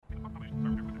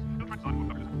Ruthless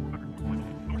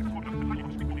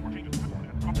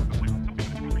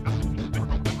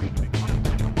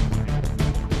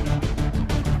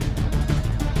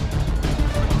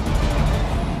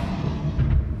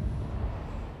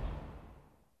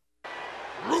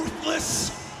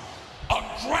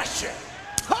aggression.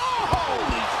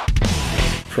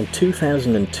 From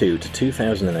 2002 to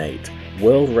 2008,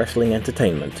 World Wrestling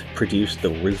Entertainment produced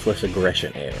the Ruthless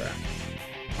Aggression era.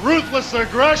 Ruthless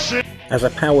aggression. As a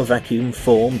power vacuum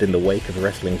formed in the wake of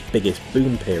wrestling's biggest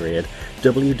boom period,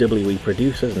 WWE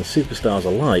producers and superstars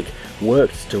alike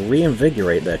worked to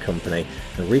reinvigorate their company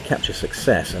and recapture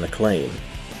success and acclaim.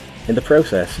 In the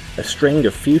process, a string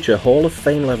of future Hall of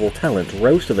Fame level talent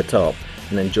rose to the top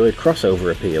and enjoyed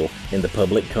crossover appeal in the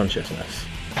public consciousness.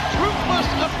 Ruthless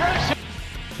aggression.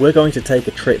 We're going to take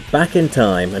a trip back in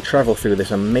time and travel through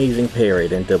this amazing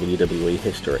period in WWE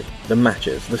history. The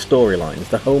matches, the storylines,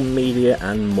 the home media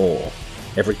and more.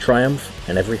 Every triumph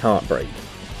and every heartbreak.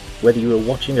 Whether you were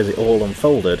watching as it all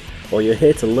unfolded, or you're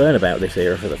here to learn about this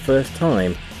era for the first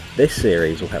time, this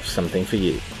series will have something for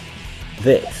you.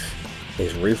 This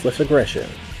is Ruthless Aggression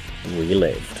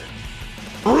Relived.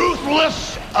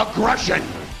 Ruthless aggression.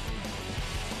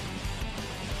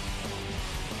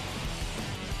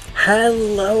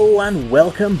 Hello and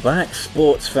welcome back,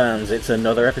 sports fans. It's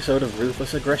another episode of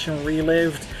Ruthless Aggression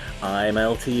Relived. I'm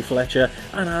LT Fletcher,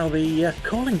 and I'll be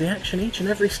calling the action each and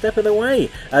every step of the way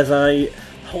as I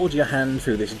hold your hand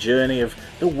through this journey of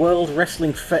the World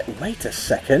Wrestling Wait a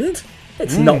second!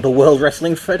 It's not the World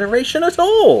Wrestling Federation at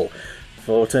all!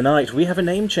 For tonight, we have a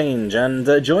name change, and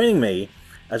joining me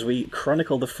as we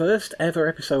chronicle the first ever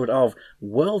episode of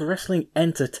World Wrestling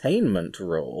Entertainment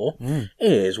Raw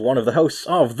is one of the hosts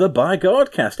of the By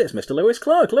Godcast. It's Mr. Lewis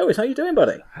Clark. Lewis, how you doing,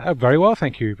 buddy? Very well,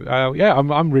 thank you.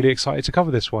 I'm really excited to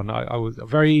cover this one. I was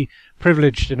very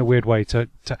privileged in a weird way to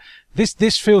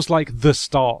this feels like the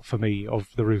start for me of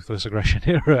the Ruthless Aggression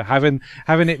era, having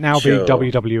it now be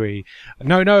WWE.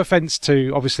 No offense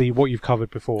to obviously what you've covered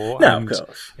before. No, of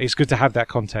course. It's good to have that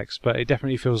context, but it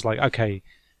definitely feels like, okay,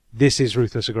 this is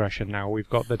Ruthless Aggression now. We've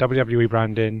got the WWE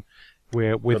branding.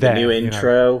 We're there. The new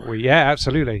intro. Yeah,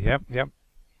 absolutely. Yep.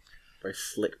 Very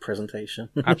slick presentation.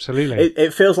 Absolutely.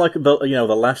 It feels like the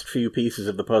last few pieces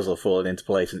of the puzzle falling into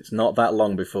place, and it's not that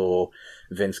long before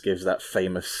Vince gives that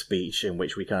famous speech in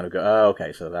which we kind of go, oh,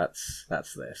 okay, so that's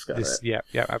this. Got it. Yeah,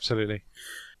 absolutely.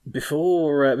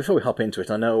 Before we hop into it,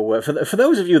 I know for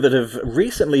those of you that have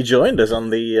recently joined us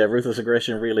on the Ruthless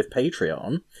Aggression Relive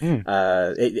Patreon,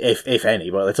 if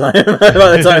any, by the time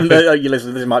you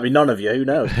listen, this might be none of you. Who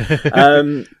knows?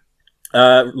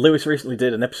 Lewis recently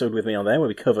did an episode with me on there where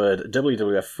we covered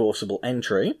WWF Forcible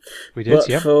Entry. We did, but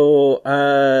for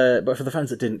the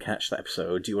fans that didn't catch that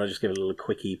episode, do you want to just give a little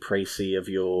quickie précis of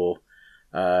your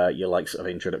sort of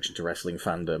introduction to wrestling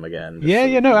fandom again? Absolutely,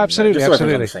 just so absolutely. everyone's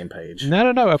on the same page.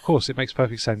 No, of course, it makes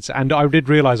perfect sense. And I did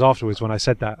realise afterwards when I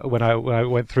said that, when I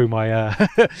went through my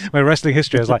my wrestling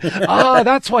history, I was like,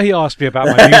 that's why he asked me about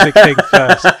my music thing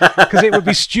first, because it would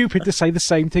be stupid to say the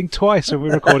same thing twice when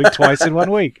we're recording twice in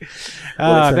 1 week.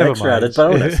 Well, it's an never extra mind. added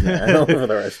bonus now for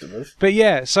the rest of us. But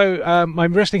yeah, so my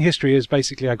wrestling history is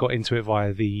basically I got into it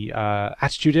via the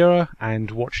Attitude Era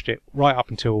and watched it right up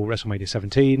until WrestleMania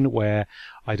 17, where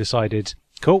I decided,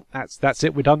 cool, that's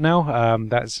it, we're done now.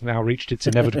 That's now reached its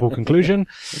inevitable conclusion.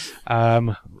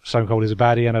 Stone Cold is a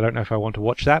baddie, and I don't know if I want to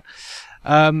watch that.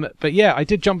 But yeah, I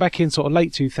did jump back in sort of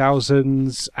late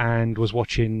 2000s and was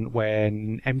watching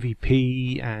when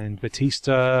MVP and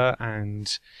Batista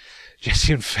and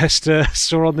Jesse and Fester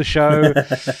saw on the show.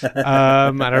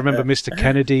 And I remember Mr.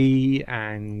 Kennedy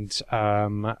and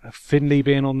Finlay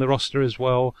being on the roster as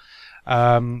well.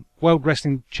 World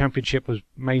Wrestling Championship was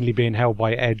mainly being held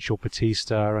by Edge or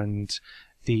Batista, and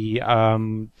the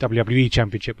WWE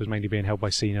Championship was mainly being held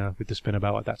by Cena with the spinner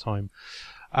belt at that time.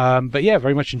 But yeah,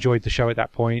 very much enjoyed the show at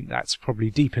that point. That's probably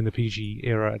deep in the PG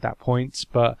era at that point.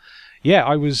 But yeah,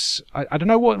 I don't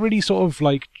know what really sort of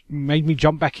like made me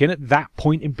jump back in at that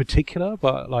point in particular,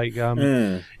 but like,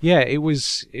 yeah,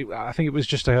 I think it was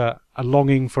just a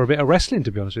longing for a bit of wrestling,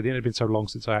 to be honest with you. It had been so long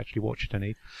since I actually watched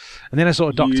any. And then I sort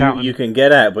of ducked out. You can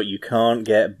get out, but you can't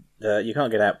get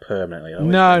out permanently.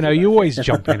 No, you always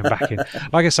jump in and back in.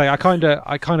 Like I say, I kind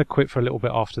of quit for a little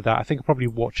bit after that. I think I probably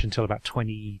watched until about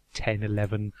 2010,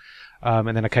 11.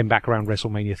 And then I came back around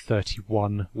WrestleMania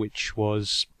 31, which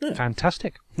was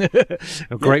fantastic.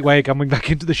 A great way of coming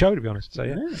back into the show, to be honest. So,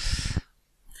 yeah.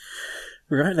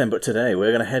 Right then, but today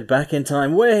we're going to head back in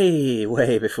time way,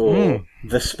 way before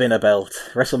the spinner belt.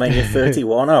 WrestleMania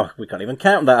 31. Oh, we can't even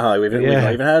count that high. We've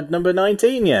not even had number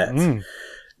 19 yet.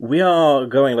 We are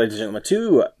going, ladies and gentlemen,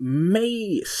 to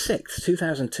May 6th,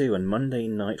 2002, and Monday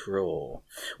Night Raw,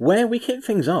 where we kick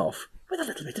things off with a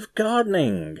little bit of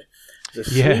gardening. There's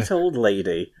a sweet old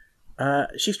lady.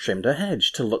 She's trimmed her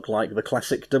hedge to look like the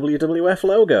classic WWF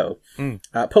logo.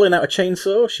 Pulling out a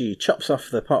chainsaw, she chops off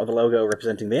the part of the logo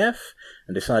representing the F,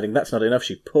 and deciding that's not enough,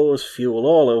 she pours fuel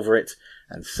all over it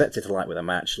and sets it alight with a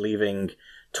match, leaving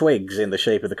twigs in the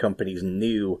shape of the company's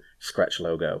new scratch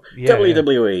logo.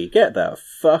 WWE, get the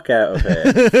fuck out of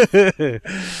here.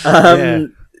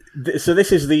 So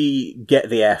this is the Get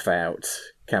the F Out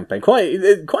campaign. Quite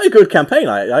a good campaign.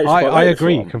 I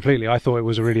agree completely. I thought it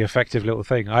was a really effective little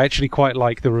thing. I actually quite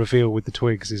like the reveal with the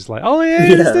twigs. Is like,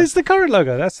 it's the current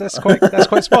logo. That's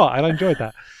quite smart. I enjoyed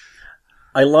that.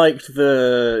 I liked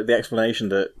the explanation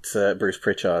that Bruce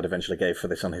Pritchard eventually gave for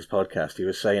this on his podcast. He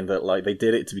was saying that like they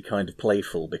did it to be kind of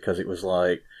playful because it was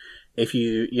like if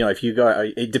you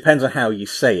go, it depends on how you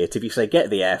say it. If you say "get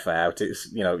the F out,"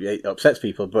 it upsets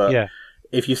people. But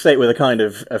if you say it with a kind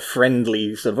of a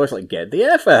friendly sort of voice, like "get the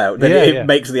F out," then it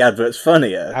makes the adverts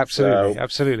funnier.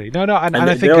 Absolutely. No, and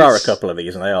I think there are a couple of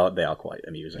these, and they are quite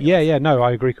amusing. No,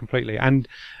 I agree completely. And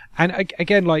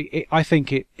again, like I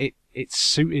think it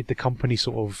suited the company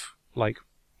sort of like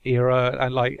era,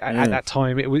 and like at that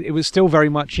time it was still very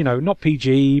much not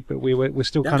PG, but we're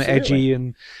still kind of edgy.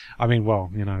 And I mean, well,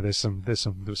 there's some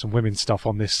women's stuff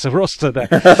on this roster that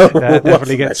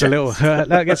definitely gets a little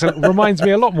reminds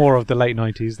me a lot more of the late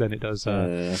 90s than it does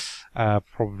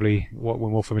probably what we're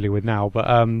more familiar with now. But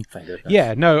I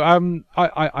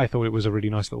thought it was a really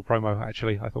nice little promo.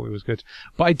 Actually, I thought it was good.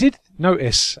 But I did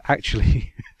notice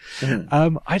actually.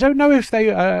 I don't know if they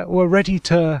were ready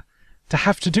to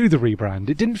have to do the rebrand.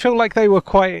 It didn't feel like they were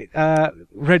quite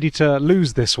ready to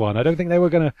lose this one. I don't think they were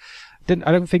going to.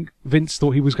 I don't think Vince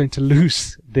thought he was going to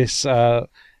lose this. Lawsuit.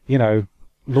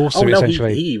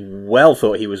 Essentially, he well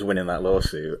thought he was winning that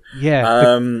lawsuit.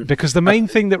 Yeah, because the main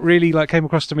thing that really came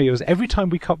across to me was every time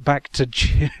we cut back to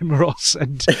Jim Ross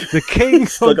and the King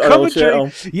on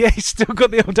commentary. He's still got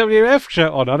the old WWF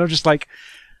shirt on, and I'm just like.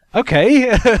 Okay,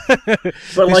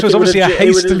 this was obviously a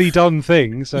hastily done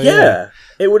thing. So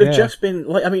it would have just been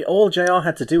like all JR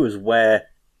had to do was wear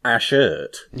a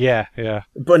shirt. Yeah.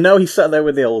 But no, he sat there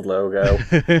with the old logo.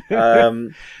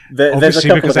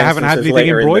 Obviously, because they haven't had anything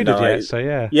embroidered yet. So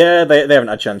yeah, they haven't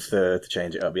had a chance to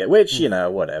change it up yet. Which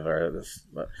whatever. Do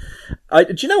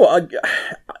you know what?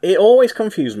 It always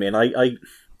confused me, and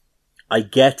I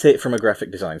get it from a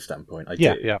graphic design standpoint. I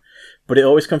do. Yeah. But it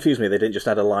always confused me they didn't just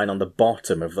add a line on the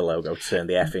bottom of the logo to turn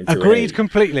the F into Agreed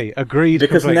completely.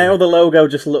 Because now the logo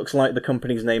just looks like the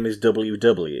company's name is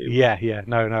WW. Yeah.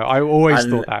 No. I always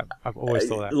thought that. I've always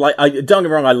thought that. Like, don't get me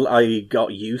wrong, I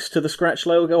got used to the scratch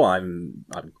logo. I'm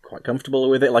quite comfortable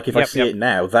with it. Like, if I see it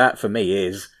now, that for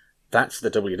me that's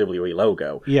the WWE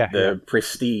logo. The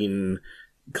pristine,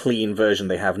 clean version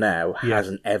they have now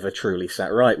hasn't ever truly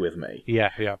sat right with me.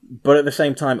 Yeah. But at the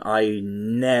same time, I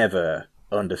never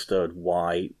understood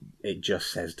why it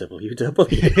just says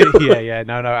WW.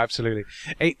 No, absolutely.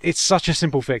 It's such a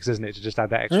simple fix, isn't it, to just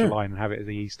add that extra line and have it as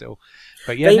the E still.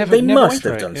 But they must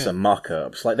have done some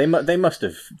mock-ups. Like they must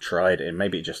have tried it, and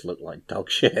maybe it just looked like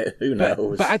dog shit. Who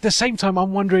knows? But at the same time,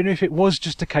 I'm wondering if it was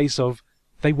just a case of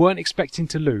they weren't expecting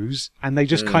to lose, and they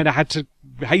just kind of had to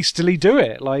hastily do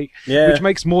it, which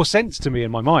makes more sense to me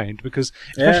in my mind, because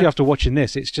especially after watching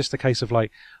this, it's just a case of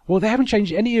like, well, they haven't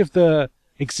changed any of the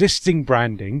existing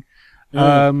branding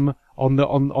on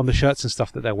the shirts and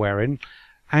stuff that they're wearing,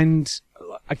 and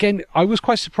again, I was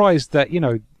quite surprised that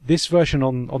this version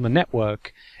on the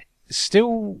network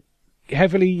still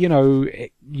heavily,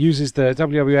 it uses the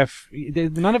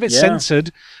WWF. None of it's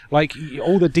censored. Like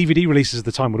all the DVD releases at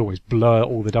the time would always blur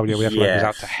all the WWF logos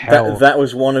out to hell. That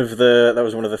was one of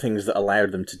the things that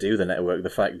allowed them to do the network. The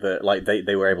fact that like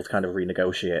they were able to kind of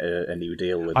renegotiate a new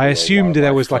deal with. I assumed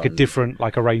there was like a different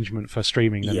arrangement for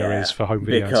streaming than there is for home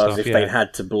video. Because and stuff. If they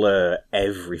had to blur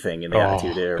everything in the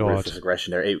Attitude Era, Ruthless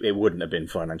Aggression era, it wouldn't have been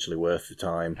financially worth the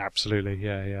time. Absolutely,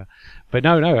 yeah. But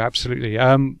no, absolutely.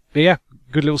 But yeah,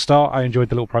 good little start. I enjoyed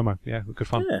the little promo. Yeah, good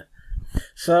fun. Yeah.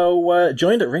 So,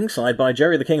 joined at ringside by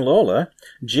Jerry the King Lawler,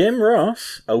 Jim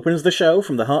Ross opens the show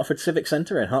from the Hartford Civic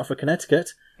Center in Hartford,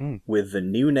 Connecticut, with the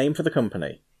new name for the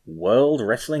company, World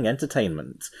Wrestling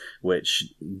Entertainment,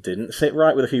 which didn't sit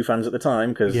right with a few fans at the time,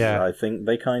 because I think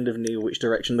they kind of knew which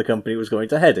direction the company was going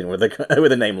to head in with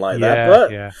a name like that.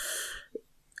 But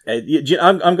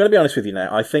I'm going to be honest with you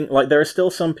now. I think like there are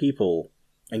still some people,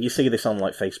 and you see this on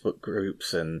like Facebook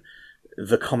groups and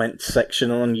the comments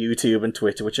section on YouTube and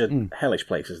Twitter, which are hellish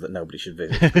places that nobody should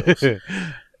visit, of course.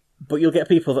 But you'll get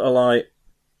people that are like,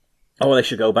 oh, they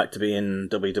should go back to being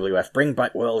WWF, bring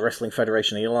back World Wrestling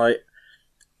Federation. And you're like,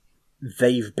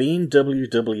 they've been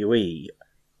WWE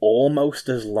almost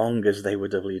as long as they were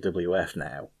WWF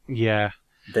now. Yeah.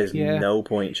 There's no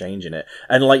point changing it.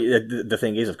 And like the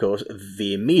thing is, of course,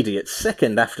 the immediate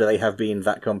second after they have been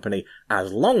that company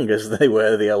as long as they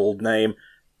were the old name,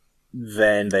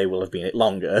 then they will have been it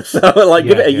longer. So like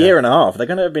give it a year and a half. They're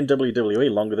going to have been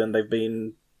WWE longer than they've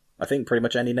been, I think, pretty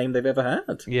much any name they've ever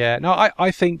had. Yeah, no,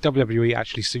 I think WWE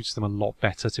actually suits them a lot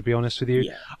better, to be honest with you.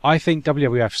 Yeah. I think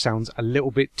WWF sounds a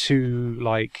little bit too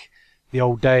like the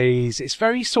old days. It's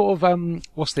very sort of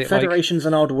what's the Federation's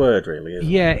an odd word, really, isn't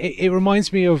it? It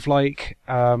reminds me of like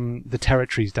the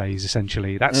territories days,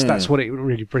 essentially. That's what it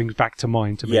really brings back to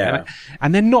mind to me. Yeah.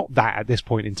 And they're not that at this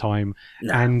point in time.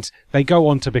 No. And they go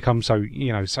on to become so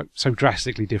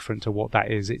drastically different to what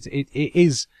that is. It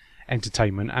is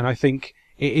entertainment, and I think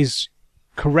it is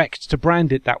correct to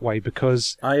brand it that way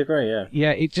because I agree, yeah.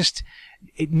 Yeah,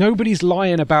 nobody's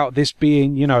lying about this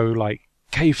being, like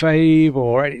kayfabe,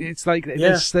 or it's like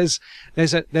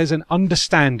there's an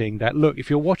understanding that, look, if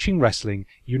you're watching wrestling,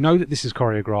 you know that this is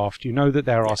choreographed, you know that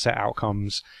there are set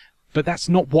outcomes, but that's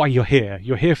not why you're here.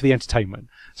 You're here for the entertainment.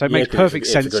 So it makes perfect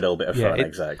sense. It's a good old bit of fun,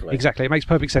 exactly. Exactly. It makes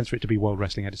perfect sense for it to be World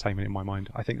Wrestling Entertainment in my mind.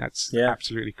 I think that's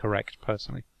absolutely correct,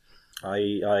 personally.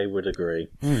 I would agree.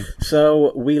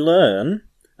 So we learn,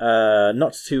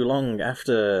 not too long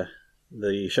after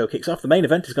the show kicks off, the main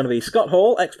event is going to be Scott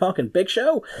Hall, X-Pac and Big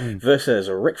Show versus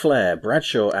Ric Flair,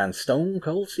 Bradshaw and Stone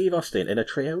Cold Steve Austin in a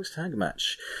trios tag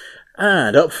match.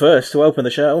 And up first to open the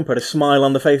show and put a smile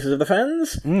on the faces of the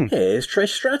fans, here's Trish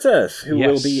Stratus, who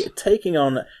will be taking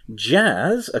on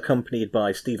Jazz, accompanied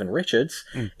by Steven Richards,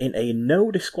 in a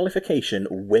no disqualification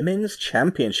women's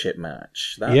championship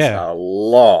match. That's a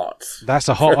lot. That's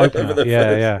a hot opener.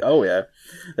 Yeah. Oh, yeah.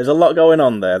 There's a lot going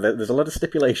on there. There's a lot of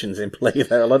stipulations in play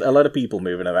there, a lot of people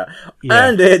moving about. Yeah.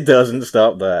 And it doesn't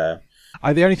stop there.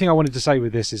 The only thing I wanted to say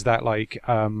with this is that,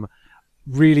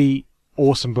 really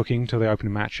awesome booking to the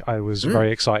opening match. I was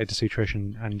very excited to see Trish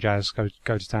and Jazz go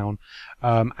to town.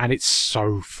 And it's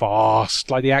so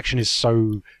fast. Like, the action is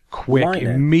so quick,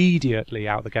 immediately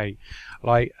out the gate.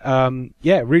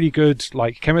 Really good,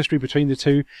 chemistry between the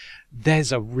two.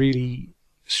 There's a really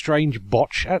strange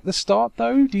botch at the start,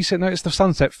 though. Do you notice the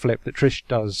sunset flip that Trish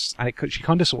does? And she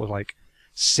kind of sort of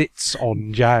sits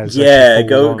on Jazz. Yeah, it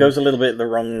goes a little bit the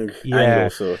wrong angle,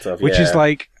 sort of. Which is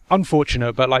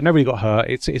unfortunate, but nobody got hurt.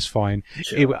 It's fine.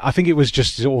 Sure. I think it was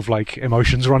just sort of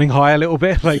emotions running high a little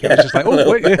bit. It was just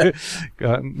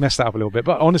messed that up a little bit.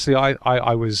 But honestly,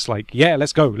 I was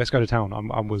let's go to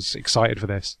town. I was excited for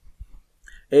this.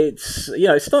 It's,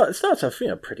 it starts off,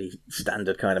 pretty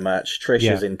standard kind of match.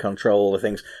 Trish is in control of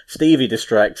things. Stevie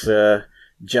distracts her.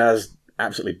 Jazz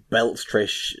absolutely belts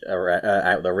Trish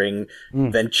out the ring,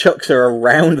 then chucks her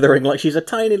around the ring like she's a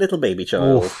tiny little baby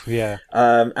child. Oof, yeah.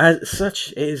 And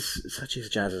such is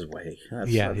Jazz's way.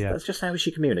 That's just how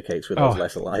she communicates with those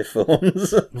lesser life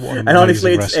forms. And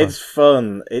honestly, it's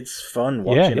fun. It's fun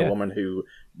watching a woman who,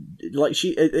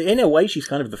 in a way, she's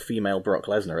kind of the female Brock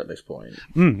Lesnar at this point.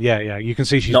 You can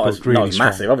see she's not as really strong.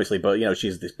 massive, obviously, but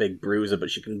she's this big bruiser, but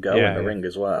she can go in the ring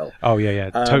as well. Oh yeah.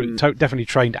 Definitely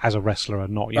trained as a wrestler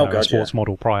and not a sports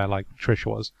model prior like Trish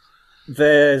was.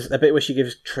 There's a bit where she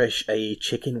gives Trish a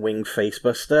chicken wing face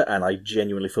buster, and I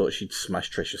genuinely thought she'd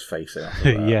smash Trish's face out.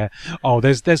 Yeah. Oh,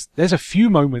 there's a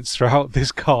few moments throughout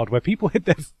this card where people hit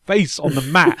their face on the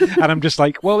mat, and I'm just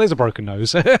like, well, there's a broken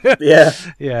nose. Yeah.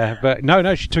 Yeah, but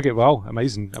no, she took it well.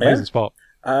 Amazing spot.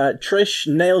 Trish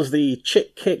nails the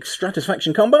chick kick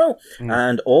Stratusfaction combo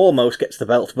and almost gets the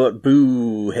belt, but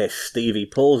boo hiss. Stevie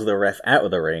pulls the ref out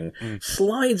of the ring,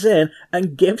 slides in,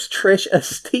 and gives Trish a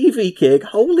Stevie kick.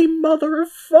 Holy mother of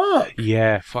fuck!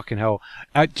 Yeah, fucking hell.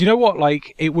 Do you know what?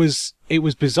 It was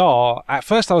bizarre. At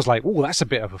first, I was like, "Oh, that's a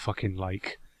bit of a fucking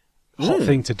hot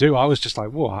thing to do." I was just like,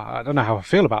 whoa, I don't know how I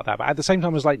feel about that. But at the same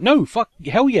time, I was like, no, fuck,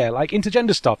 hell yeah,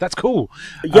 intergender stuff, that's cool.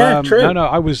 Yeah, true. No,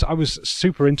 I was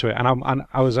super into it, and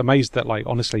I was amazed that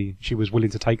honestly, she was willing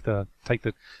to take the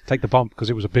bump because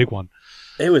it was a big one.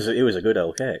 It was a good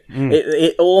old kick.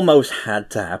 It almost had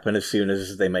to happen as soon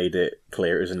as they made it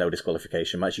clear it was a no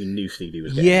disqualification match. You knew Stevie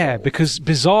was getting involved. Because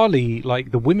bizarrely,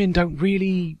 the women don't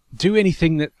really do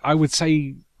anything that I would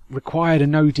say required a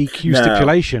no DQ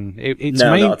stipulation.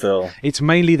 Not at all. It's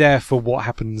mainly there for what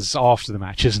happens after the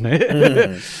match, isn't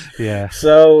it? Yeah.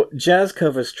 So Jazz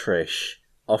covers Trish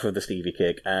off of the Stevie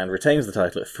kick and retains the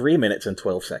title at 3 minutes and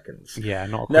 12 seconds. Yeah,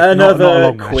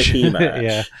 Another quickie match.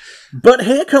 Yeah. But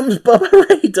here comes Bubba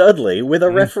Ray Dudley with a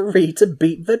referee to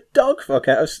beat the dog fuck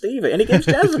out of Stevie, and he gives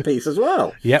Jazz a piece as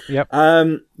well. Yep.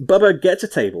 Bubba gets a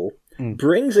table,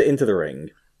 brings it into the ring,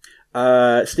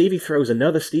 Stevie throws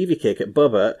another Stevie kick at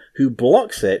Bubba, who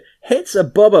blocks it, hits a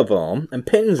Bubba bomb, and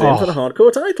pins him for the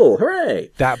hardcore title.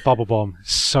 Hooray! That Bubba bomb,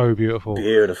 so beautiful.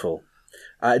 Beautiful.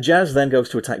 Jazz then goes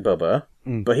to attack Bubba,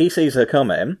 but he sees her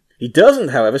come in. He doesn't,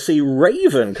 however, see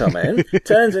Raven come in,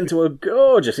 turns into a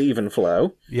gorgeous even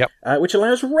flow, which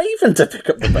allows Raven to pick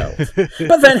up the belt.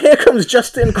 But then here comes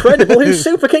Justin Incredible, who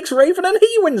super kicks Raven, and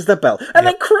he wins the belt. And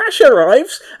then Crash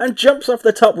arrives and jumps off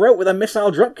the top rope with a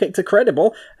missile dropkick to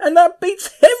Credible, and that beats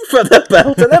him for the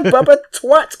belt. And then Bubba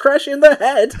twats Crash in the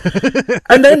head.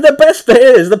 And then the best bit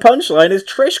is, the punchline is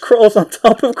Trish crawls on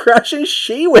top of Crash and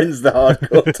she wins the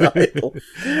hardcore title.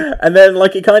 And then,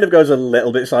 like, it kind of goes a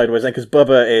little bit sideways then, because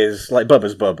Bubba is like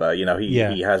Bubba's Bubba, you know.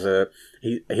 He has a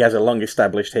long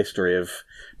established history of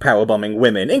powerbombing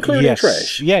women, including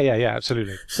Trish. Yeah,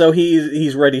 absolutely. So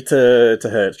he's ready to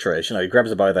hurt Trish. You know, he grabs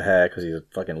her by the hair because he's a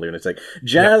fucking lunatic.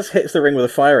 Jazz hits the ring with a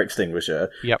fire extinguisher.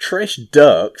 Trish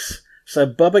ducks, so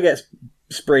Bubba gets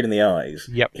sprayed in the eyes.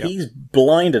 He's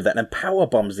blinded then and power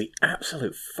bombs the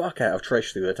absolute fuck out of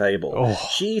Trish through the table.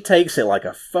 She takes it like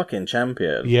a fucking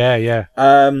champion.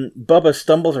 Bubba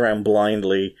stumbles around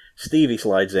blindly. Stevie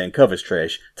slides in, covers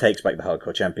Trish, takes back the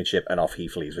hardcore championship, and off he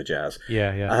flees with Jazz.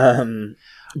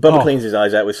 Bubba cleans his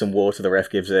eyes out with some water the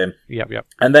ref gives him.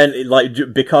 And then,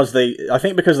 because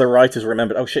the writers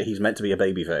remembered, oh shit, he's meant to be a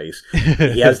babyface,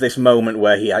 he has this moment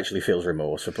where he actually feels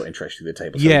remorse for putting Trish through the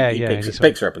table. So he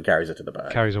picks her up and carries her to the back.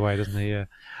 Carries away, doesn't he? Yeah.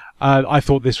 I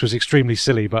thought this was extremely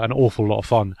silly, but an awful lot of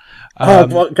fun.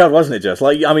 God, wasn't it just?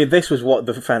 Like, I mean, this was what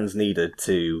the fans needed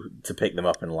to pick them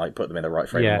up and, like, put them in the right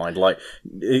frame of mind. Like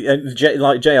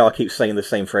JR keeps saying the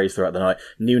same phrase throughout the night,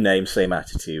 new name, same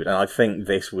attitude. And I think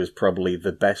this was probably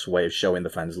the best way of showing the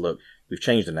fans, look, we've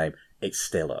changed the name, it's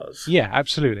still us. Yeah,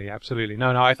 absolutely. No,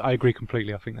 I agree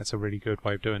completely. I think that's a really good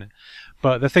way of doing it.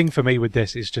 But the thing for me with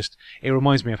this is just, it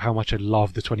reminds me of how much I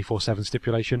love the 24/7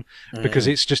 stipulation, because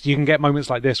it's just, you can get moments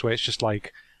like this where it's just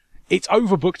like, it's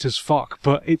overbooked as fuck,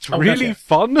 but it's really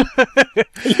fun.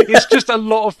 It's just a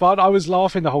lot of fun. I was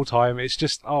laughing the whole time. It's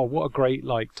just, what a great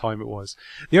time it was.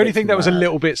 The only thing that was a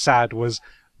little bit sad was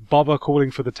Bubba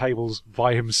calling for the tables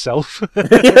by himself.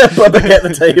 Bubba get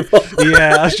the table.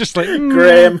 I was just like,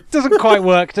 Graham. Doesn't quite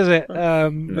work, does it?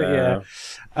 No.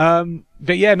 I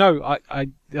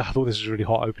thought this was a really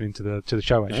hot opening to the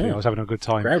show. Actually, I was having a good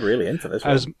time. I'm really into this.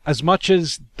 As much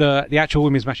as the actual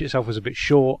women's match itself was a bit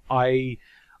short,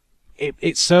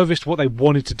 it serviced what they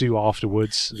wanted to do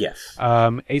afterwards. Yes.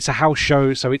 It's a house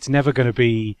show, so it's never going to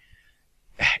be.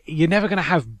 You're never going to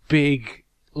have big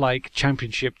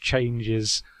championship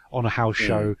changes on a house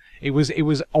show. It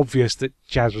was obvious that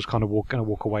Jazz was kind of going to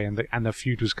walk away, and the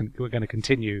feud was going to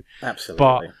continue. Absolutely.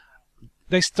 But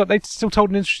they still told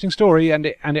an interesting story,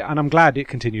 and I'm glad it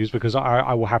continues, because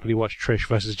I will happily watch Trish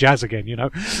versus Jazz again. You know.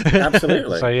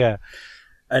 Absolutely. So yeah.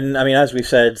 And, I mean, as we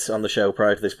said on the show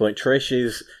prior to this point,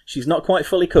 Trish she's not quite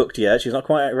fully cooked yet. She's not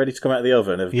quite ready to come out of the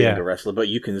oven of being a wrestler, but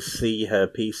you can see her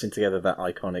piecing together that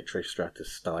iconic Trish Stratus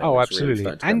style. Oh, absolutely.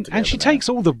 Really and she takes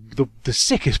all the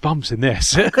sickest bumps in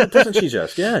this. Oh, God, doesn't she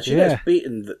just? Yeah, she gets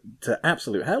beaten to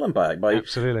absolute hell and back by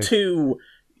two,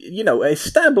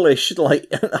 established,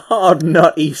 hard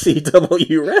nut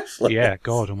ECW wrestlers. Yeah,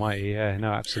 God almighty, yeah,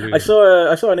 no, absolutely. I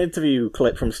saw an interview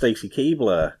clip from Stacy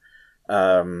Keibler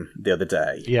the other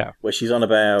day, where she's on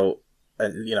about,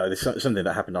 there's something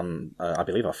that happened on, I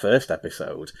believe, our first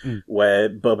episode, where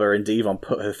Bubba and Devon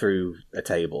put her through a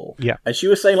table, and she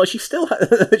was saying she still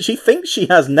she thinks she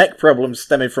has neck problems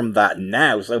stemming from that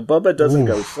now, so Bubba doesn't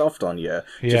go soft on you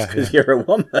just because you're a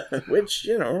woman, which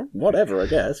whatever, I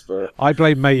guess. But I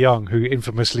blame Mae Young, who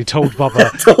infamously told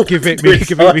Bubba, give it me,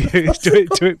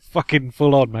 do it fucking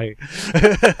full on, mate.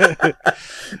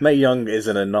 Mae Young is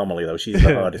an anomaly, though. She's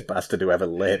the hardest bastard who ever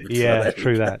lived. Yeah, so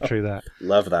true that.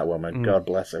 Love that woman. God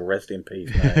bless her. Rest in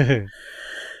peace, man.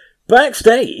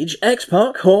 Backstage,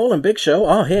 X-Pac, Hall, and Big Show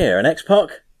are here, and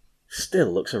X-Pac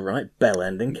still looks a right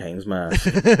bell-end in Kane's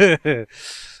mask.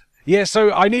 Yeah,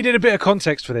 so I needed a bit of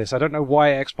context for this. I don't know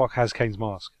why X-Pac has Kane's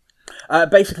mask.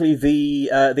 Basically, the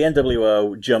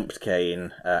NWO jumped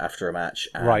Kane after a match,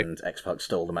 and X-Pac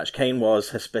stole the match. Kane was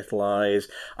hospitalized.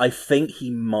 I think he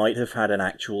might have had an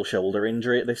actual shoulder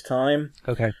injury at this time.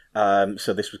 Okay.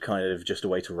 So this was kind of just a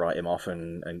way to write him off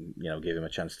and give him a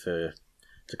chance to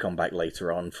come back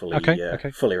later on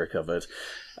fully recovered.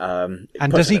 And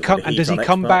does he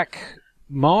come back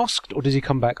masked, or does he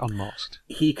come back unmasked?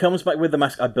 He comes back with the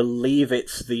mask. I believe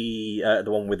it's the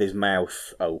one with his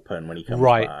mouth open when he comes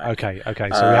Right. back. Okay.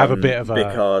 So we have a bit of a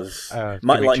because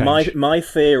my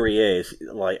theory is,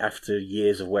 like, after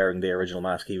years of wearing the original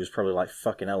mask, he was probably like,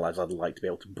 "Fucking hell, lads, I'd like to be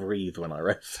able to breathe when I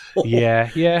wrestle." Yeah.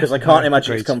 Because I can't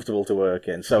imagine it's agreed. comfortable to work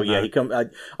in. So yeah, he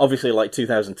obviously, like,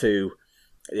 2002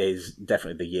 is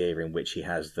definitely the year in which he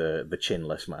has the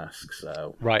chinless mask.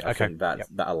 So Right, I okay. think that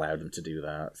allowed him to do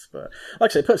that. But like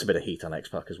I say, it puts a bit of heat on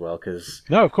X-Pac as well, because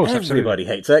No, of course, everybody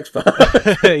hates X-Pac.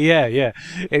 yeah.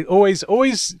 It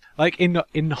always like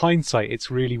in hindsight, it's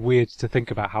really weird to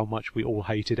think about how much we all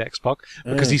hated X-Pac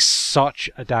because he's such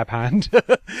a dab hand.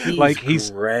 He's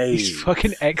great. He's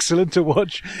fucking excellent to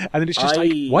watch, and then it's just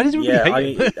like, why did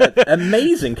everybody hate him?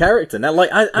 Amazing character. Now, like,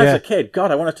 as a kid,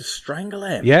 God, I wanted to strangle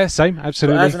him. Yeah, same,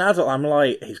 absolutely. But as an adult, I'm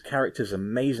like, his character's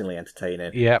amazingly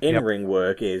entertaining. In-ring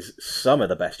work is some of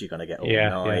the best you're going to get all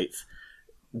night. Yeah.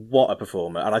 What a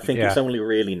performer. And I think it's only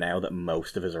really now that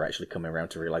most of us are actually coming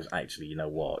around to realise, actually, you know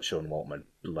what, Sean Waltman,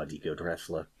 bloody good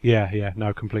wrestler. Yeah,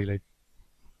 no, completely.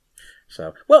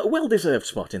 So, well-deserved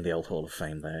spot in the old Hall of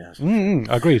Fame there.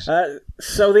 Agreed.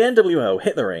 So the NWO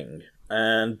hit the ring,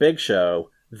 and Big Show,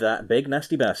 that big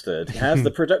nasty bastard, has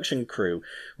the production crew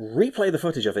replay the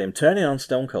footage of him turning on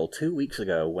Stone Cold 2 weeks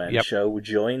ago when Show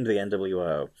joined the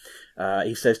NWO.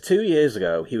 He says 2 years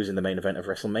ago he was in the main event of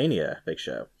WrestleMania, Big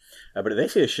Show. But at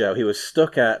this year's show, he was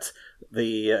stuck at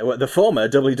the former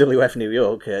WWF New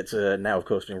York. It's now, of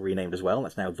course, been renamed as well.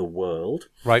 That's now The World.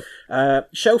 Right.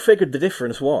 Show figured the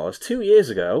difference was 2 years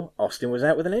ago, Austin was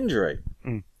out with an injury.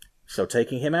 So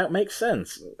taking him out makes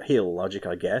sense. Heel logic,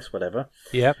 I guess, whatever.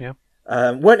 Yeah.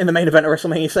 Weren't in the main event of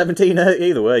WrestleMania 17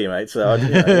 either, were you, mate? So,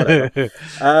 whatever.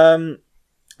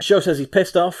 Show says he's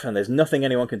pissed off and there's nothing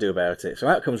anyone can do about it. So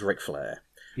out comes Ric Flair.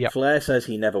 Yep. Flair says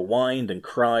he never whined and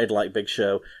cried like Big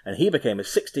Show, and he became a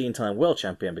 16-time world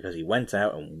champion because he went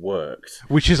out and worked.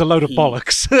 Which is a load of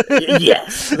bollocks.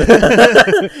 Yes!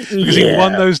 Because he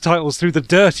won those titles through the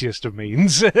dirtiest of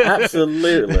means.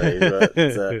 Absolutely,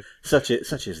 but such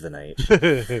is the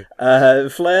nature.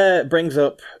 Flair brings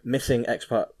up missing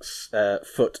X-Pac's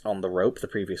foot on the rope the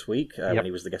previous week when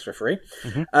he was the guest referee.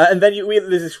 And then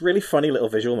there's this really funny little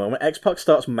visual moment. X-Pac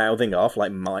starts mouthing off,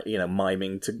 like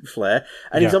miming to Flair,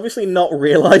 and he's obviously not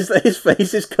realised that his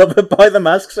face is covered by the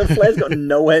mask, so Flair's got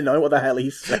nowhere knowing what the hell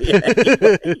he's saying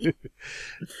anyway.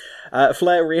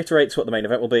 Flair reiterates what the main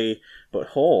event will be, but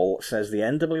Hall says the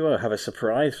NWO have a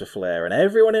surprise for Flair and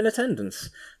everyone in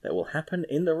attendance that will happen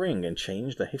in the ring and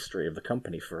change the history of the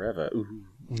company forever. Ooh,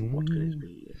 what could it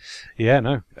be? Yeah,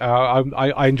 no.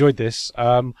 I enjoyed this.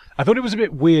 I thought it was a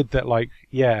bit weird that,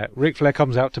 Ric Flair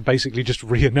comes out to basically just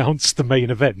re-announce the main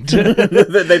event.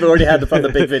 They've already had on the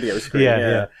big video screen.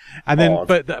 Yeah. And then,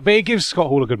 but it gives Scott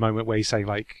Hall a good moment where he's saying,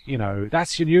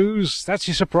 that's your news, that's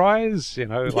your surprise,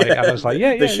 and I was like,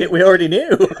 the shit we already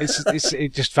knew.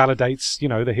 It just validates,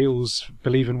 the heels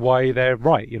believing why they're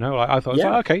right, I thought,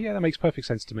 okay, that makes perfect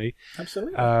sense to me.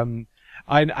 Absolutely.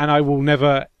 I will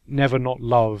never not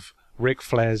love Ric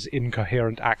Flair's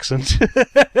incoherent accent.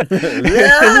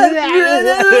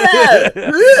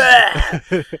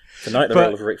 Tonight the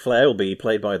role of Ric Flair will be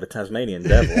played by the Tasmanian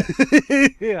Devil.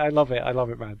 Yeah, I love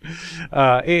it, man.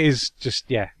 It is just,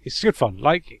 it's good fun.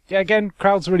 Again,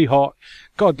 crowd's really hot.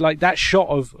 God, that shot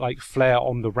of Flair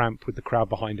on the ramp with the crowd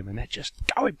behind him, and they're just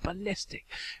going ballistic.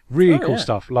 Really cool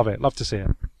stuff. Love it. Love to see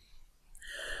it.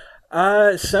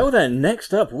 So then,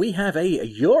 next up, we have a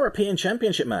European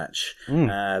Championship match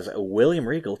as William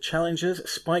Regal challenges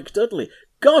Spike Dudley.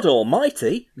 God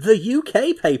almighty, the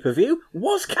UK pay-per-view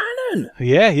was canon!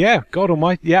 Yeah, God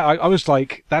almighty. Yeah, I was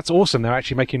like, that's awesome. They're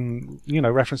actually making,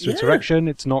 reference to Insurrection.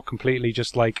 It's not completely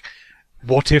just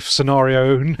what if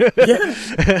scenario.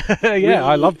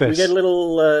 I love this. We get a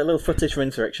little footage from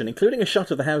Insurrection, including a shot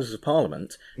of the Houses of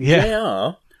Parliament.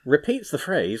 JR repeats the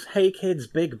phrase, "Hey kids,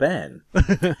 Big Ben."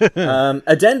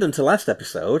 Addendum to last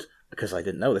episode, because I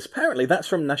didn't know this, apparently that's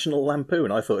from National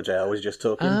Lampoon. I thought JR was just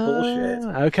talking bullshit.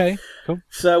 Okay, cool.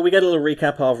 So we get a little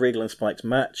recap of Regal and Spike's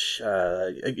match.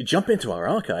 Jump into our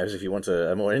archives if you want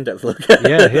a more in-depth look at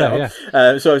it. Yeah.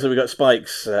 So obviously we got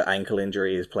Spike's ankle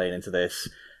injury is playing into this.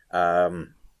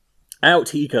 Out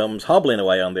he comes, hobbling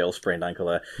away on the old sprained ankle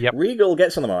there. Yep. Regal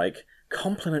gets on the mic,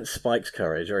 compliments Spike's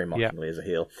courage very mockingly as a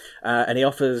heel, and he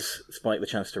offers Spike the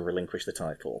chance to relinquish the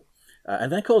title.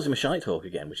 And then calls him a shite hawk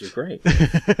again, which is great.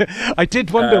 I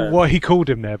did wonder why he called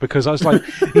him there, because I was like,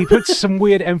 he puts some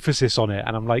weird emphasis on it,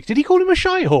 and I'm like, did he call him a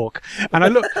shite hawk? And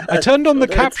I turned on the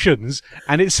captions,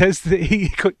 and it says that he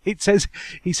says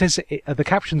the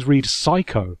captions read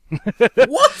psycho.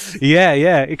 What? Yeah,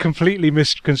 it completely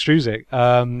misconstrues it.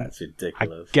 That's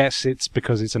ridiculous. I guess it's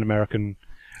because it's an American.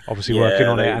 Obviously working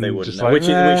on it, and they wouldn't just know. like, Which,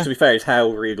 to be fair, is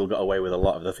how Regal got away with a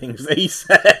lot of the things that he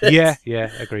said. Yeah,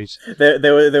 agreed.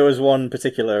 There was one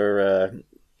particular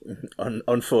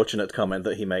unfortunate comment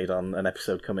that he made on an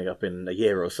episode coming up in a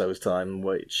year or so's time,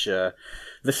 which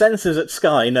the censors at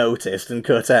Sky noticed and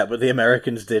cut out, but the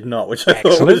Americans did not, which I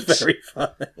thought was very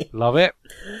funny. Love it.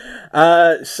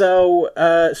 So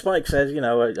Spike says,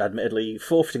 admittedly,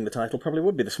 forfeiting the title probably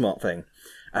would be the smart thing.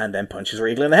 And then punches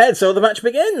Regal in the head, so the match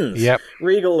begins. Yep.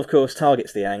 Regal, of course,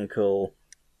 targets the ankle.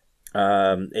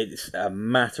 It's a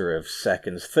matter of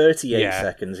seconds, 38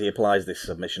 seconds. He applies this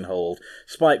submission hold.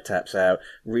 Spike taps out.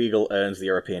 Regal earns the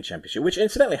European Championship, which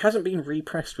incidentally hasn't been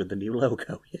repressed with the new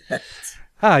logo yet.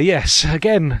 Ah, yes.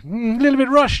 Again, a little bit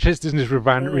rushed. Isn't this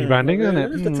rebranding, isn't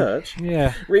it? Just a touch.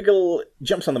 Yeah. Regal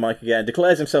jumps on the mic again,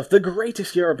 declares himself the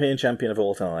greatest European champion of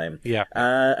all time. Yeah.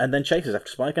 And then chases after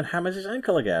Spike and hammers his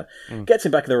ankle again. Gets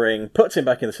him back in the ring, puts him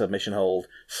back in the submission hold.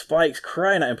 Spike's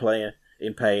crying out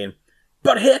in pain.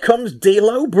 But here comes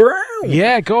D'Lo Brown!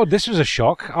 Yeah, God, this was a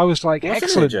shock. I was like, Wasn't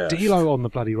excellent, it just? D'Lo on the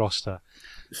bloody roster.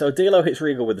 So D'Lo hits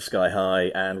Regal with the Sky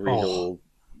High, and Regal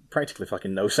practically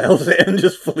fucking no-sells it and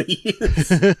just flees.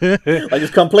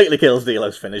 Just completely kills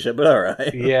D'Lo's finisher, but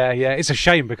alright. Yeah, it's a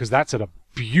shame because that's a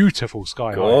beautiful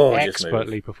Sky High,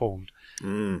 expertly performed.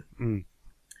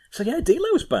 So yeah,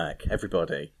 D'Lo's back,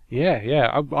 everybody.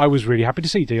 Yeah, I was really happy to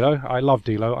see D'Lo. I love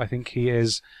D'Lo. I think he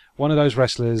is one of those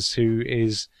wrestlers who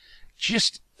is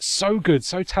just so good,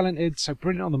 so talented, so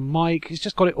brilliant on the mic. He's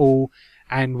just got it all,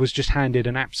 and was just handed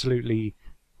an absolutely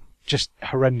just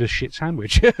horrendous shit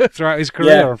sandwich throughout his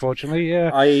career, unfortunately.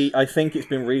 Yeah, I think it's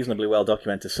been reasonably well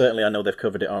documented. Certainly, I know they've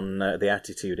covered it on the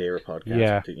Attitude Era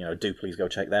podcast. Yeah. Do please go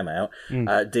check them out.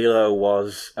 D'Lo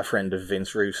was a friend of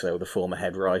Vince Russo, the former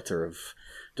head writer of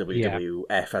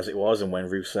WWF as it was, and when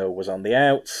Russo was on the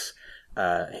outs,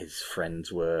 his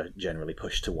friends were generally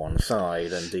pushed to one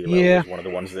side, and D'Lo was one of the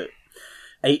ones that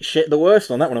ate shit the worst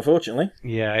on that one, unfortunately.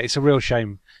 Yeah, it's a real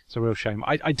shame. It's a real shame.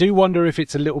 I do wonder if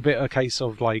it's a little bit a case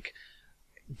of, like,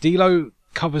 D'Lo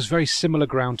covers very similar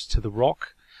ground to The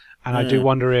Rock, and I do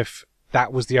wonder if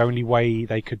that was the only way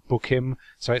they could book him.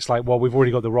 So it's like, well, we've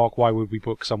already got The Rock, why would we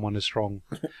book someone as strong?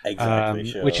 Exactly,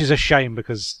 sure. Which is a shame,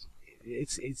 because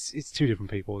it's two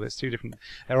different people.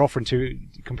 They're offering two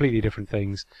completely different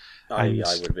things. I would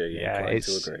be inclined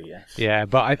to agree, yes. Yeah,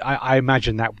 but I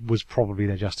imagine that was probably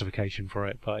their justification for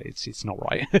it, but it's not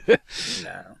right.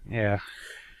 No. Yeah.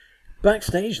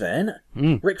 Backstage then,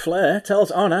 Ric Flair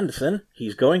tells Arn Anderson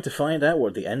he's going to find out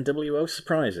what the NWO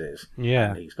surprise is. Yeah.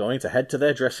 And he's going to head to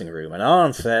their dressing room, and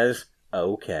Arn says,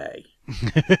 okay.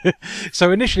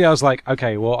 So initially I was like,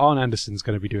 okay, well, Arn Anderson's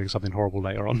going to be doing something horrible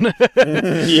later on.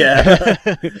 Yeah.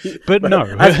 But no.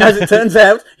 As it turns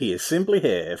out, he is simply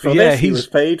here. For this, he was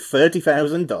paid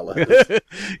 $30,000.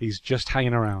 He's just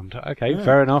hanging around. Okay,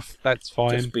 fair enough. That's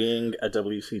fine. Just being a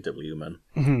WCW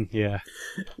man. Yeah.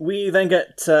 We then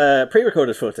get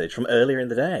pre-recorded footage from earlier in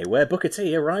the day where Booker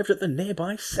T arrived at the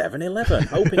nearby 7-Eleven,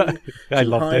 hoping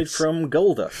to hide from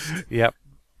Goldust. Yep.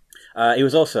 He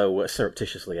was also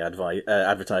surreptitiously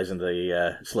advertising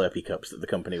the Slurpee cups that the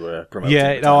company were promoting.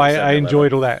 Yeah, no, I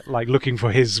enjoyed all that, like looking for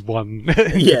his one in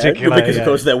particular. Because of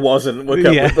course there wasn't a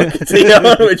cup with Booker T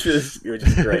on, which was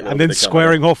great. And then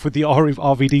squaring off with the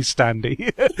RVD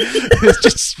standee. It's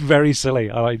just very silly.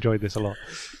 I enjoyed this a lot.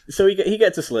 So he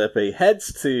gets a Slurpee,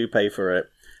 heads to pay for it,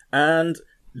 and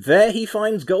there he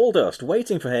finds Goldust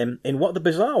waiting for him in what the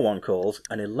Bizarre One calls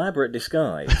an elaborate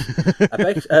disguise.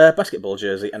 A basketball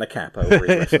jersey and a cap over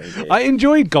his wrestling gear. I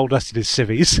enjoyed Goldust in his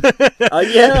civvies.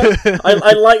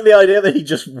 I like the idea that he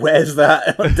just wears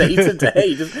that day to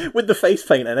day, just with the face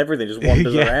paint and everything, just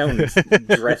wanders around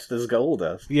dressed as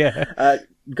Goldust. Yeah.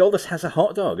 Goldust has a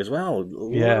hot dog as well.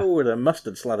 Load of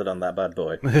mustard slathered on that bad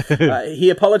boy. He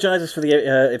apologises for the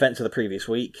events of the previous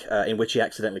week, in which he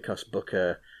accidentally cost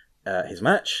Booker his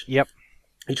match. Yep.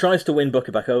 He tries to win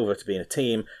Booker back over to being a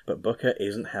team, but Booker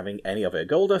isn't having any of it.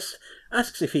 Goldust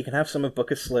asks if he can have some of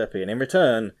Booker's Slurpee, and in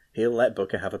return, he'll let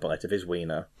Booker have a bite of his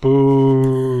wiener.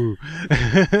 Boo!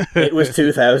 No. It was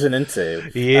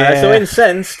 2002. Yeah. So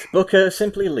incensed, Booker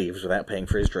simply leaves without paying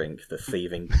for his drink. The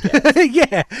thieving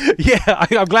guest. yeah.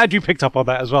 I'm glad you picked up on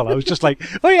that as well. I was just like,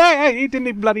 oh yeah, he didn't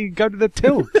even bloody go to the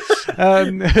till.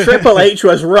 Triple H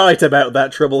was right about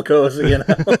that trouble causing, you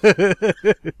know.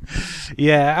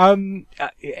 Yeah,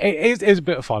 it is a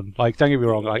bit of fun. Like, don't get me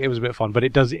wrong, like it was a bit of fun, but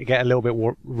it does get a little bit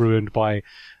ruined by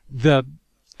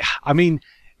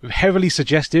heavily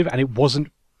suggestive, and it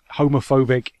wasn't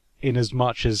homophobic in as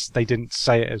much as they didn't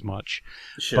say it as much.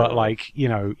 Sure. But like, you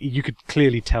know, you could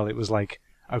clearly tell it was like,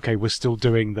 okay, we're still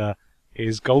doing the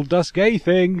is Goldust gay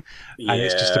thing, and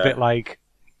it's just a bit like,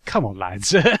 come on,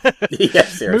 lads. Yeah,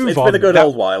 seriously. It's on. been a good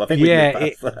old while. I think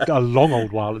a long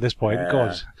old while at this point. Yeah.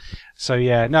 God. So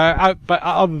yeah, no. But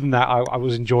other than that, I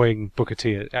was enjoying Booker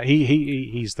T.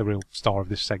 He's the real star of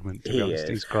this segment. To be honest,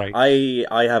 he's great.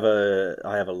 I have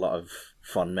a lot of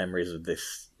fond memories of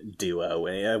this duo.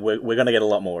 We're going to get a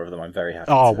lot more of them. I'm very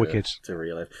happy. Wicked to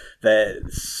relive. They're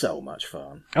so much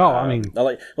fun. I mean,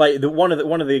 like one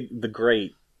of the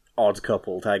great odd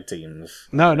couple tag teams.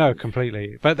 No,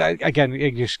 completely. But again,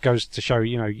 it just goes to show,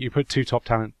 you know, you put two top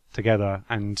talent together,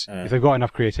 and if they've got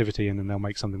enough creativity, and then they'll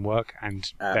make something work,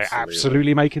 and they're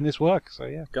absolutely making this work. So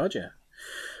yeah, gotcha.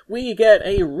 We get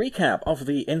a recap of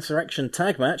the Insurrection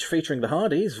tag match featuring the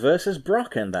Hardys versus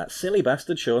Brock and that silly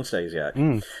bastard Sean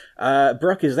Stasiak.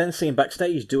 Brock is then seen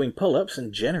backstage doing pull-ups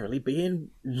and generally being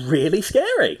really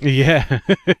scary. Yeah.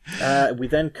 We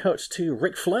then cut to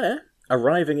Ric Flair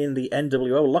arriving in the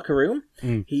NWO locker room.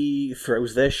 He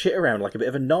throws their shit around like a bit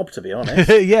of a knob, to be honest.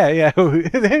 yeah. no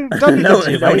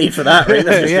need for that, really.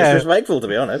 That's just disrespectful, to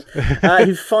be honest.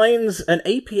 He finds an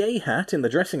APA hat in the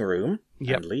dressing room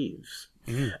and leaves.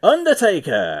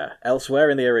 Undertaker, elsewhere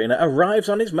in the arena, arrives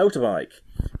on his motorbike.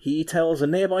 He tells a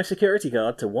nearby security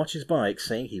guard to watch his bike,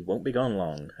 saying he won't be gone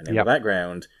long. And in the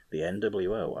background, the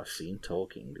NWO are seen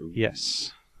talking. Ooh.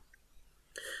 Yes.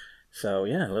 So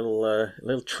yeah, a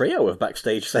little trio of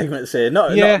backstage segments here.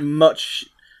 Not much.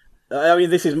 I mean,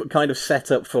 this is kind of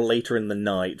set up for later in the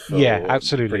night. Yeah,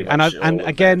 absolutely. And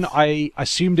again, I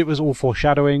assumed it was all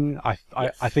foreshadowing.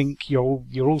 I think you're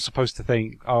all supposed to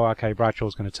think, oh, okay,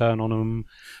 Bradshaw's going to turn on them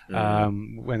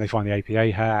when they find the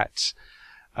APA hat.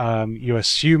 You're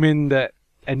assuming that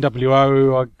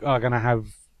NWO are going to have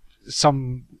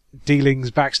some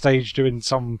dealings backstage doing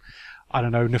some, I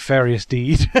don't know, nefarious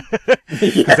deed.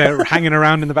 Because they're hanging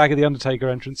around in the back of the Undertaker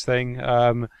entrance thing.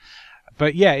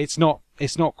 But yeah, it's not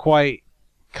quite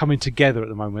coming together at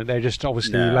the moment. They're just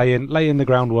obviously laying the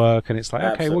groundwork, and it's like,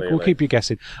 okay, we'll keep you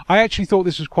guessing. I actually thought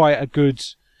this was quite a good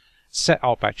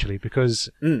setup, actually, because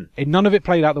none of it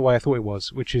played out the way I thought it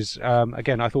was, which is,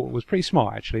 again, I thought it was pretty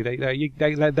smart, actually.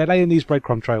 They're laying these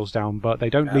breadcrumb trails down, but they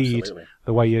don't lead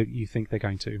the way you think they're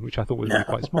going to, which I thought was really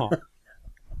quite smart.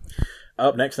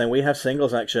 Up next, then, we have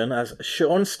singles action as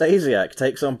Sean Stasiak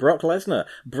takes on Brock Lesnar.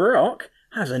 Brock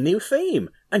has a new theme.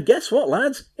 And guess what,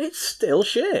 lads? It's still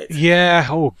shit. Yeah,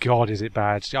 oh God, is it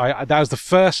bad. That was the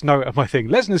first note of my thing.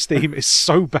 Lesnar's theme is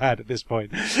so bad at this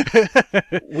point.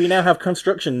 We now have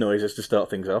construction noises to start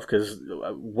things off, because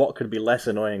what could be less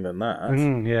annoying than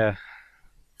that?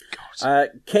 Yeah.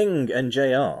 King and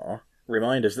JR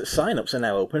remind us that sign-ups are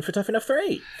now open for Tough Enough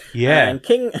 3. Yeah. And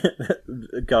King...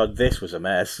 God, this was a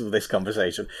mess, this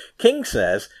conversation. King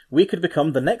says, we could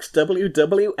become the next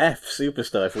WWF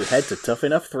superstar if we head to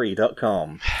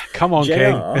toughenoughh3.com. Come on, JR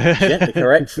King. gently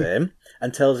corrects him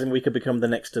and tells him we could become the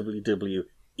next WWE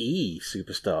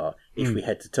superstar if we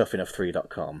head to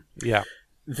toughenoughh3.com. Yeah.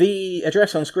 The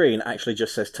address on screen actually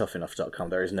just says toughenoughh.com.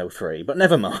 There is no 3, but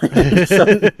never mind.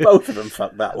 So both of them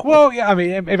fucked that one. Well, yeah, I mean,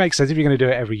 it makes sense if you're going to do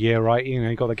it every year, right? You know,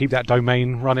 you've got to keep that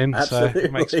domain running. Absolutely, so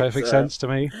it makes perfect sense to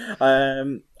me.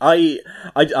 I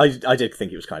did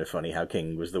think it was kind of funny how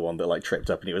King was the one that like tripped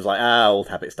up, and he was like, old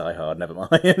habits die hard, never mind.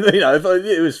 You know,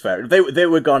 it was fair. They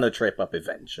were going to trip up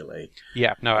eventually.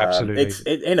 Yeah, no, absolutely.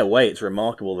 In a way, it's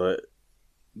remarkable that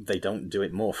they don't do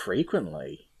it more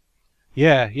frequently.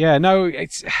 Yeah, no,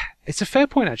 it's a fair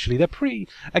point, actually. They're pretty,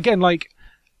 again, like,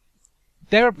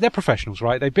 they're professionals,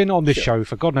 right? They've been on this show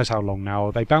for God knows how long now.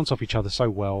 They bounce off each other so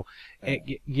well.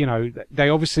 You know, they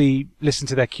obviously listen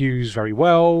to their cues very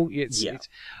well.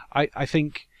 I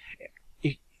think,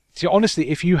 honestly,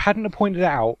 if you hadn't pointed it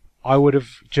out, I would have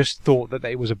just thought that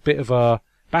it was a bit of a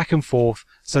back and forth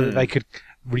so that they could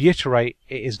reiterate,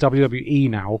 it is WWE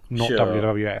now, not Sure.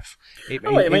 WWF.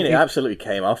 It absolutely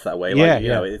came off that way. Like,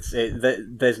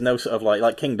 there's no sort of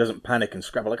like King doesn't panic and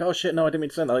scrabble like, oh shit, no, I didn't mean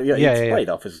to say that. Like, it's played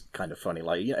off as kind of funny.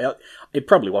 Like, it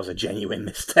probably was a genuine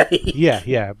mistake.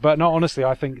 Yeah. But no, honestly,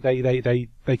 I think they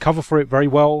cover for it very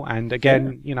well. And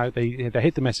again, they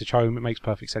hit the message home. It makes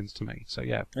perfect sense to me. So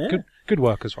good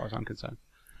work as far as I'm concerned.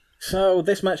 So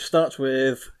this match starts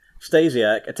with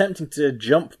Stasiak attempting to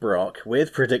jump Brock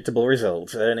with predictable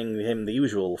results, earning him the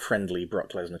usual friendly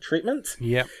Brock Lesnar treatment.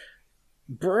 Yep.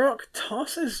 Brock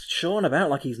tosses Shawn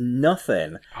about like he's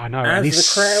nothing. I know, and he's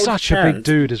such a big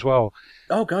dude as well.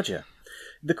 Oh, God, yeah.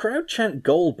 The crowd chant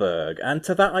Goldberg, and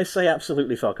to that I say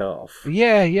absolutely fuck off.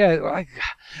 Yeah.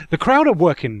 The crowd are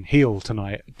working heel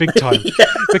tonight, big time.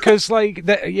 Because, like,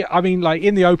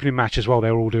 in the opening match as well, they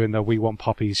were all doing the "We Want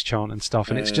Puppies" chant and stuff,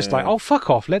 and it's just like, oh,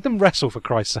 fuck off, let them wrestle, for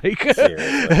Christ's sake.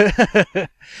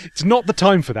 It's not the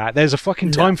time for that. There's a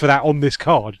fucking time for that on this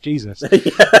card, Jesus.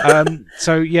 Again,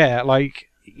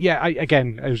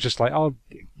 it was just like, oh,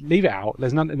 leave it out.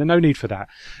 There's no need for that.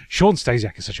 Shawn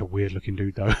Stasiak is such a weird-looking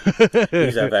dude, though.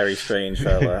 He's a very strange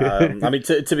fella.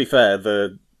 To be fair,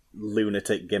 the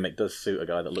lunatic gimmick does suit a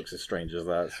guy that looks as strange as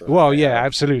that. So, well,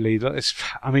 absolutely.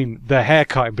 The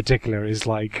haircut in particular is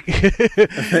like...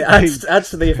 it adds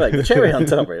to the effect. The cherry on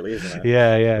top, really, isn't it?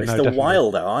 Yeah. It's the definitely.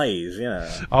 Wild eyes,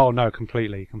 Oh, no,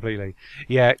 completely.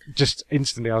 Yeah, just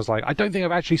instantly I was like, I don't think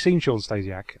I've actually seen Shawn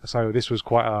Stasiak. So this was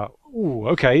quite a... Ooh,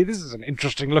 okay, this is an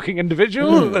interesting-looking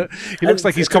individual. He looks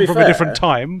like he's come from a different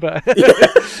time, but...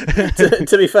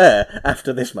 to be fair,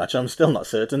 after this match, I'm still not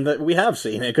certain that we have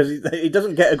seen it, because he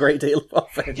doesn't get a great deal of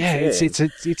offense. Yeah, it's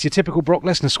your typical Brock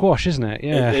Lesnar squash, isn't it?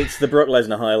 Yeah. It's the Brock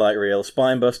Lesnar highlight reel.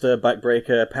 Spinebuster,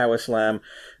 backbreaker, power slam,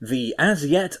 the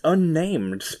as-yet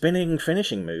unnamed spinning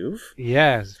finishing move.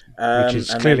 Yeah, which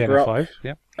is clearly an F5.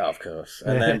 Yeah. Of course.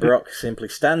 And then Brock simply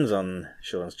stands on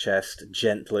Shawn's chest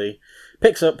gently,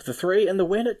 picks up the 3 and the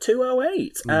win at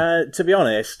 2:08. To be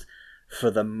honest,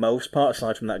 for the most part,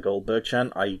 aside from that Goldberg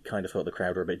chant, I kind of thought the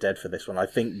crowd were a bit dead for this one. I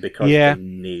think because they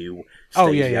knew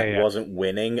Stasiak wasn't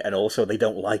winning, and also they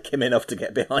don't like him enough to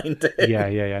get behind him.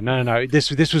 Yeah. No.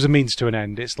 This was a means to an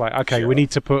end. It's like, okay, we need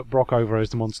to put Brock over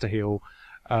as the monster heel.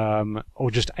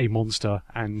 Or just a monster,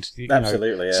 and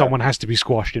someone has to be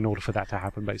squashed in order for that to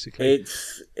happen. Basically,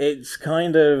 it's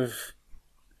kind of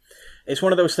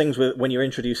one of those things where when you're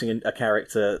introducing a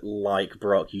character like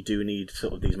Brock, you do need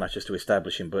sort of these matches to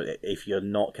establish him. But if you're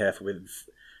not careful with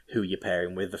who you're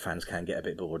pairing with, the fans can get a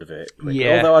bit bored of it.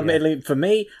 Although, admittedly, for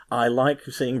me, I like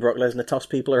seeing Brock Lesnar toss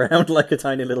people around like a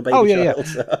tiny little baby child.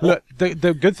 So. Look,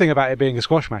 the good thing about it being a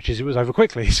squash match is it was over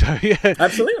quickly. So yeah,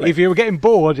 absolutely. If you were getting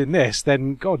bored in this,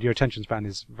 then God, your attention span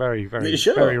is very, very,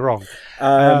 very wrong.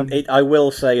 I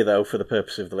will say though, for the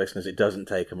purpose of the listeners, it doesn't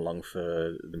take them long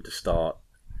for them to start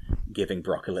giving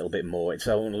Brock a little bit more. It's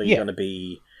only going to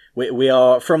be. We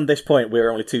are, from this point, we're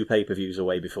only 2 pay-per-views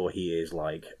away before he is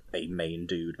like a main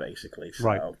dude, basically. So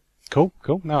right. Cool.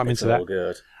 No, I'm into that. All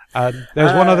good.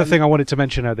 There's one other thing I wanted to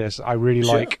mention of this. I really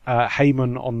like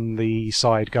Heyman on the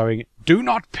side going, "Do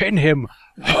not pin him,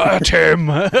 hurt him."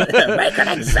 Make an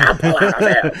example out of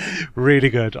him. Really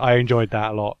good. I enjoyed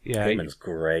that a lot. Yeah, Heyman's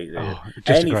great. Dude. Oh,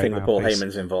 anything that Paul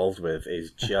Heyman's involved with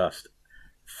is just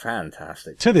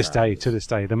fantastic. To this day,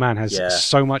 the man has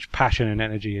so much passion and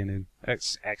energy in him.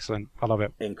 It's excellent. I love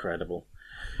it. Incredible.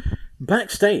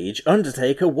 Backstage,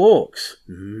 Undertaker walks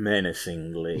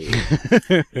menacingly.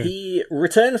 He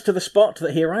returns to the spot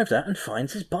that he arrived at and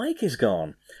finds his bike is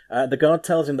gone. The guard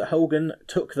tells him that Hogan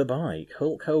took the bike.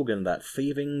 Hulk Hogan, that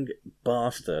thieving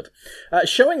bastard.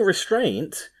 Showing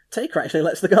restraint, Taker actually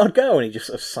lets the guard go and he just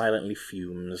sort of silently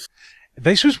fumes.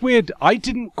 This was weird. I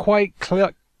didn't quite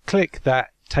click that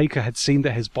Taker had seen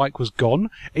that his bike was gone.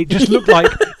 It just looked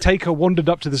like Taker wandered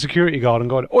up to the security guard and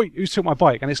gone, "Oi, who took my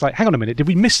bike?" And it's like, hang on a minute, did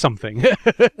we miss something?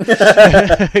 Because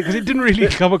it didn't really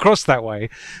come across that way.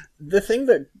 The thing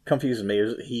that confuses me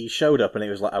is he showed up and he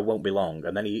was like, "I won't be long,"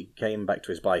 and then he came back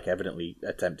to his bike, evidently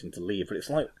attempting to leave. But it's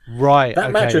like,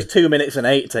 that match was 2 minutes and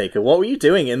 8. Taker, what were you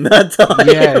doing in that time?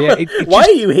 Yeah. Why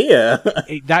are you here?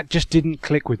 That just didn't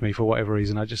click with me for whatever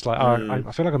reason. I just I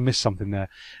feel like I missed something there.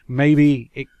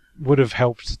 Maybe it would have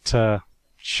helped to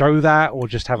show that, or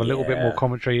just have a little bit more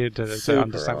commentary to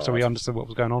understand, so we understood what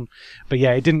was going on. But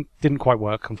yeah, it didn't quite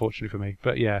work, unfortunately for me.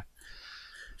 But yeah.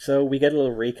 So we get a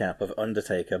little recap of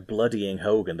Undertaker bloodying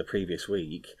Hogan the previous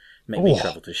week. Make me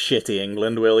travel to shitty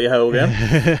England, will you, Hogan?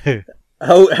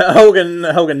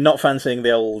 Hogan not fancying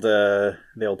the old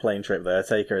plane trip there.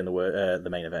 Taker in the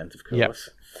main event, of course.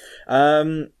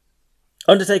 Yep.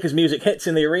 Undertaker's music hits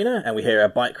in the arena, and we hear a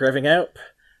bike revving out.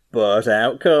 But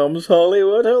out comes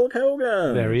Hollywood Hulk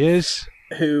Hogan. There he is.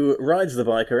 who rides the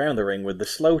bike around the ring with the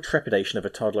slow trepidation of a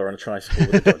toddler on a tricycle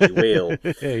with a dodgy wheel.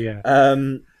 Yeah.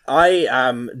 I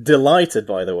am delighted,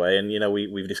 by the way, and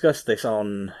we've discussed this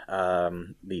on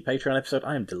the Patreon episode.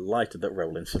 I am delighted that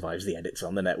Roland survives the edits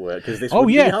on the network, because this would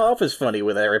be half as funny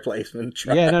with a replacement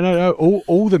track. Yeah, no.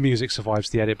 All the music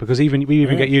survives the edit, because we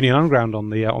even get Union Underground on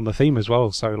the theme as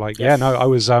well. So I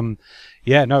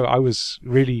was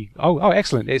really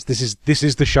excellent. This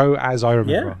is the show as I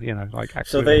remember.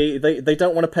 So they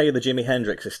don't want to pay the Jimi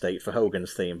Hendrix estate for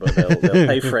Hogan's theme, but they'll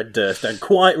pay Fred Durst, and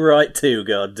quite right too.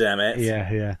 God damn it!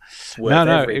 Yeah. It's worth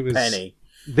every penny.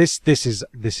 This is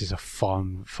a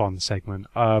fun segment.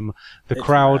 The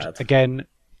crowd mad. Again,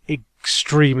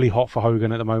 extremely hot for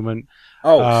Hogan at the moment.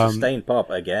 Sustained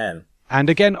pop again. And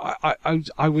again,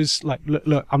 I was like,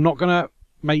 look, I'm not gonna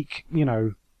make we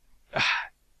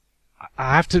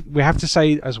have to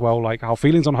say as well, like, our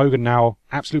feelings on Hogan now,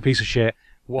 absolute piece of shit,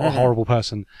 what a horrible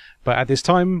person. But at this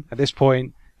time, at this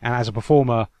point, and as a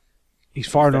performer, he's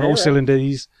firing on all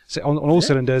cylinders.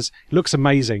 Cylinders, looks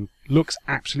amazing, looks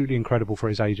absolutely incredible for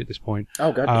his age at this point.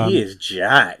 Oh god, he is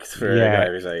jacked for a guy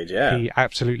of his age. Yeah, he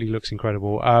absolutely looks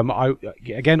incredible.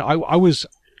 I was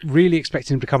really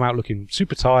expecting him to come out looking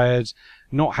super tired,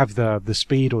 not have the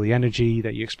speed or the energy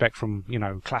that you expect from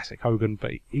classic Hogan,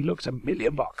 but he looks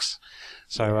 $1,000,000.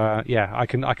 So I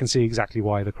can see exactly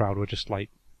why the crowd were just like,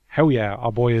 hell yeah,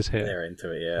 our boy is here. They're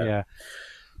into it. Yeah.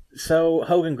 So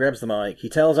Hogan grabs the mic. He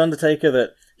tells Undertaker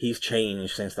that he's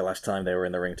changed since the last time they were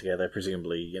in the ring together,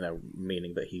 presumably,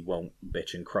 meaning that he won't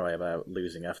bitch and cry about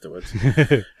losing afterwards.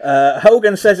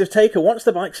 Hogan says if Taker wants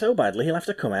the bike so badly, he'll have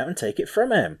to come out and take it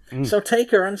from him. So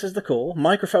Taker answers the call,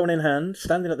 microphone in hand,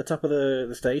 standing at the top of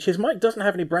the stage. His mic doesn't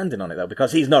have any branding on it, though,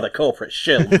 because he's not a corporate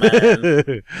shill,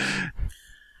 man.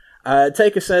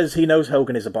 Taker says he knows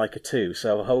Hogan is a biker too,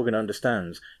 so Hogan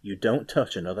understands. You don't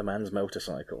touch another man's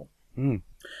motorcycle.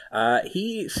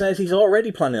 He says he's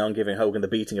already planning on giving Hogan the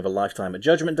beating of a lifetime at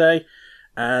Judgment Day,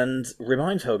 and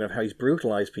reminds Hogan of how he's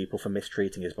brutalised people for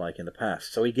mistreating his bike in the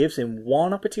past. So he gives him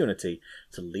one opportunity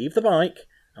to leave the bike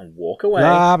and walk away.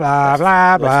 Blah, blah,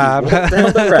 blah, blah, walk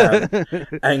down the ramp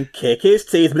and kick his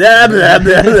teeth. Blah, blah,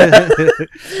 blah,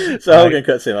 blah. So Hogan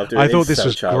cuts him off. I thought this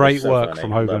was great work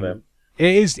from Hogan.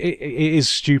 It is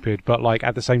stupid, but like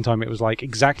at the same time, it was like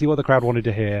exactly what the crowd wanted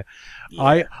to hear.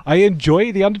 Yeah. I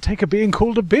enjoy the Undertaker being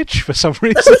called a bitch for some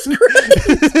reason. That's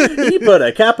great. He put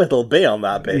a capital B on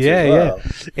that bitch. Yeah, as well.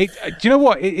 Do you know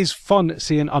what? It is fun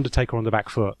seeing Undertaker on the back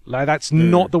foot. Like that's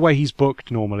not the way he's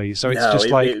booked normally. So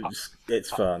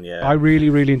it's fun. Yeah, I really,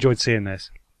 really enjoyed seeing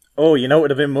this. Oh, you know what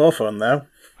would have been more fun though?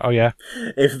 Oh, yeah?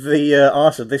 If the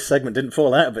arse of this segment didn't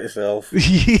fall out of itself.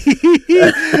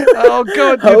 Oh,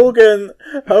 God.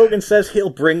 Hogan says he'll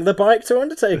bring the bike to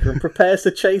Undertaker and prepares to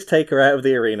chase Taker out of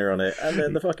the arena on it. And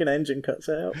then the fucking engine cuts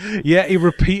out. Yeah, he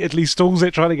repeatedly stalls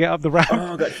it trying to get up the ramp.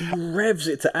 Oh, God, he revs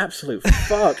it to absolute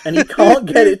fuck. And he can't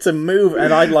get it to move.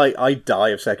 And I die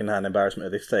of secondhand embarrassment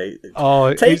at this stage.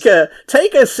 Oh, Taker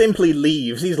simply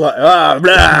leaves. He's like,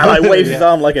 like waves his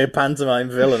arm like a pantomime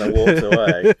villain and walks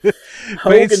away.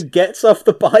 Hogan gets off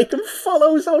the bike and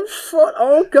follows on foot.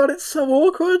 Oh god, it's so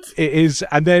awkward. It is,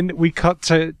 and then we cut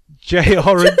to JR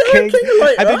and King,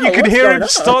 like, and then you can hear him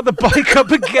start the bike up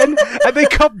again, and they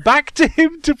cut back to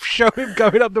him to show him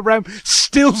going up the ramp,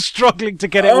 still struggling to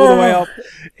get it all the way up.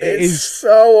 It's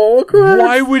so awkward.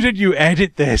 Why wouldn't you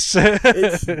edit this?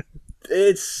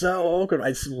 It's so awkward.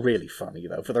 It's really funny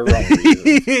though, for the wrong reasons.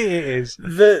 It is.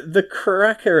 The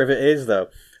cracker of it is though,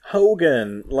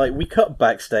 Hogan, like, we cut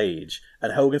backstage,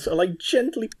 and Hogan's sort of like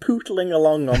gently pootling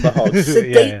along on the hog,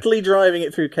 sedately driving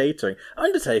it through catering.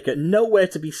 Undertaker nowhere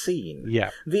to be seen.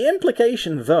 Yeah. The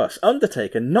implication thus,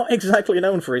 Undertaker, not exactly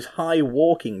known for his high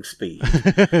walking speed,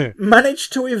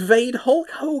 managed to evade Hulk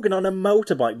Hogan on a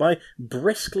motorbike by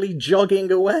briskly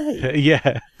jogging away.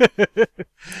 Yeah.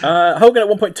 Hogan at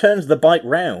one point turns the bike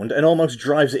round and almost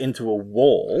drives it into a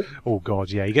wall. Oh god,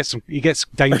 yeah, he gets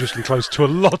dangerously close to a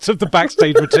lot of the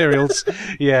backstage materials.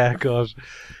 Yeah, god.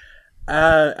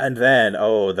 And then,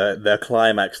 the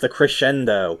climax, the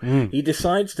crescendo. He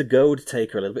decides to go to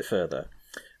Taker a little bit further.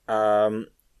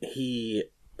 He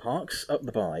parks up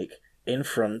the bike in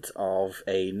front of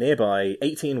a nearby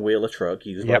 18-wheeler truck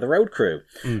used by the road crew.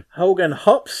 Hogan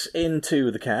hops into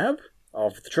the cab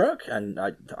of the truck, and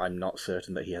I'm not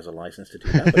certain that he has a license to do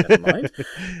that, but never mind.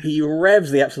 He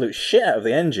revs the absolute shit out of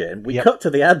the engine. We cut to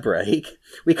the ad break.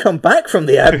 We come back from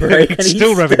the ad break, and he's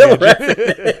still revving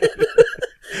it.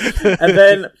 And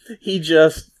then he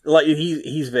just, like,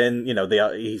 he's been,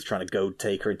 he's trying to goad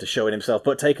Taker into showing himself,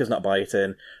 but Taker's not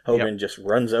biting. Hogan just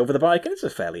runs over the bike, and it's a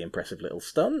fairly impressive little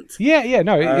stunt. Yeah,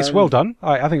 no, it's well done.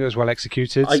 I think it was well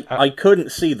executed. I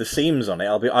couldn't see the seams on it.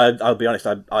 I'll be honest.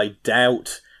 I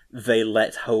doubt they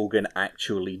let Hogan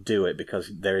actually do it, because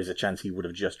there is a chance he would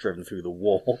have just driven through the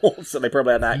wall. So they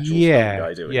probably had an actual stunt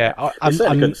guy doing it. I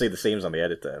certainly couldn't see the seams on the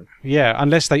edit there. Yeah,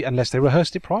 unless they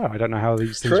rehearsed it prior. I don't know how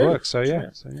these things work. So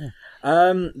yeah.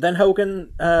 Then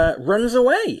Hogan runs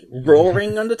away,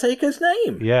 roaring Undertaker's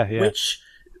name. Yeah. Which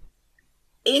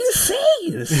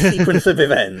insane sequence of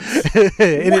events.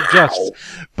 It just,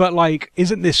 but like,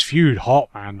 isn't this feud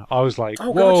hot, man? I was like, oh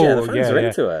whoa, god, yeah, the fans are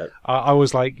into it. I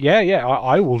was like,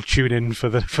 I will tune in for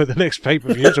the next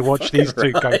pay-per-view to watch these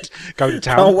two go to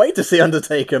town. Can't wait to see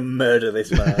Undertaker murder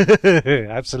this man.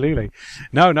 Absolutely.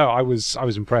 No, I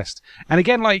was impressed. And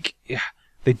again, like,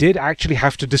 they did actually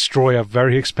have to destroy a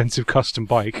very expensive custom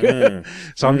bike.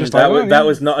 So I'm just like, that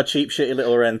was not a cheap, shitty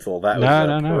little rental. That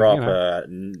was proper.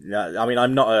 I mean,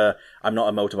 I'm not a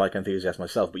motorbike enthusiast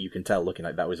myself, but you can tell looking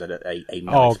like that was a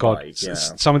nice bike.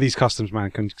 Some of these customs, man,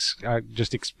 can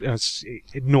just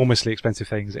enormously expensive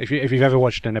things. If you've ever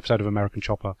watched an episode of American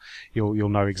Chopper, you'll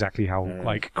know exactly how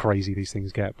like crazy these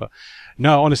things get. But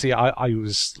no, honestly, I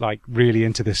was like really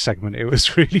into this segment. It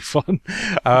was really fun.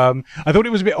 I thought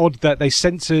it was a bit odd that they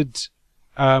censored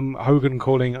Hogan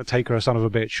calling Taker a son of a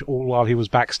bitch all while he was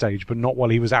backstage, but not while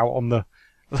he was out in the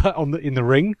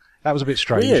ring. That was a bit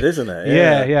strange. Weird, isn't it?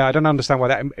 Yeah. I don't understand why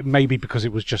that. Maybe because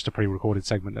it was just a pre-recorded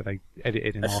segment that they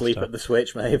edited in. Asleep at the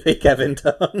switch, maybe. Kevin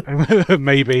Dunn.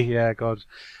 Maybe, yeah. God.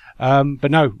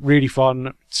 But no, really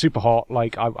fun, super hot.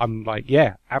 Like I'm like,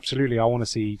 yeah, absolutely. I want to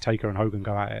see Taker and Hogan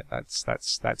go at it.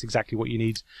 That's exactly what you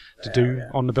need to do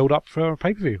on the build-up for a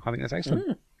pay-per-view. I think that's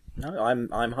excellent. No, I'm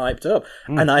hyped up,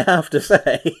 and I have to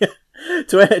say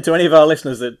to any of our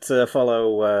listeners that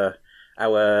follow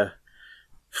our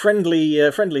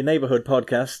friendly neighborhood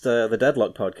podcast, the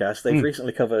Deadlock podcast, they've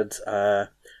recently covered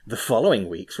the following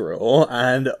week's Raw,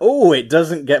 and it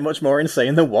doesn't get much more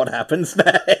insane than what happens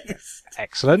next.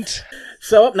 Excellent.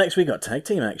 So up next we got tag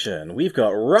team action. We've got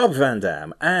Rob Van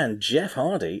Dam and Jeff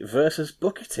Hardy versus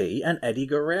Booker T and Eddie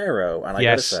Guerrero, and I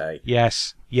gotta say,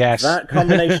 yes, that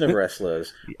combination of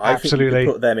wrestlers, I think you absolutely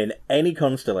could put them in any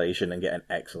constellation and get an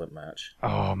excellent match.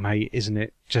 Oh mate, isn't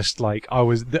it just like I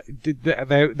was?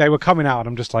 They were coming out, and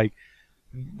I'm just like,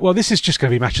 well, this is just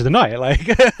going to be match of the night, like.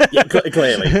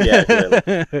 Clearly.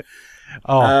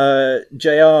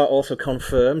 JR also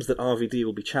confirms that RVD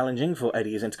will be challenging for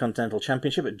Eddie's Intercontinental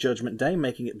Championship at Judgment Day,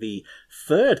 making it the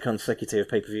third consecutive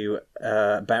pay-per-view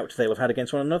bout they'll have had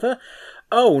against one another.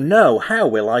 Oh no, how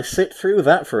will I sit through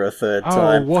that for a third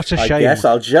time? Oh, what a shame. I guess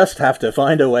I'll just have to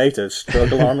find a way to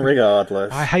struggle on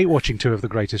regardless. I hate watching two of the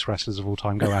greatest wrestlers of all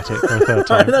time go at it for a third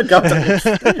time. I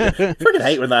fucking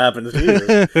hate when that happens,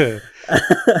 Jesus.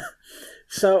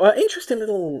 So, interesting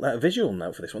little visual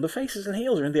note for this one. The faces and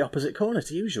heels are in the opposite corner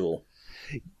to usual.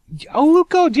 Oh,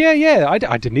 God, yeah.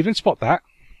 I didn't even spot that.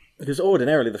 Because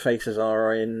ordinarily the faces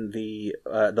are in the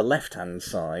left-hand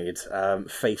side,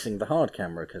 facing the hard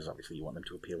camera, because obviously you want them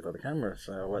to appeal to the camera.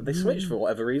 So they switched for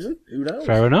whatever reason. Who knows?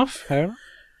 Fair enough.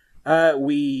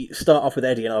 We start off with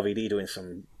Eddie and RVD doing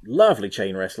some lovely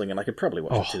chain wrestling, and I could probably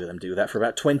watch the two of them do that for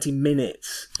about 20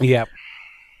 minutes. Yep.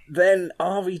 Then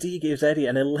RVD gives Eddie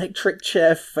an electric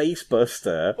chair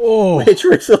facebuster, Oh. which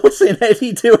results in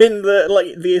Eddie doing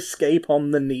the escape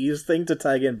on the knees thing to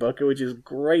tag in Booker, which is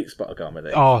great spot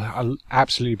comedy. Oh,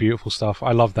 absolutely beautiful stuff.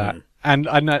 I love that. And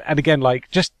again, like,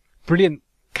 just brilliant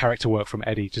character work from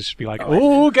Eddie. Just be like,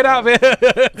 get out of here.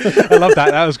 I love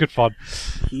that. That was good fun.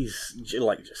 He's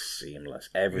just seamless.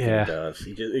 Everything he does.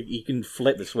 He can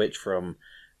flip the switch from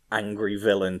angry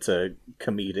villain to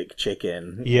comedic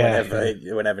chicken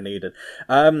whenever needed.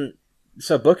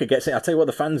 So Booker gets it. I'll tell you what,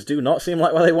 the fans do not seem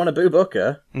like they want to boo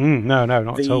Booker. No,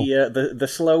 not at all. The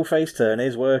slow face turn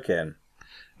is working.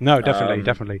 No,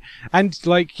 definitely. And,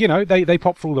 like, you know, they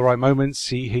pop for all the right moments.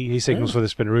 He signals for the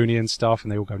Spinneroonie and stuff,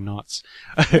 and they all go nuts.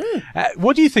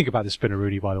 What do you think about the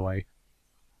Spinneroonie, by the way?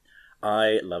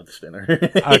 I love the spinner.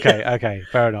 Okay,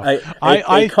 fair enough.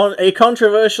 A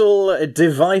controversial,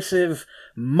 divisive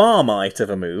Marmite of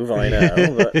a move, I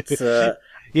know, but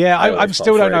yeah, I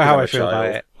still don't know how I feel about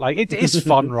it. Like, it's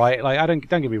fun, right? Like,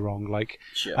 don't get me wrong. Like,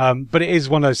 sure. But it is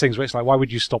one of those things where it's like, why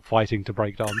would you stop fighting to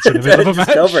break dance in the middle of a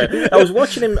match? I was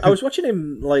watching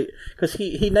him like, because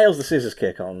he nails the scissors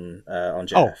kick on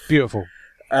Jeff. Oh, beautiful.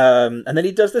 And then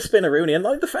he does the Spinneroonie, and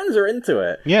the fans are into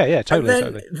it. Yeah,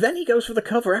 totally. Then he goes for the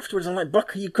cover afterwards. I'm like,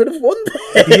 Booker, you could have won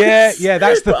this. Yeah,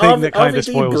 that's the thing that kind of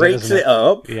spoils breaks it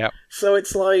up. Yeah. So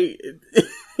it's like,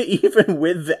 even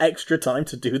with the extra time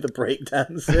to do the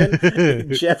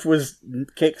breakdancing, Jeff was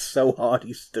kicked so hard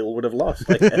he still would have lost.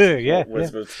 I guess, Yeah, what was yeah.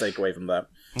 supposed to take away from that.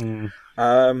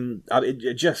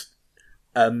 Mm. Just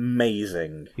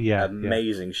amazing, Yeah,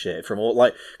 amazing shit from all,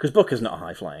 like, because Booker's not a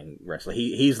high flying wrestler.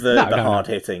 He's the No. hard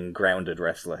hitting, grounded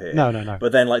wrestler here. No.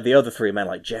 But then, like, the other three men,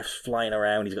 like Jeff's flying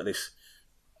around. He's got this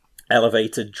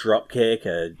elevated drop kick,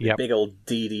 a Yep. big old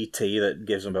DDT that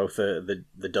gives them both the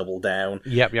double down.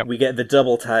 Yep. We get the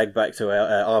double tag back to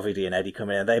RVD and Eddie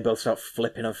coming in. They both start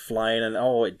flipping and flying, and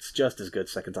it's just as good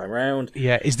second time round.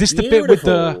 Yeah, is this the bit with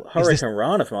the... Beautiful Hurricane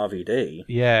Rana from RVD.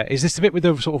 Yeah, is this the bit with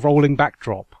the sort of rolling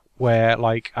backdrop where,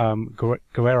 like,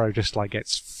 Guerrero just, like,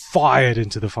 gets fired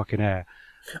into the fucking air?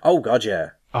 Oh, God,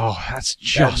 yeah. Oh, that's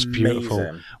just Amazing.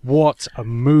 beautiful. What a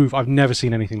move. I've never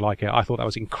seen anything like it. I thought that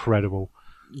was incredible.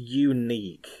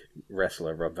 Unique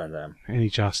wrestler, Rob Van Dam. And he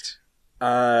just...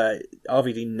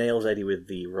 RVD nails Eddie with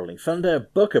the Rolling Thunder.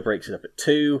 Booker breaks it up at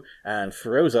 2 and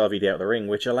throws RVD out the ring,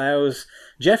 which allows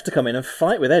Jeff to come in and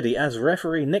fight with Eddie as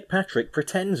referee Nick Patrick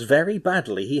pretends very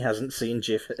badly he hasn't seen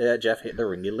Jeff hit the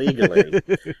ring illegally.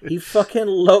 He fucking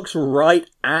looks right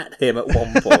at him at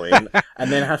one point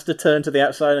and then has to turn to the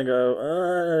outside and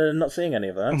go, not seeing any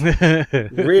of that.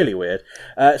 Really weird.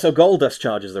 So Goldust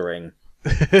charges the ring.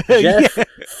 Jeff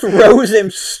throws him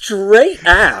straight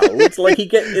out, like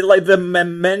the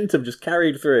momentum just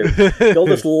carried through.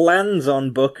 Goldust lands on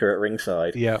Booker at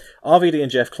ringside. Yeah. RVD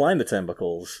and Jeff climb the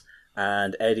turnbuckles,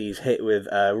 and Eddie's hit with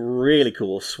a really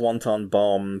cool Swanton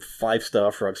Bomb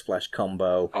 5-star frog splash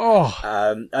combo. Oh,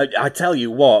 I tell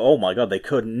you what, oh my god, they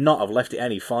could not have left it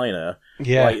any finer.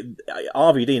 yeah. Like,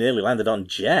 RVD nearly landed on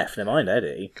Jeff, never mind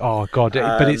Eddie. Oh god,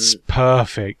 but it's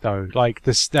perfect though. Like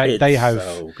this, they have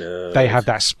so good. they have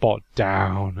that spot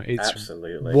down. It's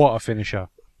Absolutely. what a finisher.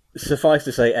 Suffice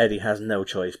to say, Eddie has no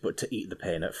choice but to eat the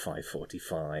pain at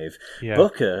 5:45. Yeah.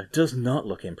 Booker does not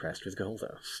look impressed with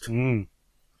Goldust. Mm.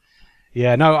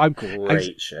 Yeah, no,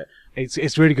 Great shit.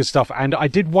 It's really good stuff. And I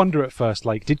did wonder at first,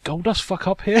 like, did Goldust fuck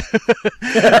up here?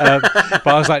 But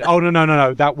I was like, oh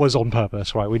no, that was on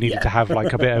purpose, right? We needed to have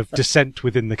like a bit of dissent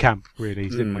within the camp, really,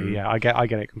 didn't we? Yeah, I get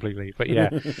it completely. But yeah,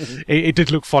 it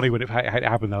did look funny when it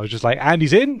happened. Though, I was just like, and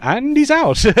he's in, and he's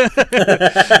out.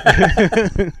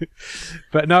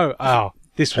 But no,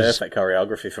 this was Perfect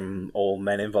choreography from all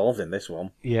men involved in this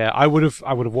one. Yeah, I would have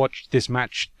watched this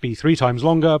match be 3 times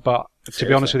longer, but to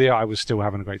be honest Seriously. with you, I was still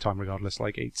having a great time regardless.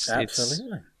 Like it's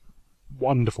Absolutely.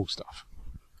 wonderful stuff.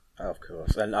 Of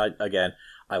course. And I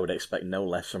would expect no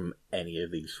less from any of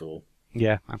these four.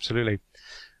 Yeah, absolutely.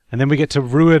 And then we get to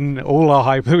ruin all our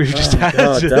hype that we've just had.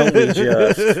 God, don't we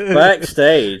just?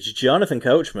 Backstage, Jonathan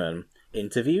Coachman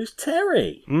interviews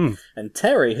Terry. And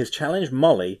Terry has challenged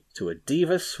Molly to a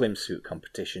Divas swimsuit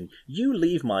competition. You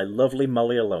leave my lovely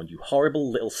Molly alone, you horrible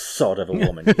little sod of a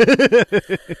woman.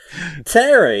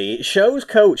 Terry shows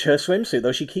Coach her swimsuit,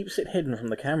 though she keeps it hidden from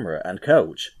the camera, and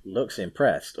Coach looks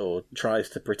impressed, or tries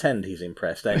to pretend he's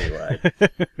impressed anyway.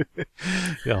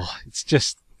 Oh, it's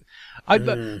just...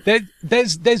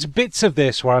 There's bits of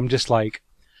this where I'm just like...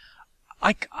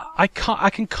 I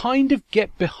can kind of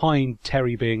get behind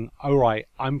Terry being, all right,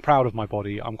 I'm proud of my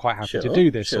body, I'm quite happy to do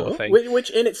this sort of thing.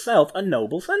 Which in itself, a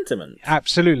noble sentiment.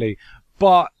 Absolutely.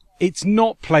 But it's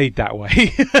not played that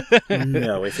way.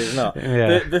 No, it is not.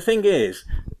 Yeah. The thing is,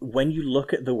 when you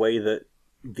look at the way that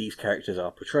these characters are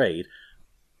portrayed,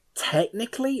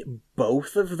 technically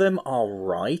both of them are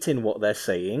right in what they're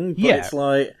saying, but it's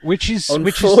like,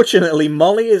 unfortunately,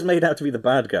 Molly is made out to be the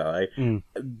bad guy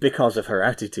because of her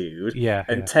attitude,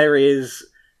 and Terry is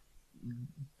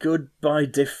good by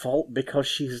default because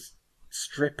she's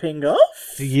stripping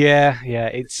off.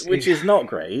 Which is not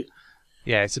great.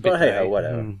 Yeah, it's a bit. But hey,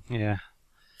 whatever. Yeah.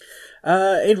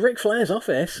 In Ric Flair's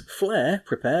office, Flair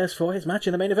prepares for his match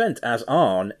in the main event as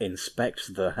Arn inspects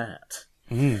the hat.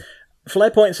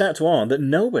 Flair points out to Arn that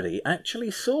nobody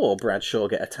actually saw Bradshaw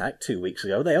get attacked 2 weeks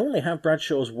ago. They only have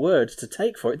Bradshaw's words to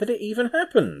take for it that it even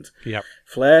happened. Yep.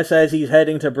 Flair says he's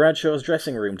heading to Bradshaw's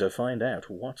dressing room to find out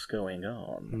what's going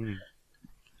on.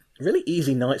 Really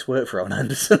easy night's work for Arn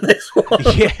Anderson, this one.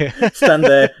 Yeah. Stand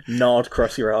there, nod,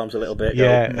 cross your arms a little bit.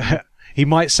 Yeah. He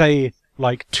might say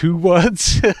like 2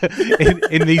 words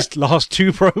in these last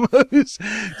 2 promos.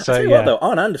 So Tell you what, though,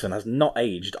 Arn Anderson has not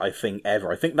aged, I think,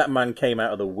 ever. I think that man came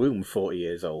out of the womb 40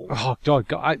 years old. Oh God,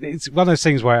 it's one of those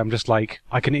things where I'm just like,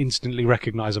 I can instantly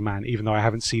recognise a man, even though I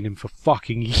haven't seen him for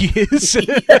fucking years.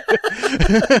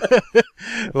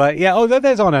 Like,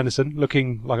 there's Arn Anderson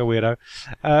looking like a weirdo.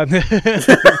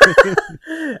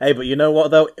 Hey, but you know what,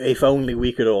 though? If only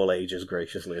we could all age as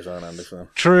graciously as Arn Anderson.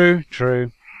 True.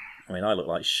 I mean, I look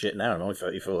like shit now. I'm only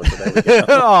 34, so there we go.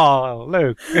 Oh,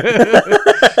 Luke.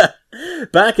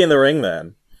 Back in the ring,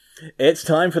 then. It's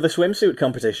time for the swimsuit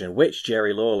competition, which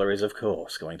Jerry Lawler is, of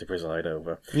course, going to preside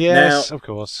over. Yes, now, of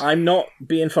course. I'm not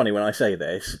being funny when I say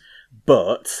this,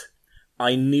 but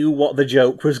I knew what the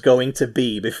joke was going to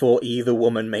be before either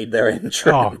woman made their entrance.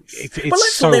 Oh, it's but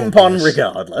let's so limp obvious. on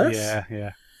regardless.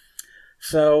 Yeah.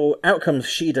 So, out comes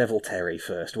She-Devil Terry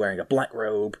first, wearing a black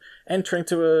robe, entering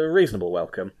to a reasonable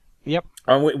welcome. Yep.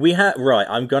 And we had right.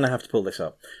 I'm gonna have to pull this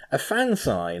up. A fan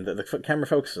sign that the camera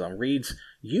focuses on reads,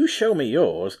 "You show me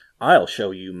yours, I'll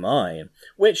show you mine."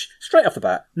 Which, straight off the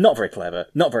bat, not very clever,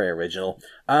 not very original.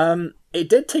 It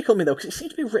did tickle me though because it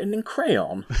seemed to be written in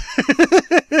crayon.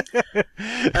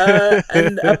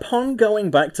 And upon going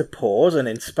back to pause and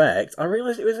inspect, I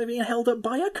realised it was being held up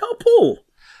by a couple.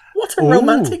 What a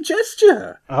romantic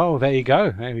gesture! Oh, there you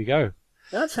go. There we go.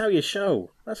 That's how you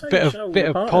show. That's how Bit you of show. bit your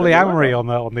of partner polyamory that you on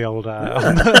the old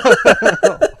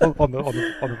on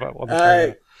the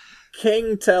love.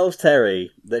 King tells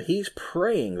Terry that he's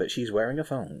praying that she's wearing a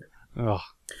thong. Oh.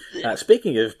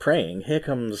 Speaking of praying, here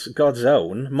comes God's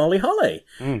own Molly Holly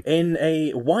in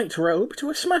a white robe to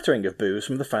a smattering of boos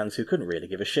from the fans who couldn't really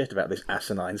give a shit about this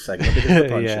asinine segment because the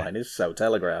punchline is so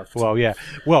telegraphed. Well, yeah.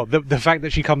 Well, the fact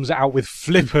that she comes out with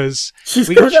flippers. She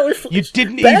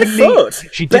didn't Barefoot.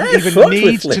 She didn't even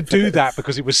need to do flippers. that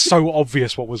because it was so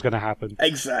obvious what was going to happen.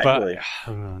 Exactly.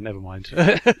 But, never mind.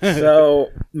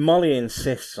 So Molly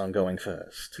insists on going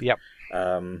first. Yep.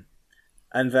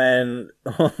 And then,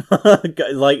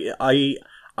 like,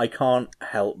 I can't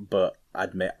help but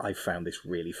admit I found this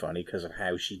really funny because of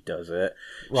how she does it.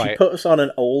 Right. She puts on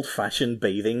an old-fashioned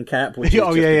bathing cap, which is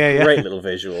a great little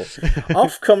visual.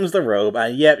 Off comes the robe,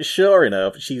 and yep, sure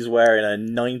enough, she's wearing a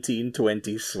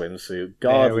 1920s swimsuit.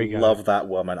 God love that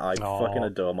woman. I fucking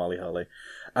adore Molly Holly.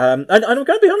 And I'm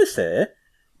going to be honest here.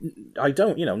 I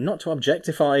don't, not to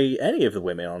objectify any of the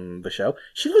women on the show.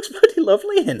 She looks bloody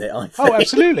lovely in it, I think. Oh,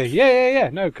 absolutely.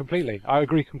 Yeah. No, completely. I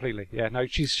agree completely. Yeah, no,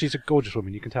 she's a gorgeous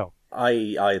woman, you can tell.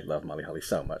 I love Molly Holly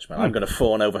so much, man. I'm going to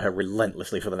fawn over her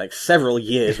relentlessly for the next several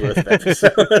years' worth of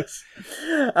episodes.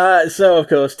 So, of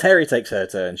course, Terry takes her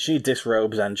turn. She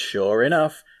disrobes, and sure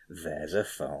enough, there's a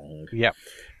thong. Yep.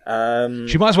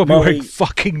 She might as well be wearing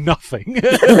fucking nothing.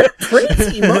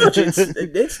 Pretty much.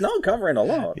 It's not covering a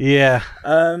lot. Yeah.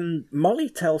 Molly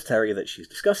tells Terry that she's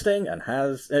disgusting and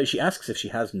she asks if she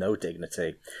has no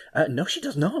dignity. No, she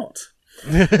does not.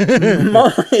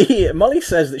 Molly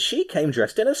says that she came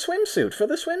dressed in a swimsuit for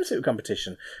the swimsuit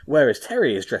competition, whereas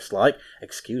Terry is dressed like,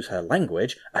 excuse her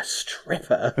language, a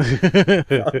stripper.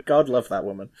 God love that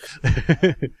woman.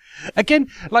 Again,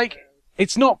 like,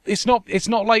 it's not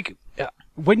like,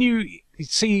 when you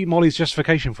see Molly's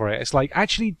justification for it, it's like,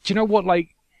 actually, do you know what? Like,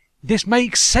 this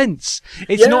makes sense.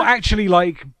 It's not actually,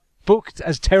 like, booked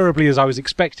as terribly as I was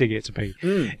expecting it to be.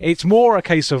 It's more a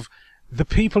case of the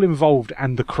people involved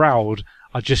and the crowd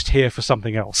are just here for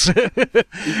something else.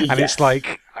 And it's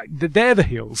like, they're the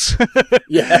heels.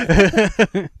 Yeah.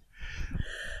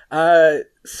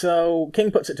 So King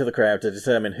puts it to the crowd to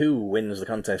determine who wins the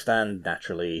contest, and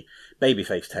naturally,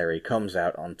 babyface Terry comes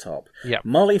out on top. Yep.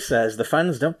 Molly says the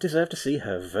fans don't deserve to see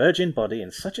her virgin body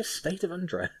in such a state of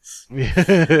undress.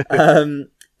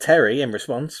 Terry, in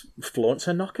response, flaunts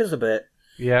her knockers a bit.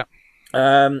 Yeah.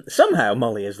 Somehow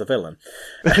Molly is the villain.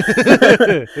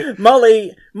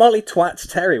 Molly twats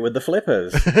Terry with the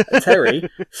flippers. Terry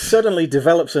suddenly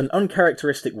develops an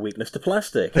uncharacteristic weakness to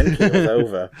plastic and keels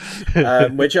over.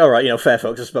 Which, alright, fair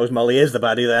folks, I suppose Molly is the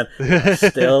baddie then. I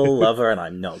still love her and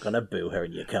I'm not gonna boo her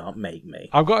and you can't make me.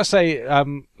 I've got to say,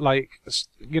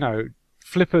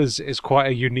 flippers is quite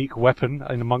a unique weapon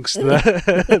in amongst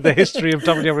the history of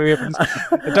WWE weapons.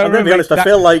 I'm going to be honest, I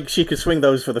feel like she could swing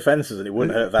those for the fences and it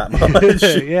wouldn't hurt that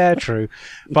much. Yeah, true.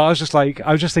 But I was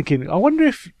just thinking, I wonder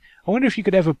if you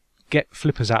could ever get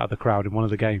flippers out of the crowd in one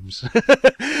of the games.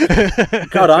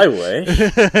 God, I wish.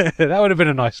 That would have been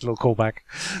a nice little callback.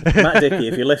 Matt Dickey,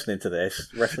 if you're listening to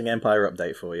this, Wrestling Empire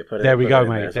update for you. There we go,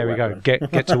 mate. There we go.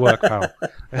 Get to work, pal.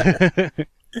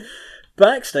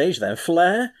 Backstage then,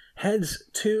 Flair heads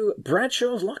to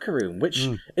Bradshaw's locker room, which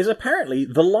is apparently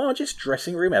the largest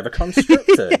dressing room ever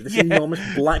constructed. This enormous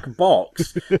black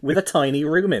box with a tiny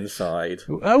room inside.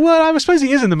 Well, I suppose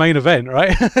he is in the main event,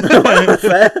 right?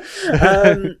 Fair.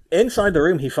 Inside the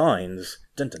room he finds,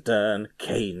 dun-dun-dun,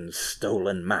 Kane's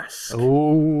stolen mask.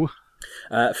 Ooh.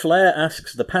 Flair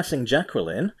asks the passing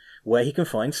Jacqueline where he can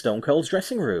find Stone Cold's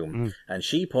dressing room, and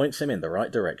she points him in the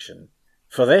right direction.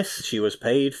 For this, she was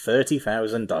paid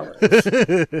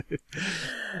 $30,000.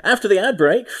 After the ad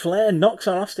break, Flair knocks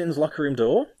on Austin's locker room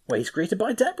door, where he's greeted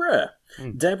by Deborah.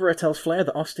 Deborah tells Flair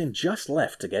that Austin just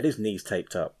left to get his knees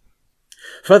taped up.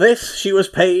 For this, she was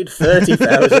paid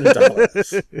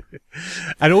 $30,000.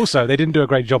 And also, they didn't do a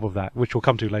great job of that, which we'll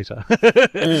come to later.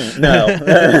 No.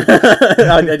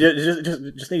 I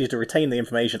just need you to retain the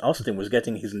information. Austin was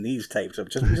getting his knees taped up.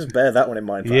 Just bear that one in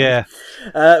mind. Yeah.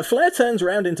 Flair turns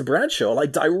around into Bradshaw,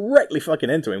 like directly fucking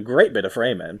into him. Great bit of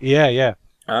framing. Yeah, yeah.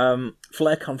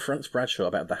 Flair confronts Bradshaw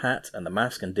about the hat and the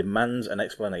mask and demands an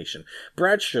explanation.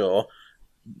 Bradshaw,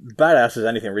 badass as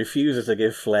anything, refuses to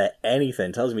give Flair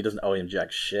anything, tells him he doesn't owe him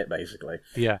jack shit, basically.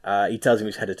 Yeah. He tells him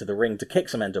he's headed to the ring to kick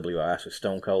some NWO ass with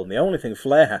Stone Cold, and the only thing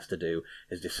Flair has to do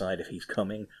is decide if he's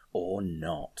coming or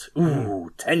not. Ooh,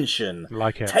 tension.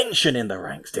 Like it. Tension in the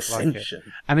ranks, dissension.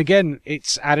 Like and again,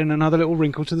 it's adding another little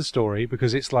wrinkle to the story,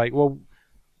 because it's like, well,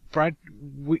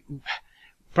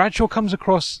 Bradshaw comes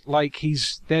across like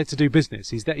he's there to do business.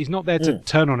 He's not there to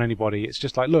turn on anybody. It's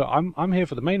just like, look, I'm here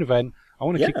for the main event. I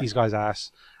want to kick these guys'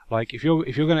 ass. Like, if you're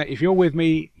with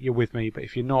me, you're with me. But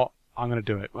if you're not, I'm gonna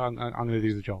do it. I'm gonna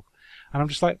do the job. And I'm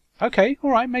just like, okay, all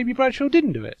right, maybe Bradshaw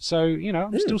didn't do it. So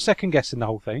I'm still second guessing the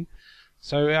whole thing.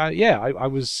 So I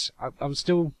was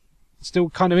still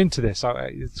kind of into this.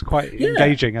 It's quite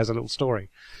engaging as a little story.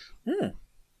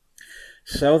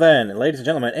 So then, ladies and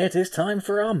gentlemen, it is time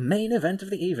for our main event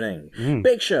of the evening.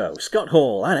 Big Show, Scott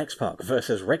Hall and X-Pac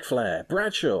versus Ric Flair,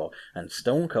 Bradshaw, and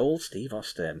Stone Cold Steve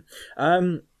Austin.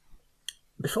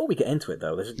 Before we get into it,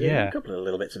 though, there's a couple of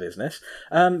little bits of business.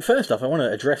 First off, I want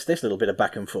to address this little bit of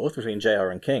back and forth between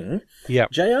JR and King. Yeah.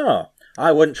 JR,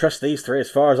 I wouldn't trust these three as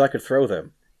far as I could throw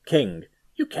them. King,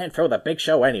 you can't throw the Big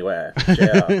Show anywhere.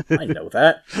 JR, I know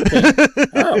that. King,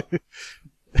 oh.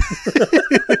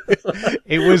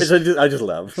 It was. I just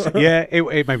love. Yeah,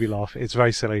 it made me laugh. It's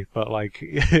very silly, but like,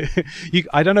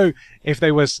 I don't know if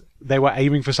they were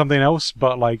aiming for something else,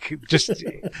 but like, just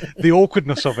the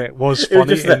awkwardness of it was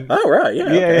funny. It was oh right, yeah.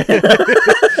 Okay.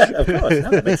 Of course,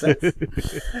 that makes sense.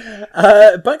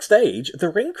 Backstage, the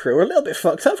ring crew are a little bit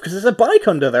fucked up because there's a bike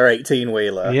under their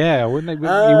 18-wheeler. Yeah, wouldn't they?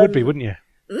 You would be, wouldn't you?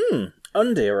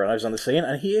 Undy arrives on the scene,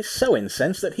 and he is so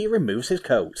incensed that he removes his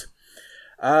coat.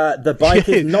 The bike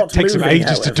is not takes moving, him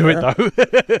ages to do it, though.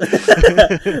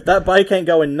 That bike ain't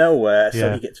going nowhere,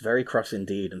 so he gets very cross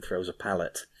indeed and throws a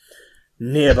pallet.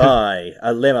 Nearby,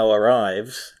 a limo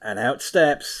arrives, and out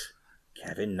steps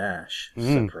Kevin Nash.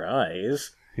 Surprise.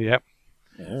 Yep.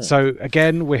 So,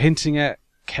 again, we're hinting at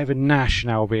Kevin Nash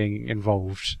now being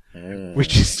involved,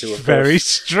 which is very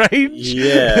strange.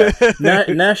 Yeah.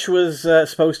 Nash was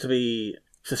supposed to be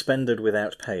suspended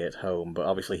without pay at home, but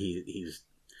obviously he's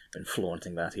been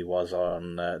flaunting that. He was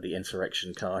on the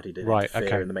Insurrection card. He did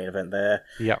interfere in the main event there.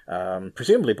 Yeah.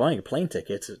 Presumably buying a plane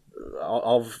ticket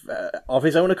of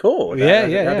his own accord.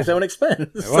 At his own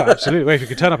expense. Well, absolutely. Well, if he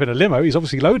could turn up in a limo, he's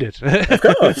obviously loaded. Of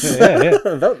course.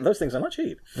 Those things are not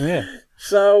cheap. Yeah.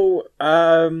 So,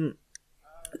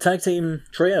 tag team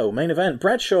trio, main event.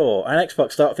 Bradshaw and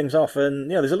X-Pac start things off, and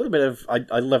there's a little bit of...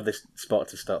 I love this spot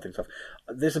to start things off.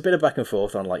 There's a bit of back and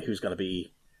forth on like who's going to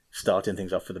be starting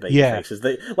things off for the baby faces.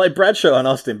 Like Bradshaw and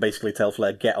Austin basically tell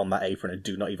Flair, get on that apron and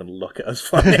do not even look at us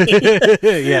funny.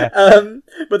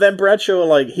 But then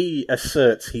Bradshaw, he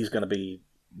asserts he's going to be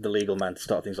the legal man to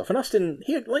start things off, and Austin,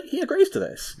 he agrees to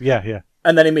this. Yeah.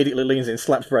 And then immediately leans in,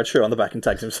 slaps Bradshaw on the back and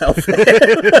tags himself.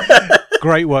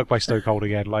 Great work by Stone Cold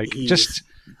again. He's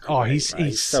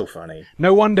so funny.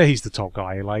 No wonder he's the top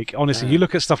guy. Like, honestly, you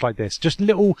look at stuff like this, just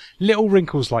little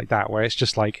wrinkles like that, where it's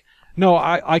just like, no,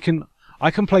 I can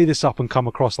play this up and come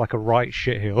across like a right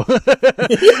shitheel.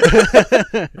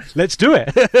 Let's do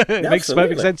it. It makes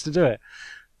perfect sense to do it.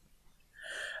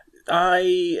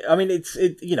 I mean, it's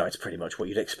pretty much what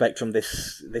you'd expect from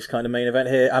this kind of main event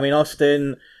here. I mean,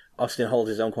 Austin holds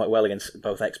his own quite well against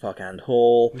both X-Pac and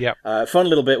Hall. Yep. Fun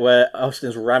little bit where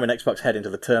Austin's ramming X-Pac's head into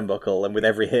the turnbuckle, and with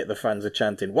every hit, the fans are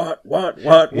chanting, what?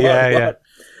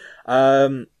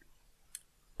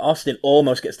 Austin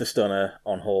almost gets the stunner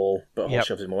on Hall, but Hall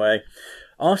shoves him away.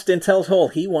 Austin tells Hall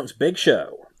he wants Big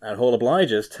Show, and Hall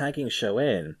obliges, tagging Show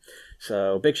in.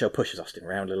 So Big Show pushes Austin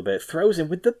around a little bit, throws him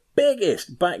with the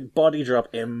biggest back body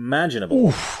drop imaginable.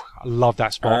 Oof, I love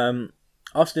that spot.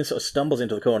 Austin sort of stumbles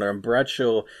into the corner, and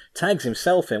Bradshaw tags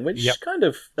himself in, which kind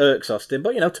of irks Austin,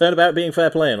 but, turnabout being fair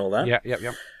play and all that.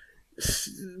 Yep.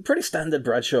 Pretty standard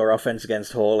Bradshaw offense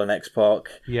against Hall and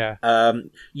X-Pac. Yeah.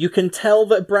 You can tell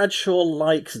that Bradshaw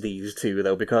likes these two,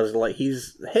 though, because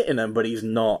he's hitting them, but he's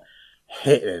not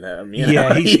hitting him. You Yeah,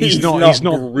 know? he's not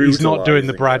doing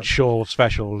the brutalising Bradshaw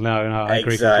special. No, I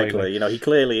agree exactly. completely. You know, he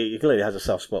clearly has a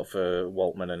soft spot for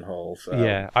Waltman and Hall. So.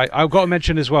 Yeah, I've got to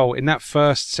mention as well, in that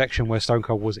first section where Stone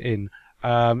Cold was in,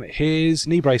 his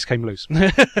knee brace came loose.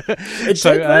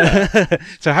 So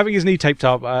having his knee taped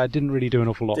up didn't really do an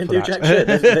awful lot Didn't for do that.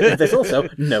 jack shit. There's also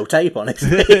no tape on his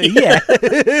knee. Yeah.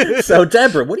 So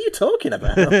Deborah, what are you talking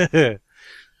about?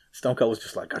 Stone Cold was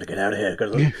just like, gotta get out of here,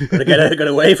 gotta get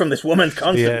away from this woman's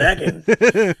constant nagging.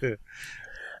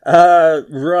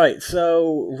 Right,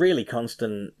 so really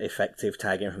constant, effective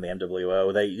tagging from the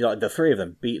MWO. The three of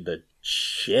them beat the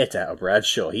shit out of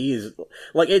Bradshaw. He is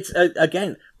like, it's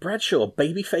again, Bradshaw,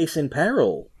 babyface in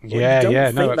peril. No,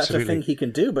 that's absolutely. a thing he can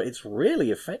do, but it's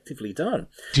really effectively done.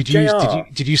 Did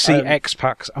you see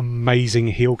X-Pac's amazing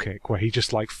heel kick where he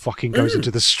just like fucking goes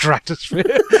into the stratosphere?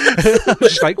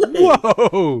 Just like,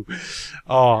 whoa!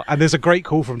 Oh, and there's a great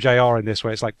call from JR in this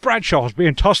where it's like, Bradshaw's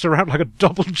being tossed around like a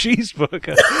double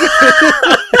cheeseburger.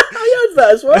 I heard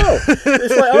that as well.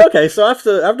 It's like, okay, so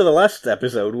after the last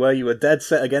episode where you were dead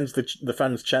set against the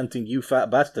fans chanting "You fat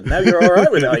bastard," now you're all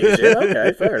right with that, you Jim?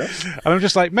 Okay, fair enough. And I'm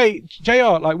just like, mate,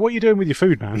 JR, like, what are you doing with your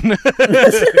food, man?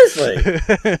 Seriously.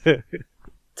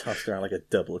 Tossed around like a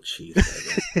double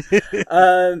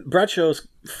cheeseburger. Bradshaw's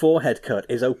forehead cut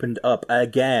is opened up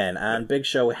again, and Big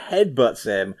Show headbutts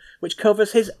him, which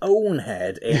covers his own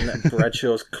head in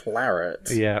Bradshaw's claret.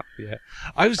 Yeah.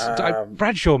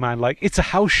 Bradshaw, man, like, it's a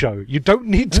house show. You don't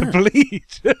need to bleed.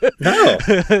 No.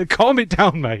 Calm it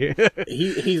down, mate.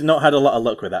 He's not had a lot of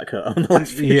luck with that cut on the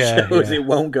last few shows. Yeah. It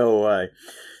won't go away.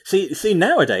 See,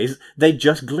 nowadays, they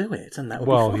just glue it, and that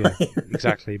would be fine. Yeah,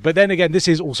 exactly. But then again, this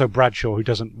is also Bradshaw, who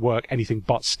doesn't work anything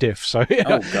but stiff, so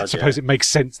I suppose it makes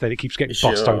sense that it keeps getting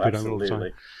bust open all the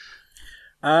time.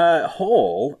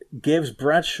 Hall gives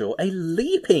Bradshaw a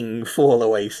leaping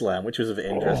fall-away slam, which was a bit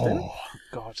interesting. Oh,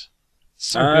 God.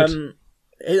 So good.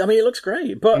 It looks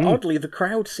great, but oddly, the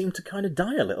crowd seemed to kind of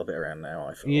die a little bit around now,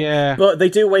 I thought. Yeah. But they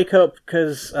do wake up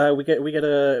because we get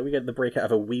the breakout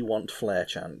of a "We Want Flair"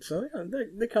 chant, so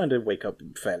they kind of wake up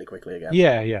fairly quickly again.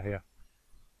 Yeah.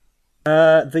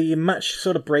 The match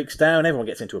sort of breaks down. Everyone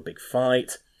gets into a big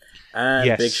fight,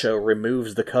 and Big Show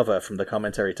removes the cover from the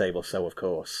commentary table. So of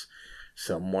course,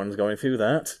 someone's going through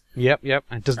that. Yep.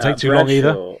 It doesn't take too long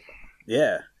either.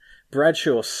 Yeah.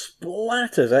 Bradshaw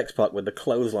splatters X-Pac with the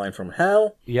clothesline from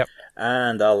hell. Yep.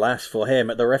 And alas for him,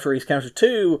 at the referee's count of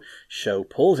 2, Show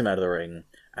pulls him out of the ring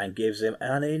and gives him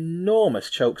an enormous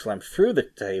chokeslam through the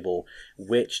table,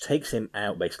 which takes him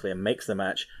out, basically, and makes the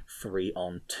match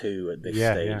 3-on-2 at this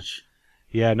stage.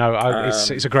 Yeah, no,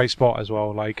 it's a great spot as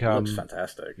well. Like, looks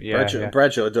fantastic. Yeah,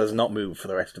 Bradshaw does not move for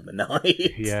the rest of the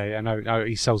night. No,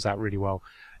 he sells that really well.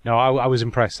 No, I was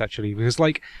impressed, actually, because,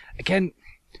 like, again...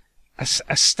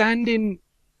 A standing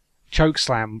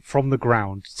chokeslam from the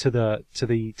ground to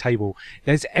the table.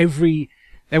 There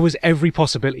was every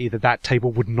possibility that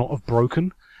table would not have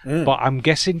broken. But I'm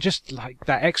guessing just like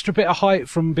that extra bit of height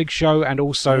from Big Show and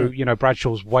also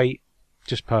Bradshaw's weight,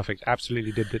 just perfect.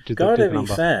 Absolutely did the number. Gotta be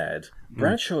said,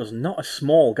 Bradshaw's not a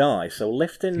small guy, so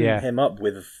lifting him up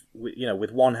with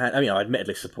one hand. I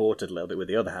admittedly supported a little bit with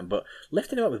the other hand, but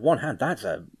lifting him up with one hand, that's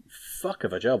a fuck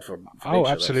of a job for Big Show.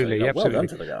 Absolutely. Well done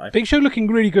to the guy. Big Show looking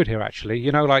really good here, actually.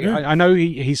 I know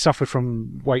he's suffered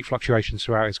from weight fluctuations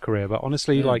throughout his career, but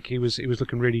honestly, he was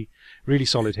looking really, really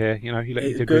solid here. He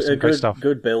did some great stuff.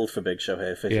 Good build for Big Show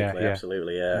here, physically,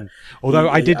 absolutely, yeah. Although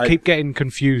I did keep getting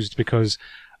confused because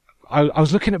I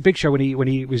was looking at Big Show when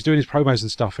he was doing his promos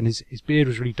and stuff, and his beard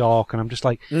was really dark, and I'm just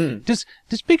like, does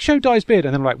Big Show dye his beard?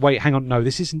 And then I'm like, wait, hang on, no,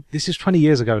 this is 20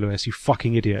 years ago, Lewis, you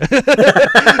fucking idiot.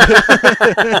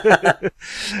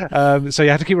 So you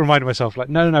have to keep reminding myself, like,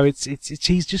 no, it's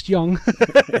he's just young.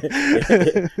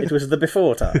 It was the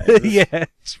before time. Yeah,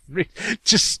 it's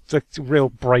just a real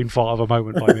brain fart of a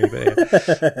moment by me,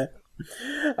 but yeah.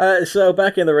 So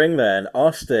back in the ring then,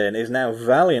 Austin is now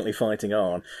valiantly fighting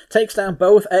on, takes down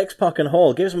both X-Pac and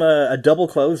Hall, gives him a double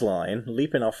clothesline,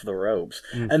 leaping off the ropes,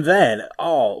 and then,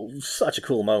 such a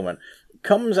cool moment,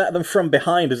 comes at them from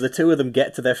behind as the two of them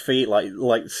get to their feet,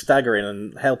 like staggering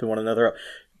and helping one another up.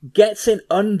 Gets in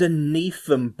underneath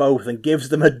them both and gives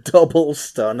them a double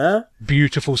stunner.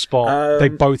 Beautiful spot. They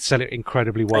both sell it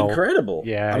incredibly well. Incredible.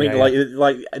 Yeah.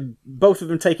 Like both of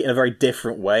them take it in a very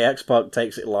different way. X-Pac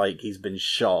takes it like he's been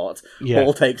shot. Yeah.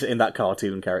 Hall takes it in that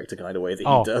cartoon character kind of way that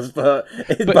he does, but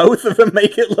both of them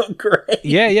make it look great.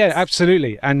 Yeah,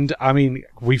 absolutely. And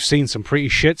we've seen some pretty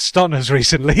shit stunners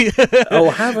recently.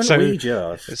 Haven't we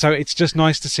just? So it's just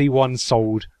nice to see one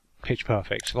sold pitch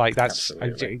perfect. Like that's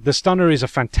Absolutely. the stunner is a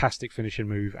fantastic finishing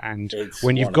move, and It's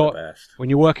when one you've of got the best. when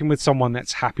you're working with someone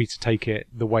that's happy to take it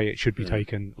the way it should be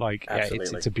taken, like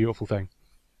Absolutely. it's a beautiful thing.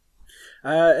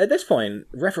 At this point,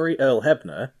 referee Earl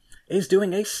Hebner is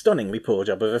doing a stunningly poor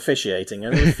job of officiating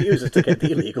and refuses to get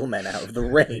the illegal men out of the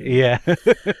ring. Yeah.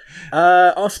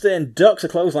 Austin ducks a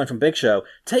clothesline from Big Show,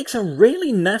 takes a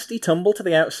really nasty tumble to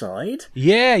the outside,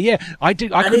 Yeah, I and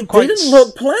couldn't it quite didn't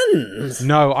look planned.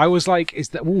 No, I was like,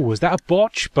 was that a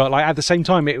botch? But like at the same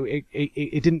time,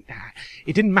 it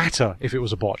didn't matter if it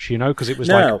was a botch, you know, because it was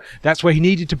No. like that's where he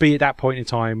needed to be at that point in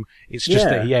time. It's just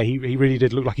that Yeah. he really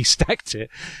did look like he stacked it.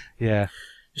 Yeah.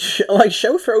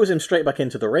 Show throws him straight back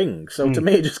into the ring, so to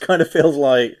me it just kind of feels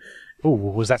like... Oh,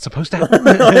 was that supposed to happen?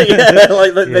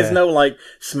 There's no like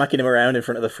smacking him around in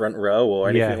front of the front row or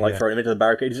anything throwing him into the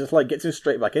barricade. He just like gets him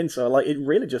straight back in. So like it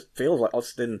really just feels like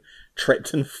Austin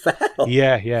tripped and fell.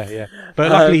 Yeah.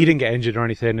 But luckily he didn't get injured or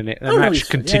anything, and the match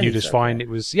continued he's as fine. okay. It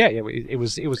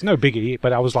was it was no biggie.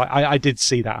 But I was like, I did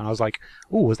see that, and I was like,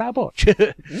 oh, was that a botch?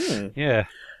 Yeah.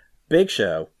 Big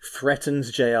Show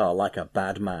threatens JR like a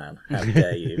bad man. How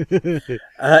dare you?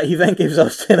 He then gives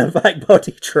Austin a back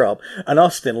body drop, and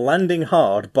Austin, landing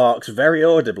hard, barks very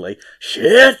audibly,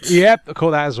 "Shit!" Yep, I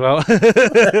caught that as well.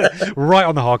 Right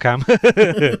on the hard cam.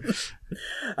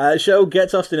 Show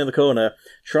gets Austin in the corner,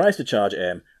 tries to charge at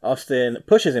him. Austin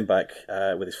pushes him back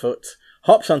with his foot,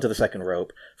 hops onto the second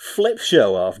rope, flips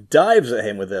Show off, dives at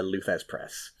him with a Luthez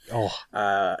press. Oh,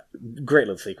 Great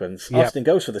little sequence. Yep. Austin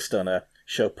goes for the stunner.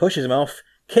 Show pushes him off,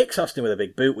 kicks Austin with a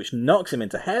big boot, which knocks him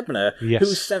into Hebner, Yes.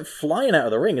 who's sent flying out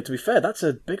of the ring. And to be fair, that's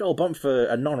a big old bump for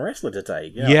a non-wrestler to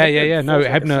take. You know, yeah. No, feels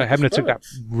like a set of Hebner took that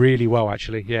spirits. really well,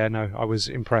 actually. Yeah, no, I was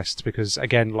impressed because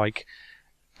again, like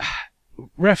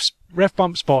ref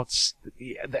bump spots,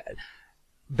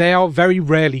 they are very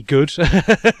rarely good.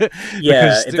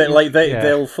 Yeah, Because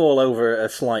they'll fall over a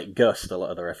slight gust. A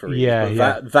lot of the referees. Yeah, but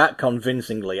yeah. That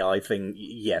convincingly, I think,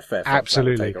 fair.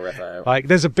 Absolutely. Take a ref out. Like,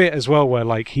 there's a bit as well where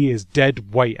like he is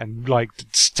dead weight and like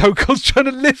Stone Cold's trying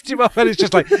to lift him up, and it's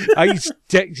just like he's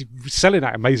selling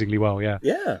that amazingly well. Yeah.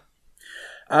 Yeah.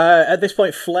 At this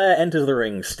point, Flair enters the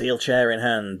ring, steel chair in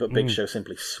hand, but Big Show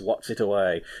simply swats it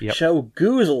away. Yep. Show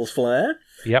goozles Flair,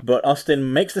 Yep. but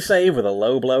Austin makes the save with a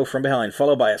low blow from behind,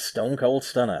 followed by a Stone Cold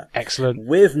Stunner. Excellent.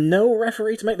 With no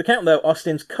referee to make the count, though,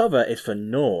 Austin's cover is for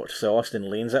naught, so Austin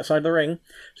leans outside the ring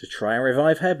to try and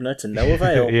revive Hebner to no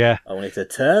avail, Yeah. only to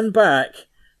turn back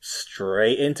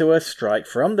straight into a strike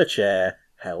from the chair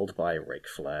held by Ric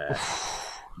Flair.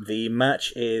 The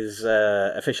match is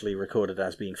officially recorded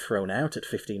as being thrown out at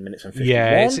 15 minutes and 51.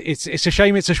 Yeah, it's a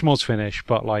shame it's a schmoz finish,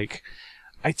 but like,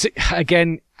 it's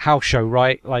again house show,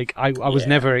 right? Like I was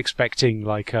never expecting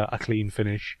like a clean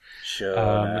finish.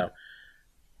 Sure.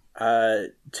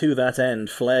 To that end,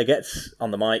 Flair gets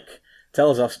on the mic,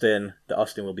 tells Austin that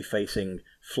Austin will be facing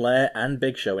Flair and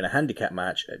Big Show in a handicap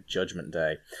match at Judgment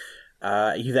Day.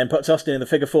 He then puts Austin in the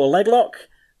figure four leg lock.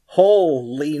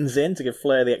 Hall leans in to give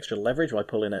Flair the extra leverage by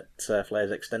pulling at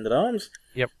Flair's extended arms.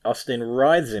 Yep. Austin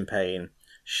writhes in pain.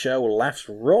 Show laughs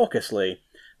raucously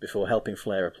before helping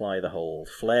Flair apply the hold.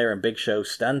 Flair and Big Show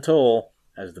stand tall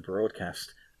as the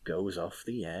broadcast goes off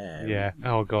the air. Yeah.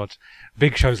 Oh god,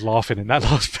 Big Show's laughing in that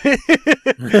last bit.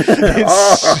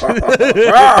 It's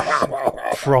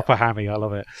proper hammy. I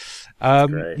love it.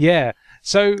 Great. Yeah.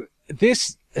 So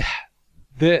this,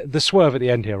 the swerve at the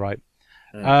end here, right?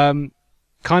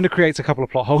 Kind of creates a couple of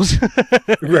plot holes.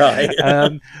 Right.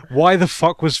 Why the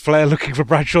fuck was Flair looking for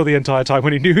Bradshaw the entire time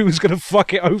when he knew he was going to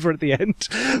fuck it over at the end?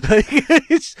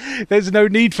 Like, there's no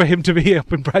need for him to be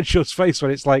up in Bradshaw's face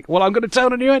when it's like, well, I'm going to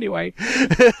turn on you anyway.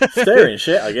 Stirring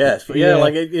shit, I guess. But yeah, Yeah.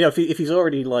 like, you know, if he's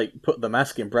already like put the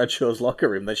mask in Bradshaw's locker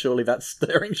room, then surely that's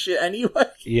stirring shit anyway.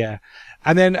 Yeah.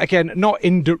 And then again, not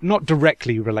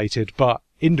directly related, but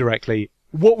indirectly,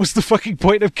 what was the fucking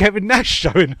point of Kevin Nash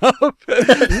showing up?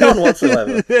 None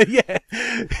whatsoever. Yeah.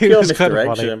 It Pure was kind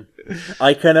of funny. misdirection.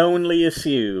 I can only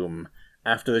assume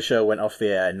after the show went off the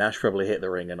air, Nash probably hit the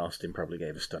ring and Austin probably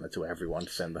gave a stunner to everyone to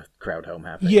send the crowd home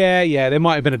happy. Yeah, there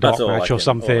might have been a dark That's all I match can- or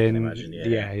something. all I can imagine,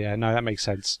 yeah. No, that makes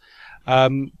sense.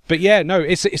 But yeah, no,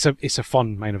 it's a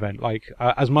fun main event. Like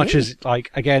as much as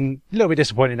like again, a little bit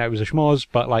disappointing that it was a schmoz,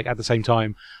 but like at the same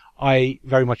time, I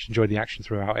very much enjoyed the action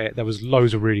throughout it. There was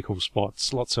loads of really cool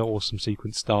spots, lots of awesome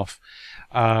sequence stuff.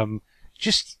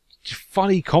 Just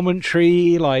funny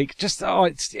commentary, like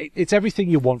it's everything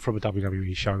you want from a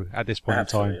WWE show at this point in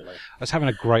time. Absolutely. I was having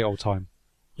a great old time.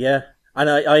 Yeah. And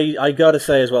I gotta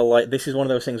say as well, like, this is one of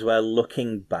those things where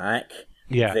looking back,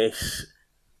 Yeah. this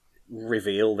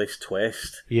reveal, this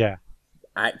twist, Yeah.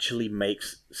 actually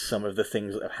makes some of the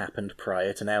things that have happened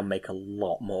prior to now make a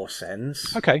lot more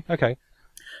sense. Okay.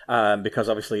 Because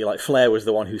obviously, like, Flair was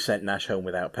the one who sent Nash home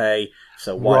without pay,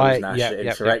 so why was Nash at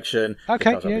Insurrection? Yep. Okay,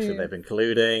 because obviously they've been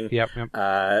colluding. Yep.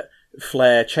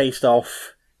 Flair chased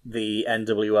off the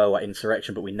NWO at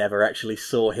Insurrection, but we never actually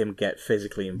saw him get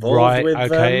physically involved with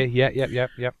them. Yep.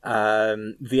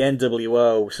 The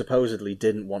NWO supposedly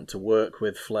didn't want to work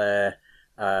with Flair,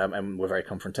 and were very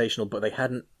confrontational, but they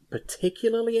hadn't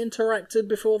particularly interacted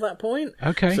before that point.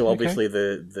 Okay. So obviously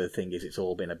the thing is, it's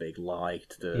all been a big lie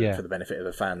for the benefit of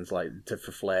the fans, like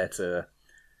for Flair to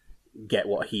get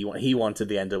what he wanted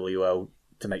the NWO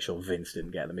to make sure Vince didn't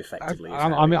get them effectively.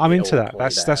 I'm into that.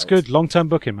 That's good. Long-term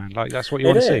booking, man. Like, that's what you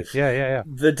want to see. Yeah.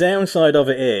 The downside of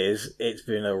it is it's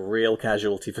been a real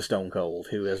casualty for Stone Cold,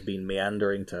 who has been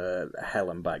meandering to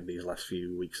hell and back these last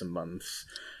few weeks and months.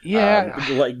 Yeah.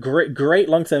 Like great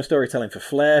long-term storytelling for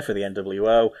Flair, for the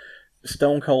NWO.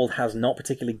 Stone Cold has not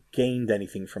particularly gained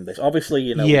anything from this.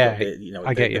 Obviously,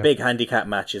 the big handicap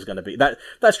match is going to be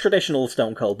that's traditional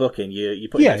Stone Cold booking. You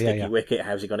put in a sticky wicket.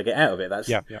 How's he going to get out of it? That's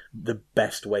the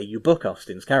best way you book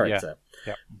Austin's character.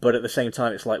 Yeah. But at the same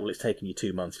time, it's like, well, it's taken you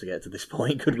 2 months to get to this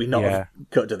point. Could we not have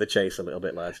cut to the chase a little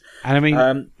bit, lads? And I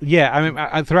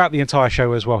mean, throughout the entire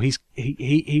show as well,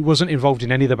 he wasn't involved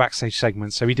in any of the backstage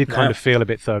segments, so he did kind of feel a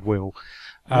bit third wheel.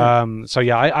 So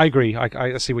I agree.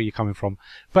 I see where you're coming from,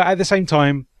 but at the same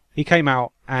time, he came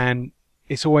out and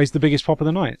it's always the biggest pop of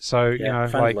the night. So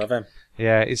fans love him.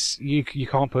 Yeah, it's you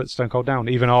can't put Stone Cold down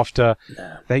even after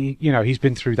he's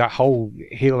been through that whole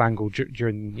heel angle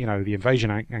during the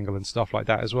invasion angle and stuff like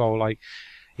that as well. Like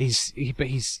he's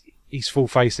full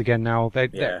face again now.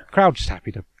 The crowd just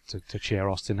happy to cheer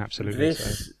Austin. Absolutely.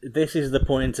 This is the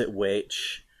point at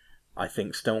which I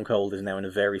think Stone Cold is now in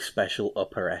a very special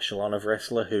upper echelon of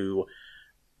wrestler who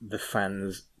the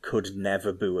fans could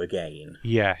never boo again.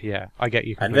 Yeah, I get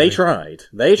you completely. And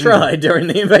they tried during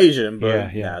the invasion,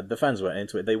 but the fans weren't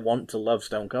into it. They want to love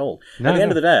Stone Cold. At the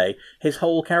end of the day, his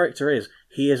whole character is,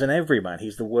 he is an everyman,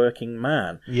 he's the working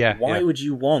man. Why would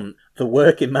you want the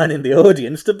working man in the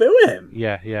audience to boo him?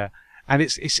 Yeah. And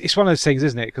it's one of those things,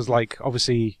 isn't it? Because, like,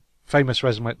 obviously, famous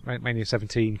WrestleMania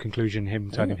 17 conclusion,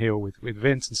 him turning heel with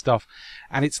Vince and stuff.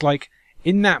 And it's like,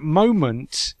 in that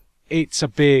moment, it's a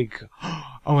big,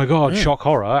 oh my god, shock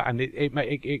horror, and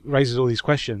it raises all these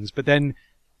questions. But then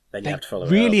you have to follow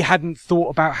really it up. hadn't thought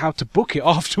about how to book it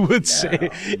afterwards.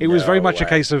 It was very much a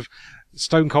case of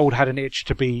Stone Cold had an itch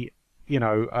to be,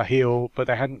 a heel, but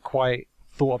they hadn't quite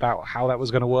thought about how that was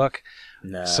going to work.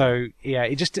 No. So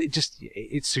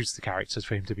it suits the characters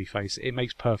for him to be face. It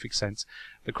makes perfect sense.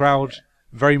 The crowd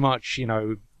very much,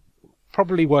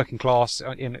 probably working class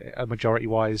in a majority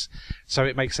wise, so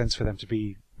it makes sense for them to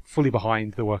be fully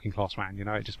behind the working class man.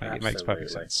 It makes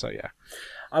perfect sense. So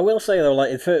I will say though,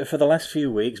 like for the last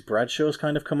few weeks, Bradshaw's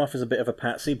kind of come off as a bit of a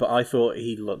patsy, but I thought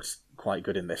he looked quite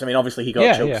good in this. I mean, obviously he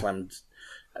got chokeslammed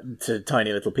to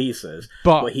tiny little pieces,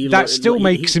 but that still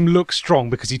makes him look strong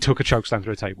because he took a chokeslam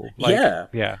through a table.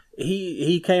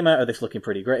 He came out of this looking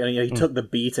pretty great. He took the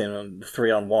beating on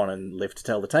 3-on-1 and lived to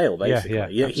tell the tale.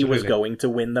 Basically, he was going to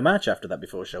win the match after that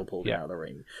before Show pulled him out of the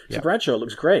ring. So Bradshaw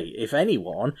looks great. If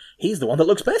anyone, he's the one that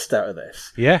looks best out of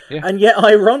this. And yet,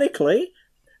 ironically,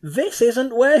 this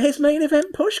isn't where his main event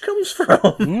push comes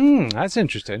from. That's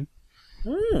interesting.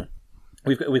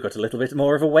 We've got a little bit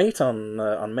more of a weight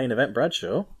on main event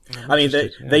Bradshaw. I mean,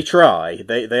 they try.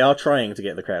 They are trying to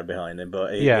get the crowd behind him,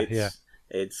 but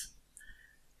it's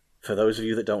for those of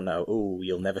you that don't know.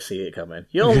 You'll never see it coming.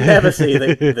 You'll never see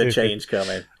the change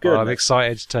coming. Well, I'm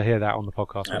excited to hear that on the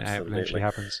podcast when it eventually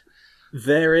happens.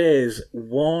 There is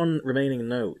one remaining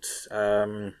note.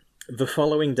 The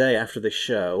following day after this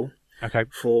show. Okay.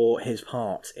 For his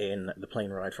part in The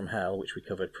Plane Ride from Hell, which we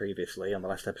covered previously on the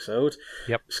last episode,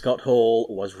 Scott Hall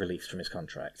was released from his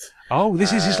contract. Oh,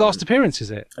 this is his last appearance, is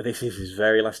it? This is his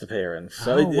very last appearance.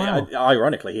 So, wow.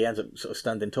 Ironically, he ends up sort of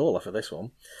standing tall off of this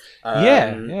one.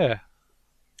 Yeah.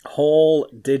 Hall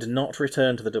did not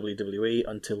return to the WWE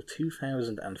until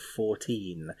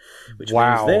 2014, which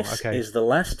means this is the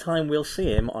last time we'll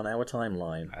see him on our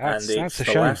timeline. And it's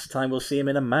the last time we'll see him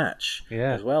in a match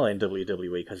as well in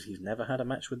WWE, because he's never had a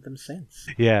match with them since.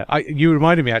 Yeah, you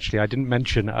reminded me, actually, I didn't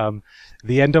mention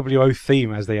the NWO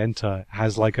theme as they enter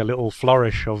has like a little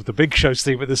flourish of the Big Show's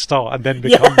theme at the start and then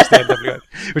becomes the NWO,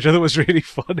 which I thought was really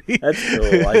funny. That's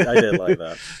cool, I did like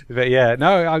that. But yeah,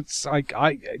 no,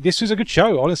 this was a good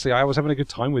show, honestly. I was having a good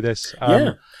time with this.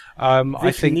 This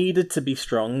I think needed to be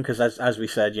strong because, as we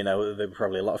said, there were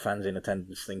probably a lot of fans in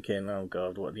attendance thinking, "Oh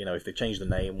God, what if they changed the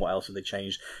name? What else have they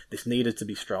changed?" This needed to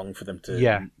be strong for them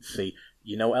to see.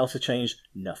 You know what else has changed?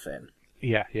 Nothing.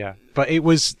 Yeah. But it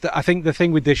was, I think the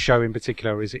thing with this show in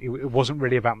particular is it wasn't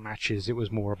really about matches. It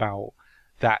was more about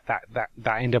that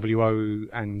NWO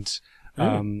and,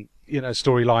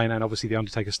 storyline, and obviously the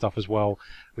Undertaker stuff as well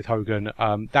with Hogan.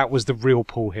 That was the real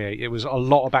pull here. It was a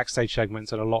lot of backstage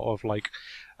segments and a lot of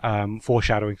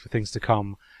foreshadowing for things to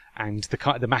come. And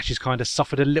the matches kind of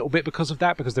suffered a little bit because of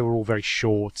that, because they were all very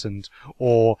short,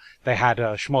 or they had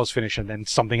a schmoz finish and then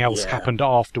something else happened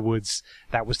afterwards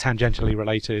that was tangentially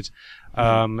related.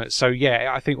 So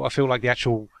yeah, I feel like the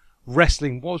actual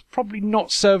wrestling was probably not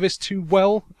serviced too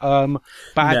well.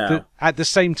 But at the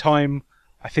same time,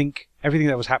 I think everything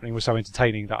that was happening was so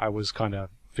entertaining that I was kind of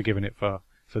forgiving it for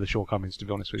the shortcomings, to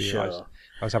be honest with you. Sure.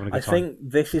 I was having a good time. I think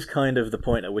this is kind of the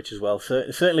point at which as well,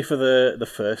 certainly for the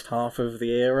first half of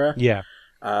the era,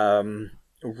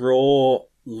 Raw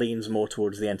leans more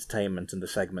towards the entertainment and the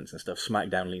segments and stuff.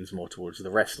 SmackDown leans more towards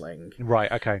the wrestling.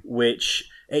 Right, okay. Which,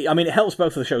 I mean, it helps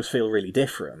both of the shows feel really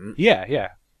different. Yeah.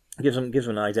 Gives them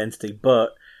an identity,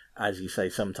 but as you say,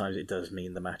 sometimes it does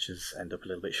mean the matches end up a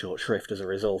little bit short shrift as a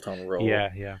result on Raw.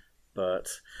 Yeah. But,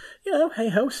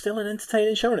 hey-ho, still an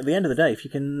entertaining show. And at the end of the day, if you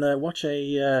can watch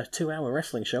a 2-hour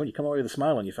wrestling show and you come away with a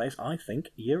smile on your face, I think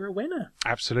you're a winner.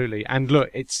 Absolutely. And look,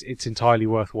 it's entirely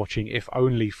worth watching, if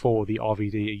only for the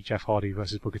RVD Jeff Hardy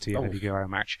versus Booker T and Eddie Guerrero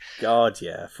match. God,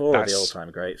 yeah. Four of the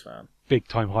all-time greats, man.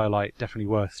 Big-time highlight. Definitely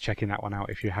worth checking that one out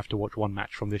if you have to watch one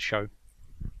match from this show.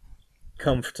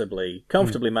 Comfortably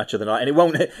match of the night, and it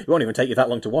won't even take you that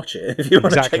long to watch it if you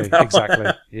want to check that one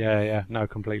out. Yeah, no,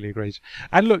 completely agreed.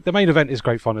 And look, the main event is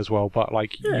great fun as well, but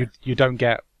you don't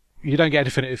get a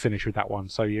definitive finish with that one,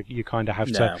 so you kind of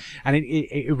have to, and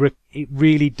it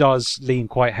really does lean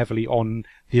quite heavily on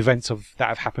the events that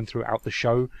have happened throughout the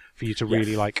show for you to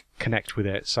really connect with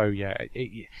it. So yeah,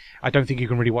 I don't think you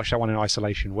can really watch that one in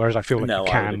isolation, whereas I feel like you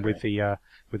can with the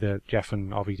Jeff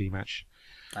and RVD match.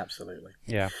 Absolutely.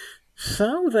 Yeah.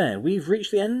 So then, we've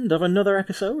reached the end of another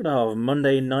episode of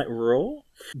Monday Night Raw.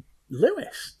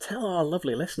 Lewis, tell our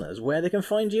lovely listeners where they can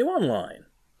find you online.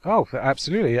 Oh,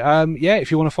 absolutely.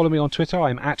 If you want to follow me on Twitter,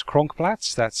 I'm at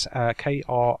Kronkblats. That's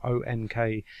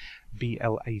KRONKBLATS.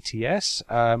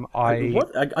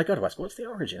 I got to ask, what's the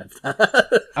origin of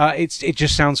that? It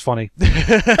just sounds funny.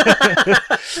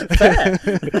 Fair.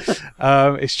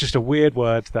 It's just a weird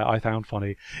word that I found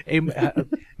funny.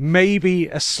 Maybe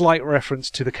a slight reference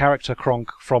to the character Kronk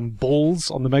from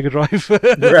Balls on the Mega Drive.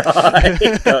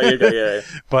 Right. Got you.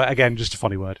 But again, just a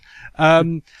funny word.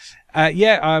 My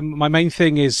main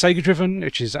thing is Sega Driven,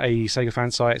 which is a Sega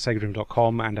fan site,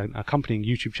 segadriven.com, and an accompanying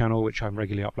YouTube channel, which I'm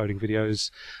regularly uploading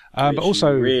videos. But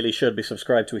also, you really should be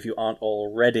subscribed to if you aren't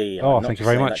already. I'm thank you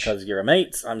very much. Because you're a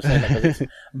mate. I'm saying that because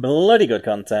it's bloody good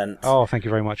content. Oh, thank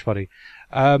you very much, buddy.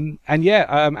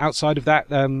 Outside of that,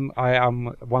 I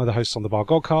am one of the hosts on the Bar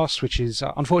Godcast, which is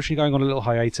unfortunately going on a little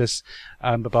hiatus.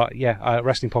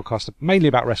 Wrestling podcast mainly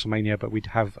about WrestleMania, but we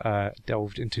have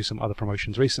delved into some other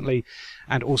promotions recently.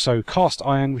 And also Cast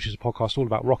Iron, which is a podcast all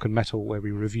about rock and metal, where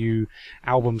we review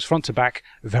albums front to back,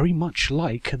 very much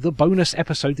like the bonus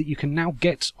episode that you can now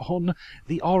get on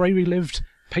the RA Relived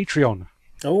Patreon.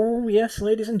 Oh, yes,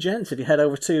 ladies and gents, if you head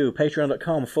over to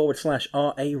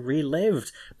patreon.com/RA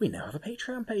Relived, we now have a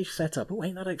Patreon page set up. Oh,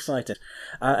 ain't that exciting?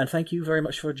 And thank you very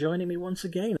much for joining me once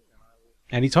again.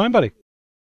 Anytime, buddy.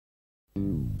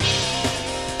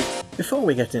 Before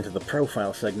we get into the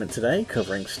profile segment today,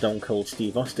 covering Stone Cold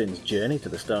Steve Austin's journey to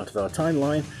the start of our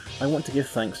timeline, I want to give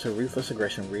thanks to Ruthless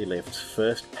Aggression Relived's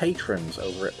first patrons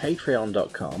over at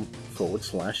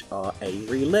patreon.com/RA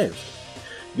Relived.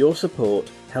 Your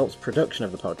support helps production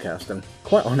of the podcast, and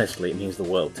quite honestly, it means the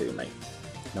world to me.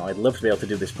 Now, I'd love to be able to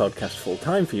do this podcast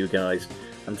full-time for you guys,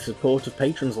 and the support of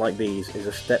patrons like these is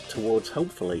a step towards,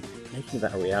 hopefully, making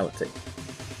that a reality.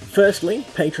 Firstly,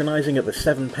 patronising at the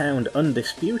 £7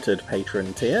 undisputed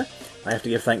patron tier, I have to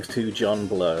give thanks to John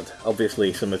Blood.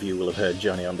 Obviously, some of you will have heard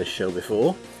Johnny on this show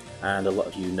before, and a lot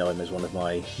of you know him as one of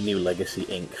my New Legacy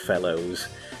Inc. fellows.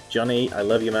 Johnny, I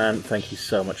love you, man. Thank you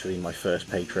so much for being my first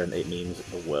patron. It means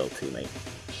the world to me.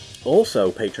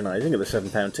 Also patronising at the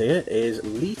 £7 tier is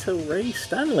Lita Ray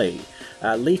Stanley.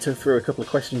 Lita threw a couple of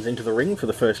questions into the ring for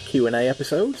the first Q&A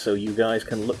episode, so you guys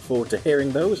can look forward to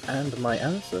hearing those and my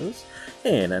answers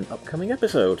in an upcoming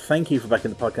episode. Thank you for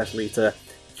backing the podcast, Lita.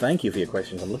 Thank you for your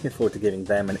questions. I'm looking forward to giving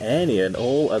them and any and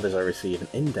all others I receive an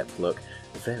in-depth look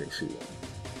very soon.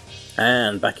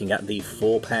 And backing at the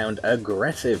 £4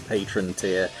 aggressive patron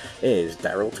tier is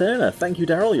Daryl Turner. Thank you,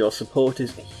 Daryl. Your support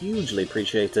is hugely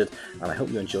appreciated, and I hope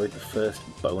you enjoyed the first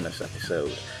bonus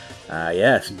episode.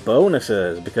 Yes,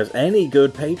 bonuses, because any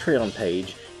good Patreon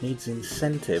page needs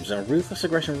incentives, and Ruthless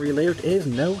Aggression Relived is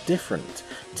no different.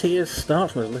 Tiers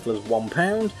start from as little as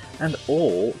 £1, and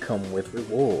all come with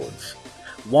rewards.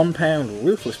 £1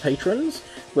 Ruthless patrons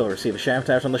will receive a shout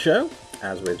out on the show,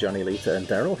 as with Johnny, Lita and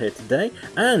Daryl here today,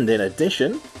 and in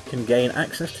addition can gain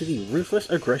access to the Ruthless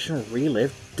Aggression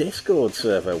Relived Discord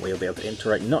server, where you'll be able to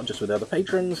interact not just with other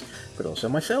patrons, but also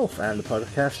myself and the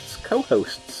podcast's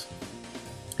co-hosts.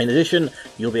 In addition,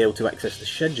 you'll be able to access the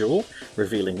schedule,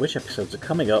 revealing which episodes are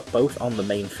coming up both on the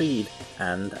main feed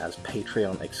and as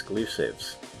Patreon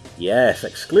exclusives. Yes,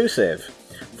 exclusive!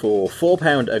 For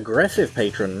 £4 aggressive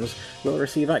patrons, will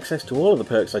receive access to all of the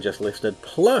perks I just listed,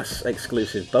 plus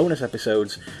exclusive bonus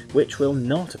episodes, which will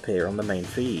not appear on the main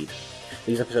feed.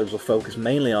 These episodes will focus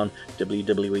mainly on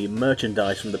WWE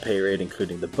merchandise from the period,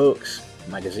 including the books,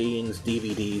 magazines,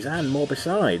 DVDs, and more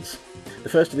besides. The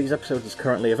first of these episodes is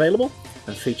currently available,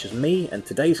 and features me and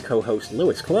today's co-host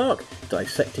Lewis Clark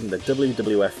dissecting the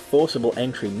WWF Forcible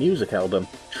Entry music album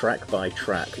track by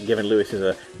track. Given Lewis is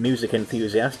a music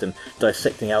enthusiast and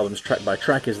dissecting albums track by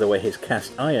track is the way his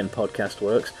Cast Iron podcast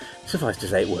works, suffice to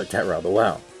say it worked out rather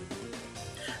well.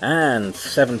 And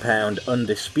 £7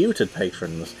 undisputed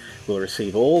patrons will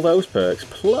receive all those perks,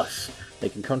 plus they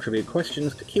can contribute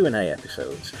questions to Q&A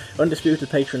episodes.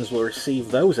 Undisputed patrons will receive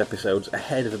those episodes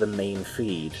ahead of the main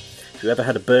feed. If you ever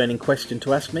had a burning question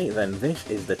to ask me, then this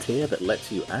is the tier that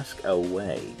lets you ask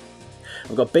away.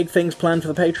 I've got big things planned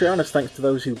for the Patreon, as thanks to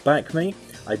those who back me.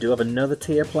 I do have another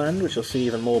tier planned, which will see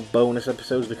even more bonus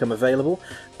episodes become available,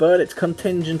 but it's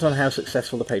contingent on how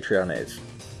successful the Patreon is.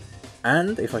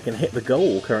 And if I can hit the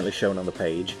goal currently shown on the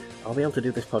page, I'll be able to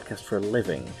do this podcast for a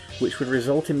living, which would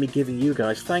result in me giving you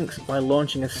guys thanks by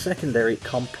launching a secondary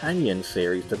companion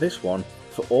series to this one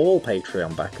for all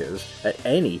Patreon backers at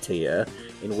any tier,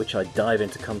 in which I dive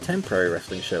into contemporary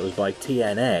wrestling shows by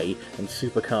TNA and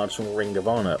Supercards from Ring of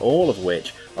Honor, all of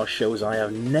which are shows I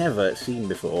have never seen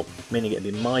before, meaning it'd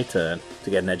be my turn to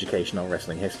get an education on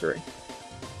wrestling history.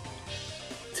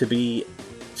 To be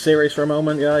serious for a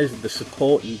moment, guys, the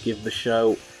support you give the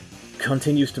show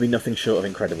continues to be nothing short of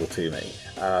incredible to me.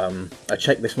 I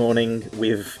checked this morning,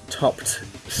 we've topped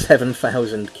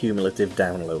 7,000 cumulative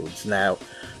downloads. Now,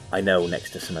 I know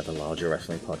next to some other larger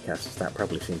wrestling podcasts that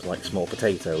probably seems like small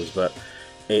potatoes, but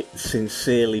it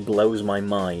sincerely blows my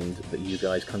mind that you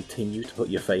guys continue to put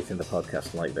your faith in the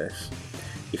podcast like this.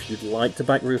 If you'd like to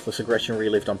back Ruthless Aggression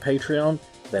Relived on Patreon,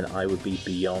 then I would be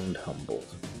beyond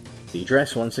humbled. The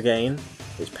address, once again,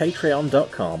 is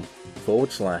patreon.com/RA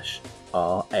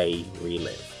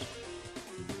Relived.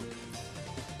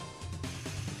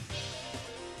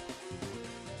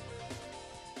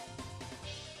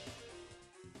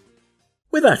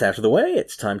 With that out of the way,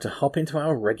 it's time to hop into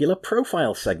our regular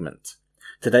profile segment.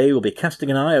 Today we'll be casting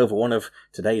an eye over one of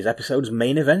today's episode's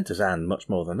main eventers, and much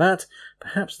more than that,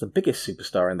 perhaps the biggest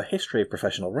superstar in the history of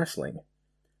professional wrestling.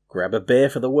 Grab a beer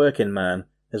for the working man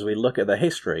as we look at the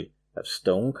history of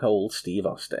Stone Cold Steve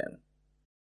Austin.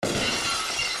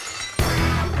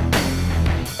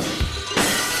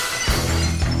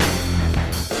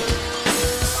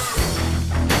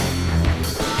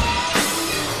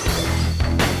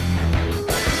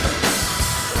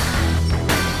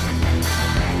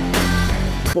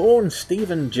 Born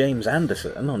Stephen James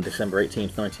Anderson on December 18,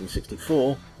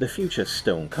 1964, the future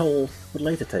Stone Cold would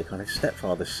later take on his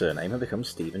stepfather's surname and become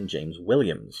Stephen James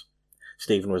Williams.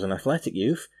 Stephen was an athletic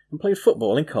youth and played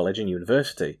football in college and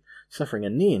university, suffering a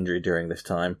knee injury during this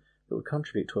time that would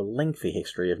contribute to a lengthy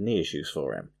history of knee issues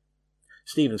for him.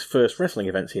 Stephen's first wrestling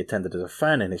events he attended as a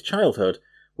fan in his childhood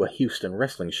were Houston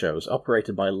wrestling shows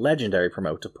operated by legendary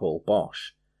promoter Paul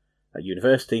Bosch. At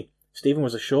university, Stephen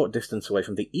was a short distance away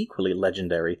from the equally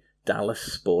legendary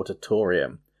Dallas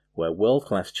Sportatorium, where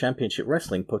world-class championship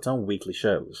wrestling put on weekly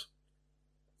shows.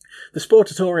 The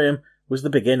Sportatorium was the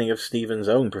beginning of Stephen's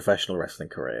own professional wrestling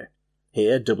career.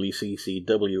 Here,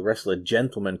 WCCW wrestler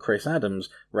gentleman Chris Adams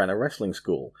ran a wrestling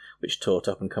school, which taught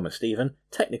up-and-comer Stephen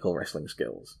technical wrestling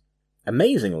skills.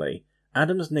 Amazingly,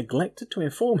 Adams neglected to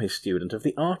inform his student of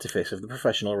the artifice of the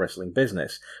professional wrestling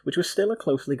business, which was still a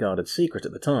closely guarded secret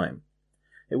at the time.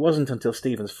 It wasn't until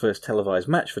Stephen's first televised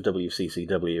match for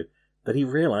WCCW that he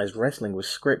realised wrestling was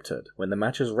scripted when the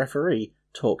match's referee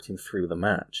talked him through the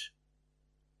match.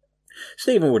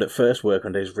 Stephen would at first work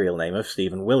under his real name of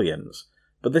Stephen Williams,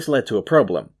 but this led to a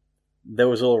problem. There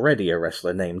was already a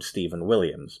wrestler named Stephen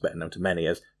Williams, better known to many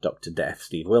as Dr. Death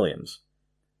Steve Williams.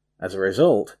 As a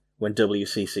result, when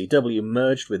WCCW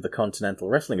merged with the Continental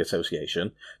Wrestling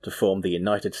Association to form the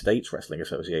United States Wrestling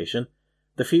Association,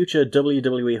 the future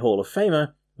WWE Hall of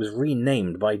Famer was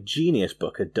renamed by genius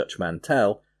booker Dutch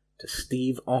Mantell to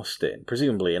Steve Austin,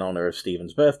 presumably in honour of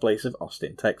Stephen's birthplace of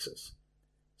Austin, Texas.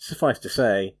 Suffice to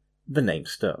say, the name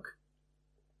stuck.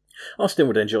 Austin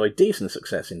would enjoy decent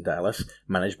success in Dallas,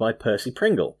 managed by Percy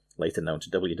Pringle, later known to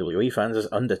WWE fans as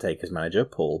Undertaker's manager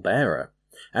Paul Bearer,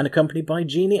 and accompanied by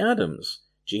Jeannie Adams.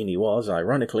 Jeannie was,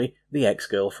 ironically, the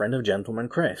ex-girlfriend of Gentleman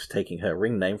Chris, taking her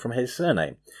ring name from his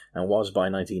surname, and was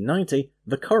by 1990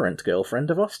 the current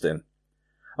girlfriend of Austin.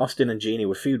 Austin and Jeannie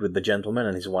would feud with the Gentleman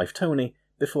and his wife Toni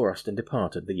before Austin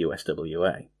departed the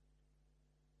USWA.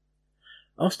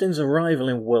 Austin's arrival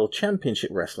in World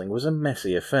Championship Wrestling was a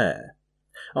messy affair.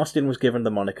 Austin was given the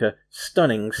moniker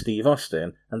Stunning Steve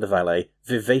Austin and the valet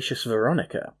Vivacious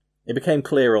Veronica. It became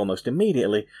clear almost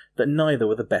immediately that neither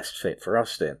were the best fit for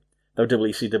Austin, though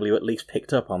WCW at least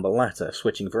picked up on the latter,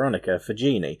 switching Veronica for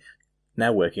Jeannie,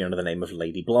 now working under the name of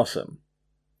Lady Blossom.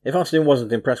 If Austin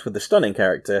wasn't impressed with the Stunning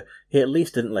character, he at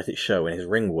least didn't let it show in his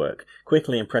ring work,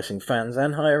 quickly impressing fans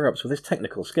and higher-ups with his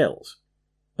technical skills.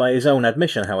 By his own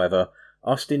admission, however,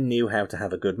 Austin knew how to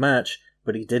have a good match,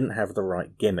 but he didn't have the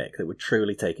right gimmick that would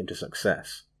truly take him to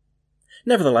success.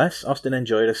 Nevertheless, Austin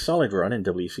enjoyed a solid run in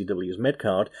WCW's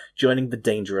mid-card, joining the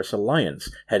Dangerous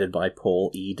Alliance, headed by Paul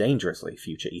E. Dangerously,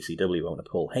 future ECW owner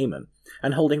Paul Heyman,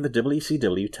 and holding the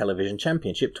WCW Television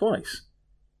Championship twice.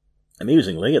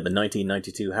 Amusingly, at the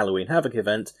 1992 Halloween Havoc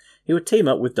event, he would team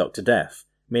up with Dr. Death,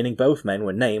 meaning both men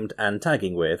were named and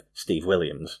tagging with Steve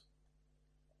Williams.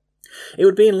 It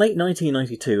would be in late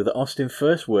 1992 that Austin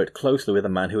first worked closely with a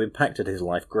man who impacted his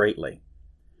life greatly.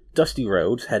 Dusty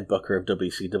Rhodes, head booker of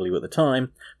WCW at the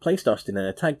time, placed Austin in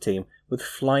a tag team with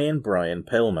Flying Brian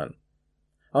Pillman.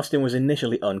 Austin was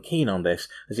initially unkeen on this,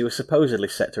 as he was supposedly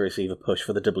set to receive a push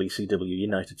for the WCW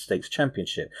United States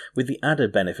Championship, with the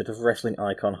added benefit of wrestling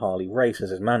icon Harley Race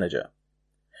as his manager.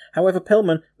 However,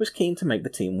 Pillman was keen to make the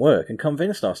team work and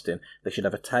convinced Austin they should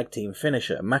have a tag team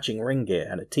finisher, matching ring gear,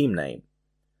 and a team name.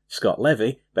 Scott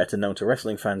Levy, better known to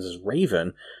wrestling fans as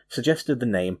Raven, suggested the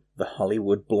name the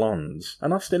Hollywood Blondes,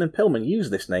 and Austin and Pillman used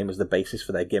this name as the basis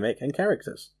for their gimmick and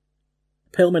characters.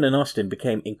 Pillman and Austin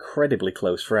became incredibly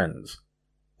close friends.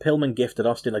 Pillman gifted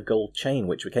Austin a gold chain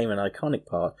which became an iconic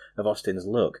part of Austin's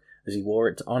look, as he wore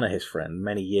it to honour his friend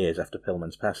many years after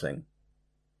Pillman's passing.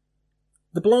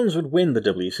 The Blondes would win the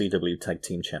WCW Tag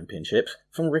Team Championships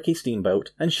from Ricky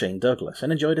Steamboat and Shane Douglas,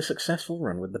 and enjoyed a successful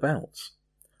run with the belts.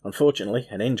 Unfortunately,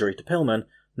 an injury to Pillman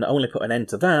not only put an end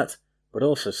to that, but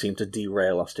also seemed to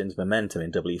derail Austin's momentum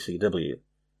in WCW.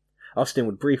 Austin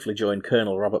would briefly join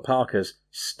Colonel Robert Parker's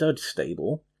Stud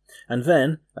Stable, and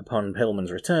then, upon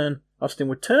Pillman's return, Austin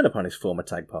would turn upon his former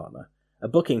tag partner, a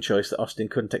booking choice that Austin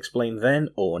couldn't explain then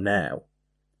or now.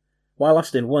 While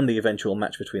Austin won the eventual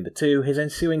match between the two, his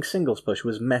ensuing singles push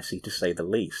was messy to say the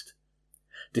least.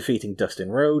 Defeating Dustin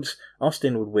Rhodes,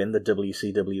 Austin would win the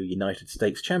WCW United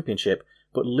States Championship,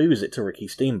 but lose it to Ricky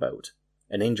Steamboat.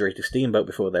 An injury to Steamboat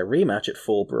before their rematch at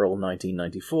Fall Brawl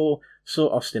 1994 saw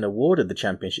Austin awarded the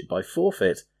championship by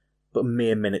forfeit, but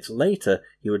mere minutes later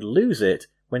he would lose it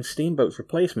when Steamboat's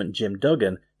replacement Jim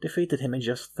Duggan defeated him in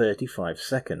just 35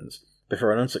 seconds,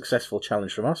 before an unsuccessful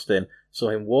challenge from Austin saw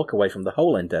him walk away from the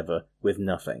whole endeavour with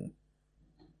nothing.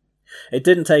 It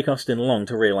didn't take Austin long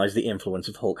to realise the influence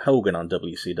of Hulk Hogan on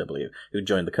WCW, who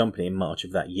joined the company in March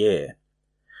of that year.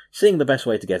 Seeing the best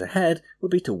way to get ahead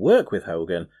would be to work with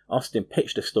Hogan, Austin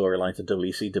pitched a storyline to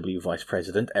WCW Vice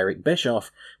President Eric Bischoff,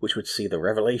 which would see the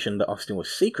revelation that Austin was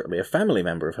secretly a family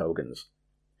member of Hogan's.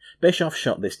 Bischoff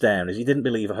shot this down as he didn't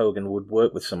believe Hogan would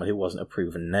work with someone who wasn't a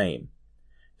proven name.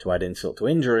 To add insult to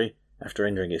injury, after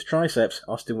injuring his triceps,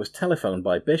 Austin was telephoned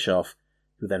by Bischoff,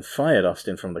 who then fired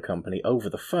Austin from the company over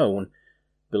the phone,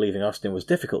 believing Austin was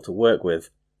difficult to work with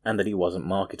and that he wasn't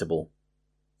marketable.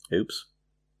 Oops.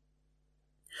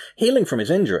 Healing from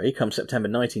his injury, come September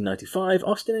 1995,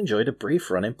 Austin enjoyed a brief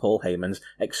run in Paul Heyman's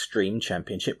Extreme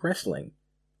Championship Wrestling.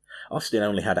 Austin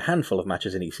only had a handful of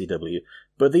matches in ECW,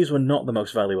 but these were not the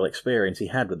most valuable experience he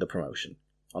had with the promotion.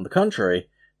 On the contrary,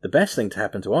 the best thing to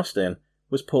happen to Austin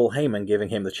was Paul Heyman giving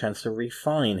him the chance to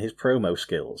refine his promo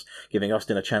skills, giving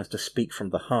Austin a chance to speak from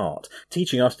the heart,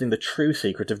 teaching Austin the true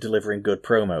secret of delivering good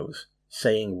promos,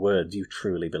 saying words you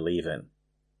truly believe in.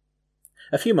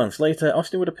 A few months later,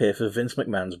 Austin would appear for Vince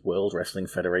McMahon's World Wrestling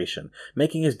Federation,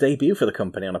 making his debut for the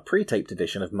company on a pre-taped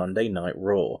edition of Monday Night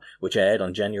Raw, which aired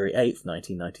on January 8,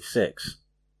 1996.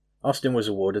 Austin was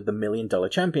awarded the $1 Million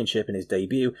Championship in his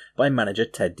debut by manager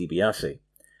Ted DiBiase.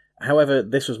 However,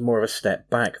 this was more of a step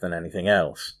back than anything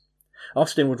else.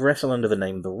 Austin would wrestle under the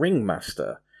name The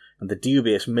Ringmaster, and the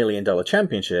dubious $1 Million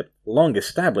Championship, long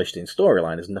established in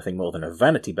storyline as nothing more than a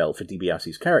vanity belt for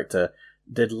DiBiase's character,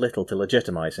 did little to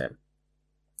legitimize him.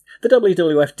 The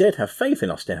WWF did have faith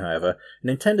in Austin, however, and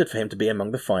intended for him to be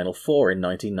among the final four in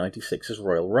 1996's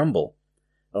Royal Rumble.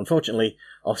 Unfortunately,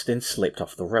 Austin slipped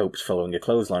off the ropes following a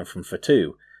clothesline from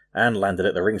Fatu, and landed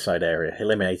at the ringside area,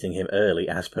 eliminating him early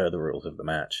as per the rules of the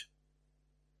match.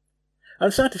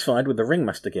 Unsatisfied with the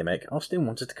ringmaster gimmick, Austin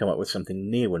wanted to come up with something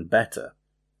new and better.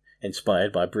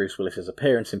 Inspired by Bruce Willis's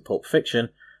appearance in Pulp Fiction,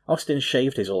 Austin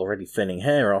shaved his already thinning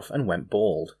hair off and went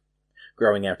bald.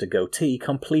 Growing out a goatee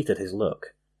completed his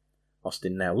look.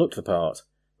 Austin now looked the part,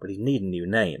 but he needed a new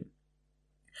name.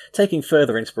 Taking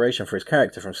further inspiration for his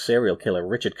character from serial killer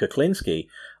Richard Kuklinski,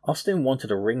 Austin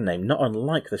wanted a ring name not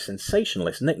unlike the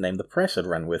sensationalist nickname the press had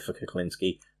ran with for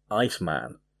Kuklinski,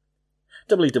 Iceman.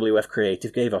 WWF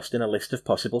Creative gave Austin a list of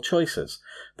possible choices,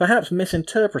 perhaps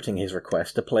misinterpreting his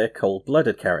request to play a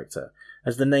cold-blooded character,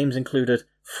 as the names included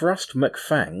Frost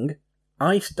McFang,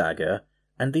 Ice Dagger,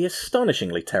 and the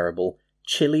astonishingly terrible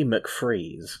Chili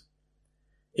McFreeze.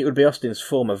 It would be Austin's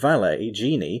former valet,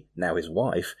 Jeannie, now his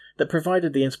wife, that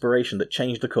provided the inspiration that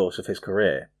changed the course of his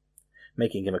career.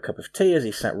 Making him a cup of tea as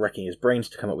he sat racking his brains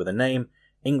to come up with a name,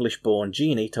 English-born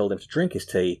Jeannie told him to drink his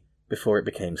tea before it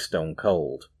became stone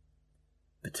cold.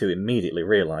 The two immediately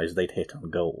realised they'd hit on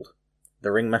gold.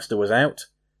 The ringmaster was out,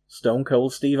 Stone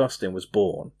Cold Steve Austin was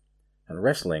born, and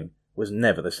wrestling was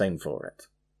never the same for it.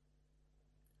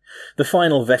 The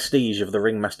final vestige of the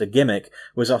ringmaster gimmick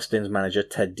was Austin's manager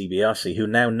Ted DiBiase, who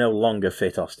now no longer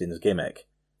fit Austin's gimmick.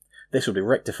 This would be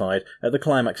rectified at the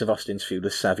climax of Austin's feud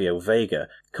with Savio Vega,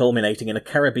 culminating in a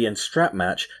Caribbean strap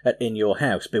match at In Your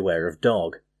House, Beware of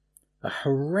Dog. A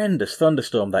horrendous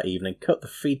thunderstorm that evening cut the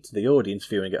feed to the audience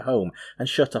viewing at home and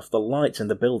shut off the lights in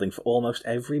the building for almost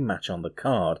every match on the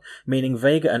card, meaning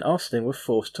Vega and Austin were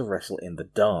forced to wrestle in the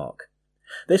dark.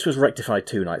 This was rectified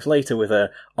 2 nights later with an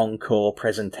encore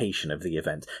presentation of the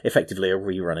event, effectively a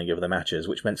rerunning of the matches,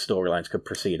 which meant storylines could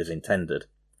proceed as intended.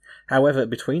 However,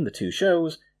 between the 2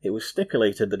 shows, it was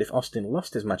stipulated that if Austin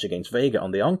lost his match against Vega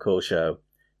on the encore show,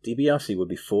 DiBiase would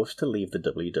be forced to leave the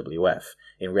WWF.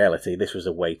 In reality, this was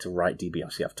a way to write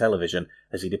DiBiase off television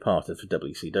as he departed for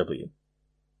WCW.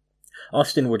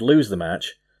 Austin would lose the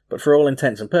match, but for all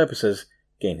intents and purposes,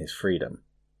 gain his freedom.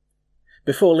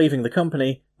 Before leaving the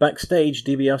company, backstage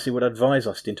DiBiase would advise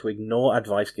Austin to ignore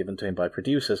advice given to him by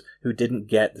producers who didn't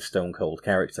get the Stone Cold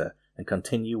character and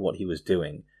continue what he was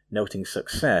doing, noting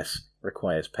success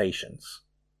requires patience.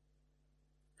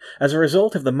 As a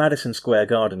result of the Madison Square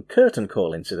Garden curtain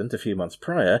call incident a few months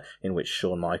prior, in which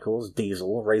Shawn Michaels,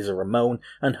 Diesel, Razor Ramon,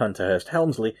 and Hunter Hearst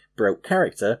Helmsley broke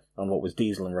character on what was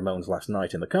Diesel and Ramon's last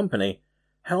night in the company,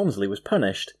 Helmsley was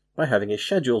punished by having his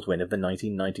scheduled win of the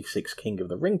 1996 King of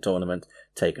the Ring tournament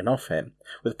taken off him,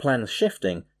 with plans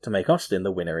shifting to make Austin the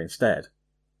winner instead.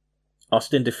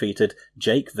 Austin defeated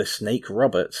Jake the Snake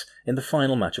Roberts in the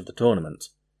final match of the tournament.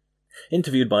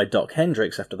 Interviewed by Doc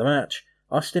Hendricks after the match,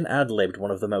 Austin ad-libbed one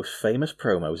of the most famous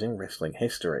promos in wrestling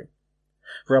history.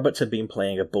 Roberts had been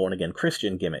playing a born-again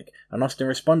Christian gimmick, and Austin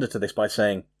responded to this by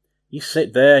saying, "You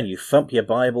sit there and you thump your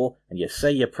Bible and you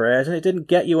say your prayers and it didn't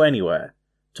get you anywhere.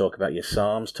 Talk about your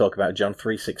Psalms, talk about John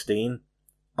 3:16.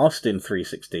 Austin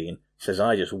 3:16 says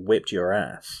I just whipped your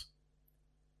ass."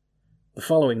 The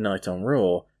following night on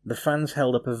Raw, the fans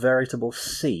held up a veritable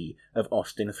sea of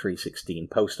Austin 3:16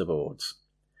 poster boards.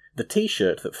 The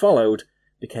t-shirt that followed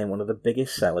became one of the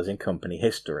biggest sellers in company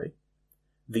history.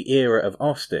 The era of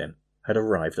Austin had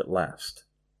arrived at last.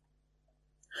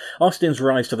 Austin's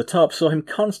rise to the top saw him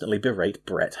constantly berate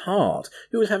Bret Hart,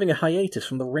 who was having a hiatus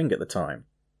from the ring at the time.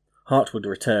 Hart would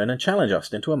return and challenge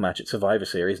Austin to a match at Survivor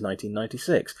Series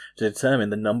 1996 to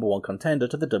determine the number 1 contender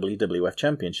to the WWF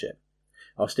Championship.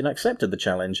 Austin accepted the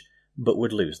challenge, but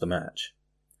would lose the match.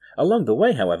 Along the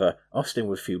way, however, Austin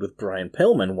would feud with Brian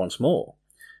Pillman once more.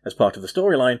 As part of the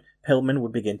storyline, Pillman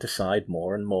would begin to side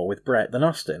more and more with Bret than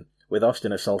Austin, with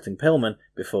Austin assaulting Pillman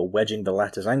before wedging the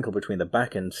latter's ankle between the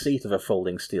back and seat of a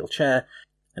folding steel chair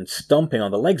and stomping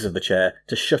on the legs of the chair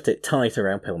to shut it tight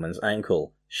around Pillman's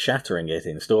ankle, shattering it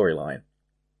in storyline.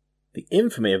 The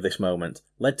infamy of this moment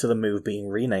led to the move being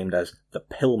renamed as the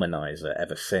Pillmanizer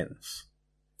ever since.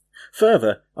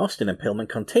 Further, Austin and Pillman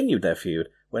continued their feud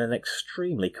when an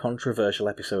extremely controversial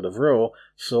episode of Raw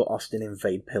saw Austin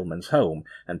invade Pillman's home,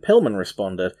 and Pillman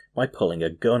responded by pulling a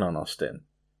gun on Austin.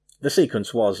 The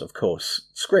sequence was, of course,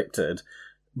 scripted,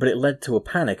 but it led to a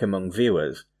panic among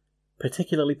viewers,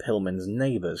 particularly Pillman's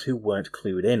neighbours who weren't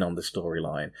clued in on the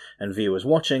storyline, and viewers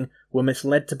watching were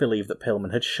misled to believe that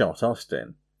Pillman had shot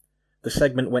Austin. The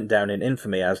segment went down in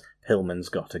infamy as Pillman's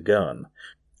Got a Gun,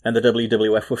 and the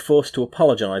WWF were forced to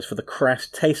apologise for the crass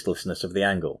tastelessness of the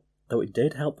angle, though it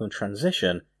did help them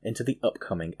transition into the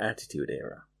upcoming Attitude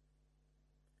Era.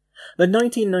 The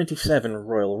 1997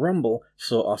 Royal Rumble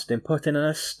saw Austin put in an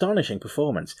astonishing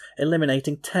performance,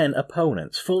 eliminating 10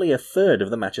 opponents, fully a third of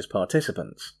the match's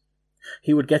participants.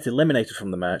 He would get eliminated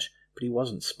from the match, but he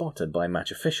wasn't spotted by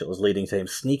match officials, leading to him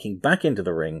sneaking back into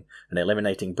the ring and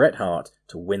eliminating Bret Hart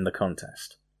to win the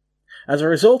contest. As a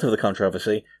result of the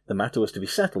controversy, the matter was to be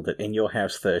settled at In Your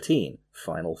House 13,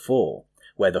 Final 4,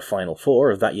 where the Final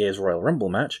 4 of that year's Royal Rumble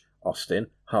match, Austin,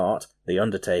 Hart, The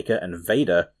Undertaker and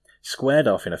Vader, squared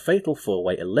off in a fatal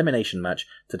 4-way elimination match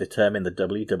to determine the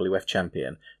WWF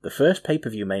champion, the first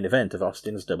pay-per-view main event of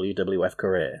Austin's WWF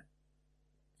career.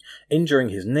 Injuring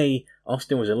his knee,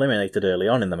 Austin was eliminated early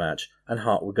on in the match, and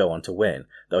Hart would go on to win,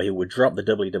 though he would drop the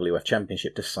WWF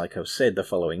Championship to Psycho Sid the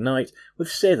following night,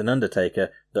 with Sid and Undertaker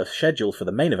thus scheduled for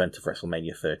the main event of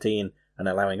WrestleMania 13, and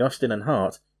allowing Austin and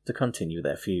Hart to continue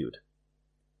their feud.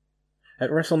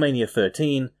 At WrestleMania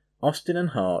 13, Austin and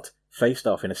Hart faced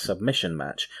off in a submission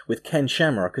match, with Ken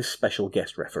Shamrock as special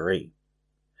guest referee.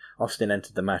 Austin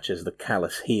entered the match as the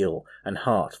callous heel, and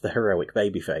Hart the heroic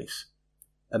babyface.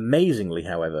 Amazingly,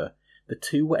 however, the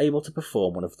two were able to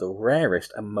perform one of the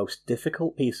rarest and most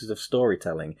difficult pieces of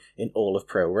storytelling in all of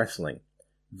pro wrestling,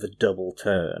 the double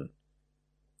turn.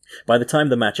 By the time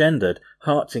the match ended,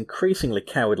 Hart's increasingly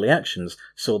cowardly actions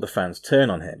saw the fans turn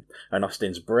on him, and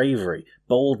Austin's bravery,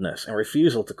 boldness, and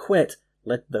refusal to quit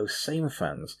led those same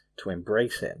fans to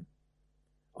embrace him.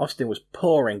 Austin was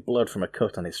pouring blood from a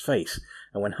cut on his face,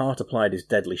 and when Hart applied his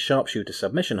deadly sharpshooter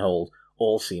submission hold,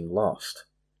 all seemed lost.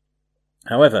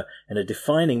 However, in a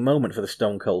defining moment for the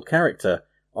Stone Cold character,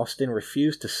 Austin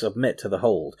refused to submit to the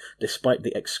hold, despite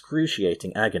the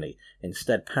excruciating agony,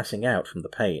 instead passing out from the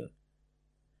pain.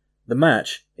 The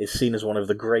match is seen as one of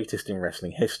the greatest in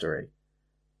wrestling history,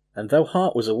 and though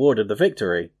Hart was awarded the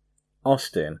victory,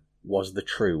 Austin was the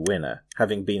true winner,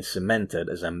 having been cemented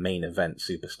as a main event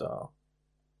superstar.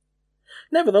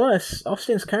 Nevertheless,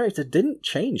 Austin's character didn't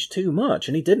change too much,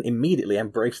 and he didn't immediately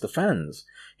embrace the fans.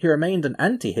 He remained an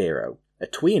anti-hero, a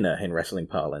tweener in wrestling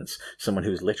parlance, someone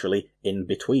who's literally in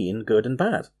between good and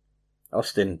bad.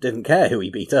 Austin didn't care who he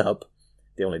beat up.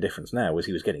 The only difference now was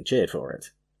he was getting cheered for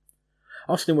it.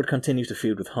 Austin would continue to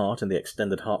feud with Hart and the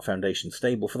extended Hart Foundation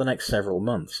stable for the next several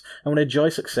months, and would enjoy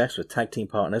success with tag team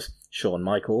partners Shawn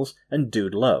Michaels and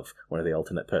Dude Love, one of the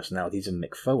alternate personalities of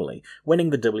Mick Foley,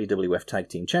 winning the WWF Tag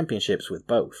Team Championships with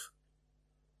both.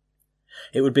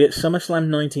 It would be at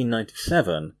SummerSlam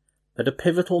 1997 that a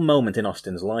pivotal moment in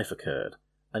Austin's life occurred,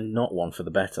 and not one for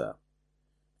the better.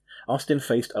 Austin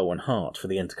faced Owen Hart for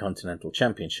the Intercontinental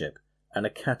Championship, and a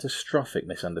catastrophic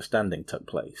misunderstanding took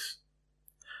place.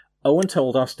 Owen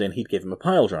told Austin he'd give him a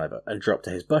piledriver and drop to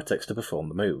his buttocks to perform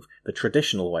the move, the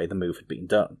traditional way the move had been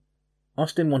done.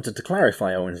 Austin wanted to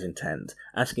clarify Owen's intent,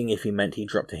 asking if he meant he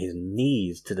dropped to his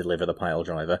knees to deliver the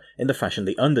piledriver in the fashion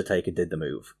The Undertaker did the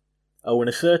move. Owen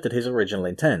asserted his original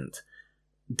intent,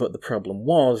 but the problem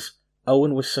was,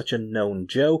 Owen was such a known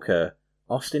joker,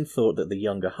 Austin thought that the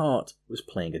younger Hart was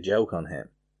playing a joke on him.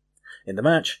 In the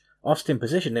match, Austin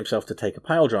positioned himself to take a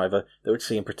piledriver that would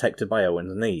see him protected by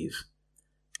Owen's knees,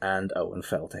 and Owen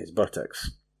fell to his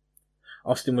buttocks.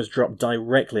 Austin was dropped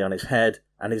directly on his head,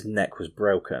 and his neck was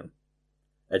broken.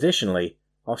 Additionally,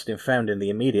 Austin found in the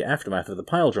immediate aftermath of the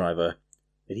piledriver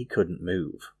that he couldn't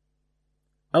move.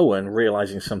 Owen,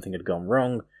 realizing something had gone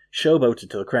wrong, showboated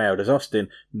to the crowd as Austin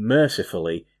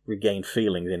mercifully regained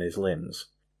feelings in his limbs.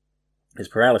 His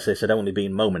paralysis had only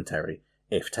been momentary,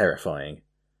 if terrifying.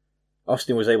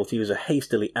 Austin was able to use a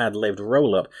hastily ad-libbed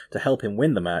roll-up to help him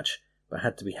win the match, but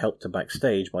had to be helped to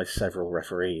backstage by several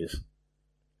referees.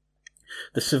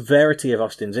 The severity of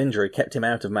Austin's injury kept him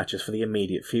out of matches for the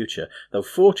immediate future, though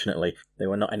fortunately they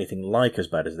were not anything like as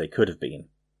bad as they could have been.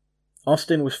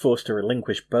 Austin was forced to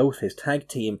relinquish both his tag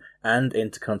team and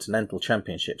Intercontinental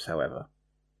Championships, however.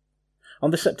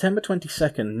 On the September 22,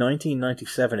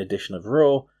 1997 edition of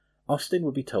Raw, Austin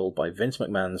would be told by Vince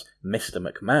McMahon's Mr.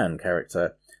 McMahon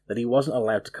character that he wasn't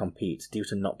allowed to compete due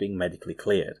to not being medically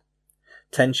cleared.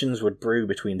 Tensions would brew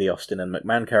between the Austin and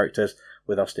McMahon characters,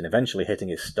 with Austin eventually hitting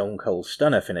his Stone Cold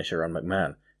Stunner finisher on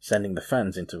McMahon, sending the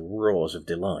fans into roars of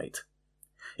delight.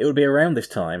 It would be around this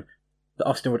time that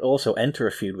Austin would also enter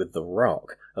a feud with The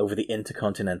Rock over the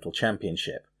Intercontinental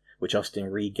Championship, which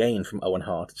Austin regained from Owen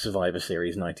Hart at Survivor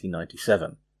Series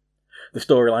 1997. The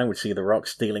storyline would see The Rock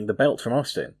stealing the belt from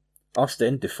Austin.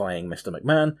 Austin, defying Mr.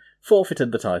 McMahon,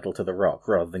 forfeited the title to The Rock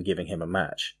rather than giving him a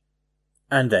match,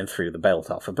 and then threw the belt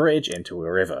off a bridge into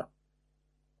a river.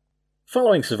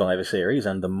 Following Survivor Series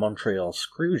and the Montreal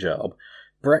Screwjob,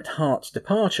 Bret Hart's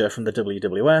departure from the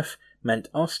WWF meant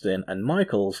Austin and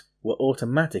Michaels were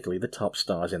automatically the top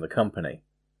stars in the company.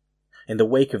 In the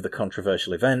wake of the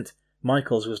controversial event,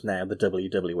 Michaels was now the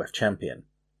WWF champion.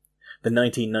 The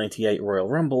 1998 Royal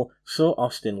Rumble saw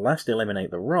Austin last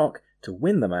eliminate The Rock to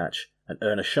win the match and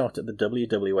earn a shot at the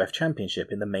WWF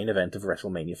Championship in the main event of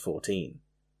WrestleMania 14.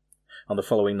 On the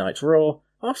following night's Raw,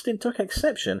 Austin took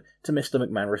exception to Mr.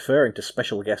 McMahon referring to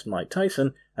special guest Mike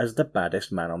Tyson as the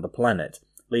baddest man on the planet,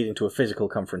 leading to a physical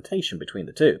confrontation between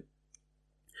the two.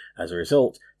 As a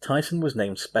result, Tyson was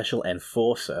named Special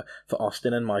Enforcer for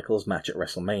Austin and Michaels' match at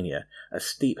WrestleMania, a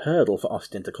steep hurdle for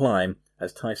Austin to climb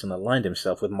as Tyson aligned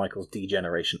himself with Michaels'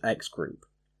 D-Generation X group.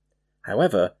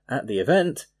 However, at the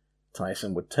event,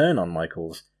 Tyson would turn on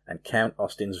Michaels and count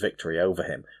Austin's victory over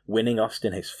him, winning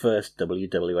Austin his first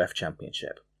WWF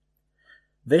Championship.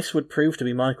 This would prove to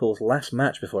be Michaels' last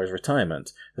match before his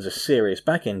retirement, as a serious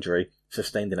back injury,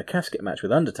 sustained in a casket match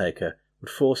with Undertaker, would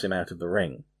force him out of the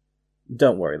ring.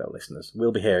 Don't worry though, listeners,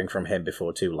 we'll be hearing from him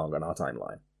before too long on our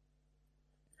timeline.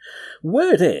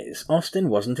 Word is, Austin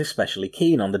wasn't especially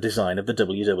keen on the design of the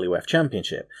WWF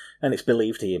Championship, and it's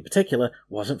believed he in particular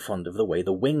wasn't fond of the way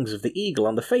the wings of the eagle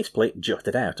on the faceplate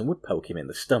jutted out and would poke him in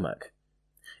the stomach.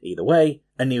 Either way,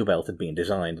 a new belt had been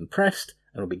designed and pressed,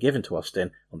 and would be given to Austin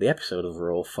on the episode of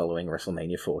Raw following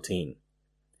WrestleMania 14.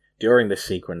 During this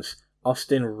sequence,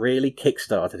 Austin really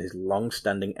kick-started his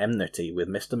long-standing enmity with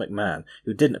Mr. McMahon,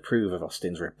 who didn't approve of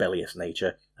Austin's rebellious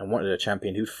nature and wanted a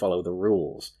champion who'd follow the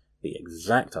rules, the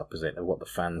exact opposite of what the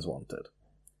fans wanted.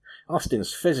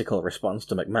 Austin's physical response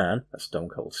to McMahon, a Stone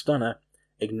Cold Stunner,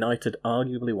 ignited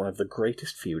arguably one of the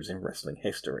greatest feuds in wrestling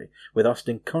history, with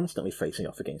Austin constantly facing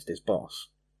off against his boss.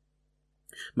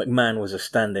 McMahon was a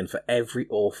stand-in for every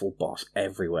awful boss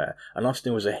everywhere, and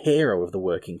Austin was a hero of the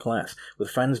working class,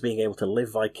 with fans being able to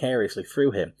live vicariously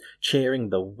through him, cheering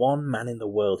the one man in the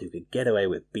world who could get away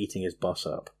with beating his boss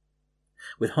up.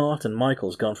 With Hart and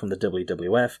Michaels gone from the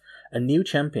WWF, a new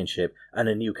championship and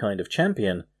a new kind of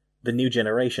champion, the New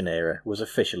Generation era was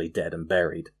officially dead and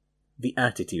buried. The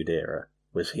Attitude Era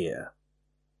was here.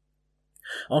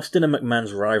 Austin and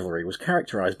McMahon's rivalry was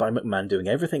characterised by McMahon doing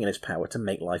everything in his power to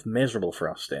make life miserable for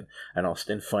Austin, and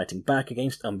Austin fighting back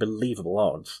against unbelievable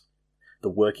odds. The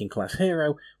working-class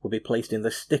hero would be placed in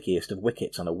the stickiest of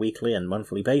wickets on a weekly and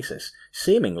monthly basis,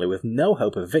 seemingly with no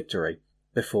hope of victory,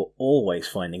 before always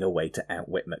finding a way to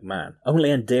outwit McMahon,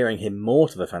 only endearing him more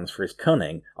to the fans for his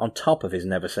cunning, on top of his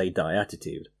never-say-die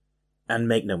attitude. And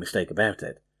make no mistake about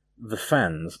it, the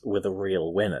fans were the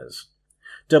real winners.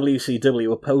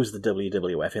 WCW opposed the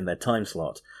WWF in their time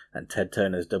slot, and Ted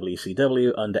Turner's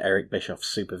WCW, under Eric Bischoff's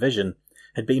supervision,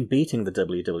 had been beating the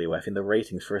WWF in the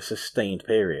ratings for a sustained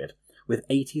period, with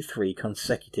 83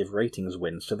 consecutive ratings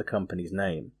wins to the company's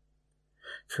name.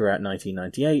 Throughout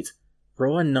 1998,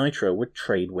 Raw and Nitro would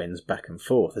trade wins back and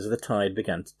forth as the tide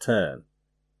began to turn.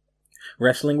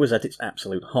 Wrestling was at its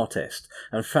absolute hottest,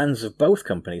 and fans of both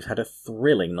companies had a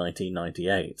thrilling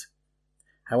 1998.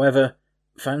 However,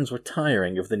 fans were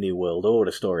tiring of the New World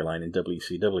Order storyline in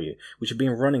WCW, which had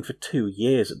been running for 2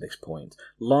 years at this point,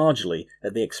 largely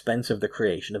at the expense of the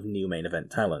creation of new main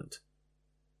event talent.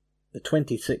 The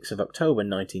 26th of October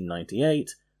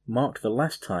 1998 marked the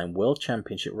last time World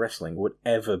Championship Wrestling would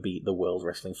ever beat the World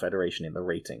Wrestling Federation in the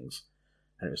ratings,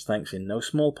 and it was thanks in no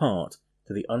small part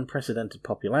to the unprecedented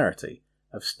popularity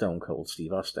of Stone Cold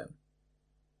Steve Austin.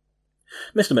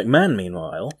 Mr. McMahon,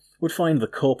 meanwhile, would find the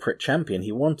corporate champion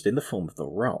he wanted in the form of The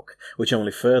Rock, which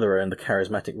only further earned the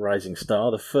charismatic rising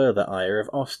star the further ire of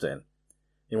Austin.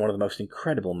 In one of the most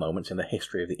incredible moments in the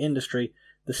history of the industry,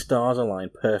 the stars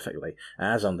aligned perfectly,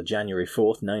 as on the January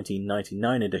 4th,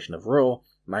 1999 edition of Raw,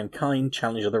 Mankind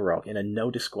challenged The Rock in a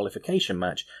no-disqualification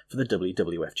match for the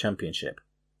WWF Championship.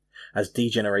 As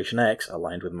D-Generation X,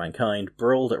 aligned with Mankind,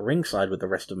 brawled at ringside with the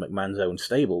rest of McMahon's own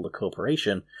stable, the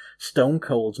Corporation, Stone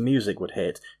Cold's music would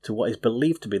hit to what is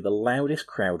believed to be the loudest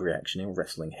crowd reaction in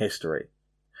wrestling history.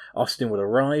 Austin would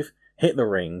arrive, hit the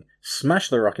ring, smash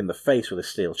The Rock in the face with a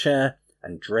steel chair,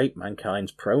 and drape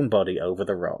Mankind's prone body over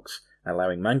the rocks,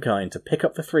 allowing Mankind to pick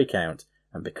up the 3 count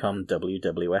and become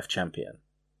WWF Champion.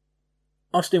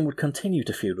 Austin would continue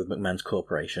to feud with McMahon's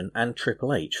Corporation and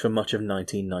Triple H for much of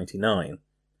 1999.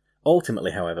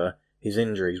 Ultimately, however, his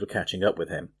injuries were catching up with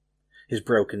him. His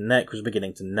broken neck was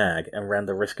beginning to nag and ran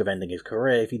the risk of ending his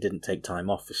career if he didn't take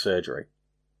time off for surgery.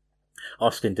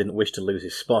 Austin didn't wish to lose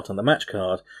his spot on the match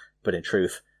card, but in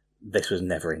truth, this was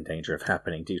never in danger of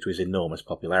happening due to his enormous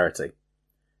popularity.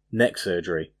 Neck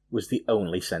surgery was the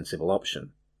only sensible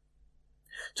option.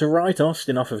 To write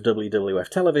Austin off of WWF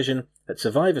television, at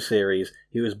Survivor Series,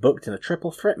 he was booked in a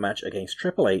triple threat match against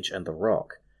Triple H and The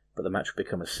Rock, but the match would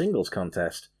become a singles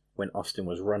contest when Austin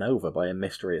was run over by a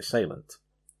mystery assailant.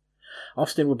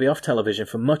 Austin would be off television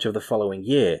for much of the following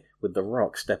year, with The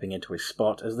Rock stepping into his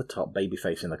spot as the top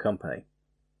babyface in the company.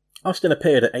 Austin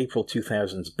appeared at April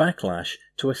 2000's Backlash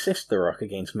to assist The Rock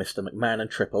against Mr. McMahon and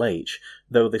Triple H,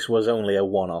 though this was only a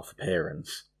one-off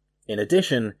appearance. In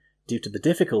addition, due to the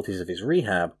difficulties of his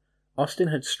rehab, Austin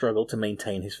had struggled to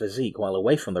maintain his physique while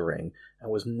away from the ring and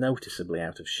was noticeably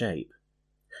out of shape.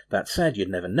 That said, you'd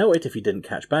never know it if you didn't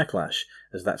catch Backlash,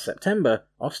 as that September,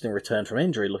 Austin returned from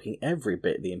injury looking every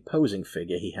bit the imposing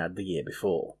figure he had the year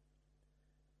before.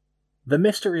 The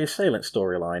Mystery Assailant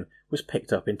storyline was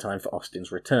picked up in time for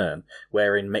Austin's return,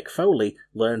 wherein Mick Foley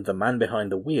learned the man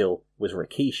behind the wheel was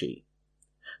Rikishi.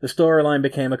 The storyline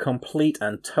became a complete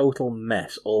and total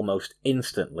mess almost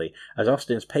instantly, as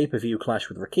Austin's pay-per-view clash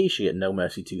with Rikishi at No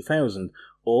Mercy 2000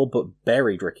 all but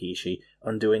buried Rikishi,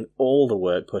 undoing all the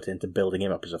work put into building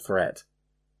him up as a threat.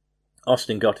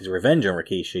 Austin got his revenge on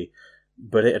Rikishi,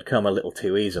 but it had come a little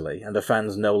too easily, and the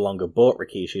fans no longer bought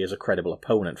Rikishi as a credible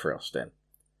opponent for Austin.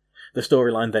 The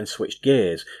storyline then switched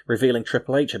gears, revealing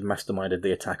Triple H had masterminded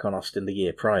the attack on Austin the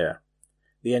year prior.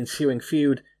 The ensuing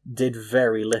feud did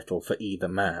very little for either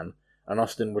man, and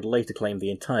Austin would later claim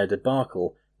the entire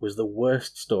debacle was the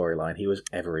worst storyline he was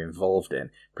ever involved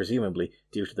in, presumably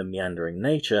due to the meandering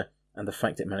nature and the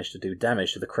fact it managed to do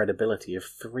damage to the credibility of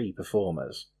 3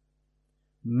 performers.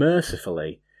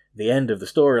 Mercifully, the end of the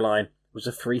storyline was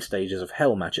a 3 Stages of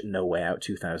Hell match at No Way Out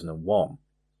 2001.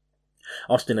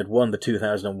 Austin had won the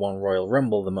 2001 Royal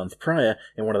Rumble the month prior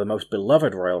in one of the most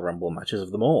beloved Royal Rumble matches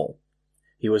of them all.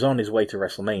 He was on his way to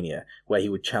WrestleMania, where he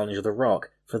would challenge The Rock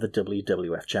for the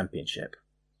WWF Championship.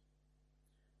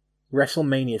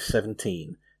 WrestleMania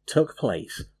 17 took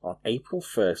place on April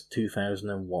 1st,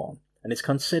 2001, and is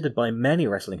considered by many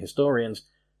wrestling historians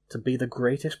to be the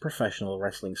greatest professional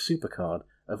wrestling supercard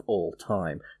of all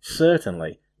time,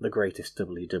 certainly the greatest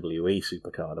WWE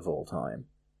supercard of all time.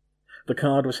 The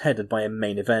card was headed by a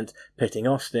main event pitting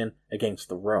Austin against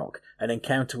The Rock, an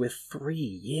encounter with 3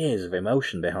 years of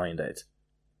emotion behind it.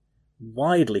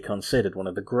 Widely considered one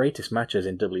of the greatest matches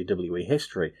in WWE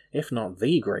history, if not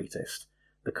the greatest,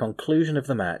 the conclusion of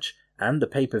the match and the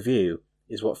pay-per-view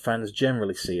is what fans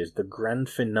generally see as the grand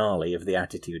finale of the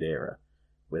Attitude Era,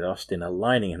 with Austin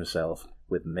aligning himself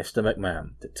with Mr.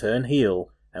 McMahon to turn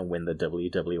heel and win the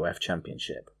WWF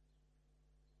Championship.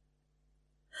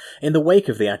 In the wake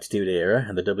of the Attitude Era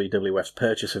and the WWF's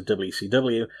purchase of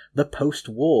WCW, the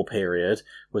post-war period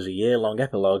was a year-long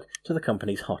epilogue to the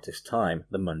company's hottest time,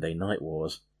 the Monday Night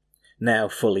Wars. Now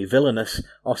fully villainous,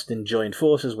 Austin joined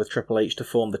forces with Triple H to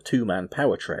form the 2-man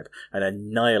power trip and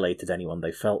annihilated anyone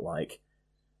they felt like.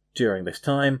 During this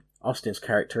time, Austin's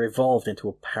character evolved into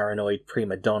a paranoid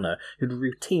prima donna who'd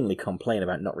routinely complain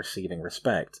about not receiving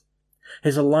respect.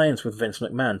 His alliance with Vince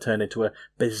McMahon turned into a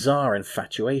bizarre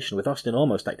infatuation, with Austin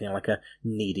almost acting like a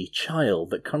needy child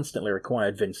that constantly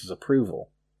required Vince's approval.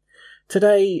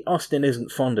 Today, Austin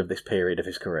isn't fond of this period of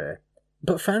his career,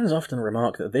 but fans often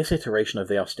remark that this iteration of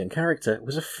the Austin character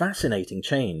was a fascinating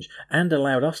change and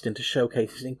allowed Austin to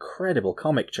showcase his incredible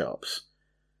comic chops.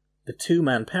 The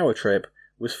 2-man power trip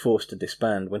was forced to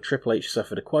disband when Triple H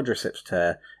suffered a quadriceps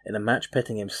tear in a match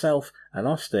pitting himself and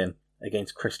Austin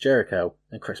against Chris Jericho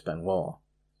and Chris Benoit.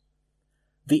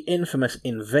 The infamous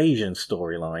Invasion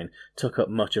storyline took up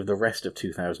much of the rest of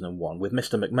 2001, with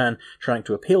Mr. McMahon trying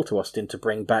to appeal to Austin to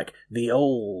bring back the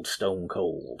old Stone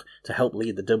Cold to help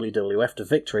lead the WWF to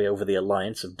victory over the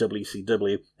alliance of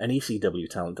WCW and ECW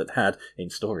talent that had, in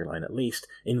storyline at least,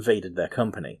 invaded their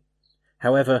company.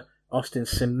 However, Austin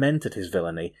cemented his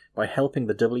villainy by helping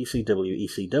the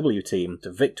WCW-ECW team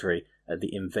to victory at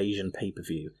the Invasion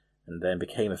pay-per-view, and then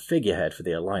became a figurehead for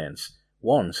the alliance,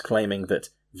 once claiming that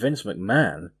Vince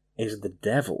McMahon is the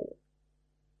devil.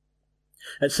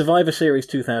 At Survivor Series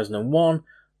 2001,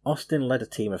 Austin led a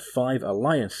team of 5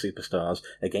 Alliance superstars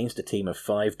against a team of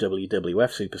 5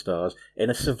 WWF superstars in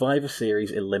a Survivor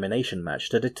Series elimination match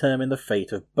to determine the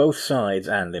fate of both sides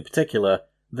and, in particular,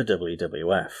 the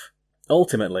WWF.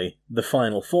 Ultimately, the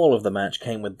final fall of the match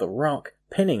came with The Rock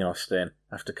pinning Austin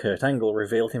after Kurt Angle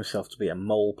revealed himself to be a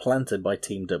mole planted by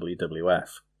Team WWF.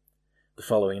 The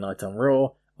following night on Raw,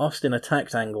 Austin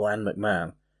attacked Angle and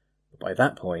McMahon, but by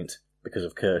that point, because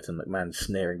of Kurt and McMahon's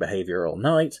sneering behaviour all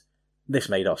night, this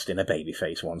made Austin a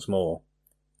babyface once more,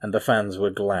 and the fans were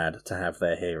glad to have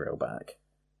their hero back.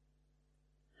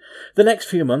 The next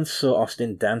few months saw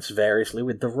Austin dance variously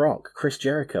with The Rock, Chris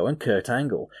Jericho and Kurt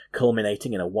Angle,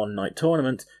 culminating in a one-night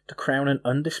tournament to crown an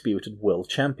undisputed world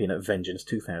champion at Vengeance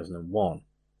 2001.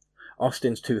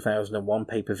 Austin's 2001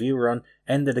 pay-per-view run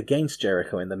ended against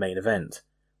Jericho in the main event,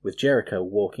 with Jericho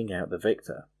walking out the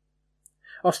victor.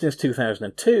 Austin's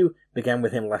 2002 began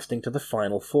with him lasting to the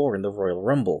Final Four in the Royal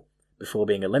Rumble, before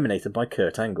being eliminated by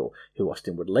Kurt Angle, who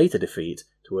Austin would later defeat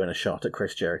to earn a shot at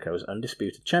Chris Jericho's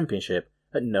Undisputed Championship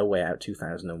at No Way Out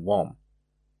 2001.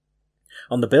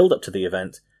 On the build-up to the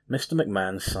event, Mr.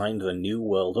 McMahon signed the New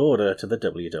World Order to the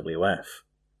WWF.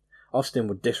 Austin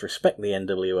would disrespect the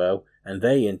NWO, and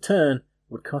they, in turn,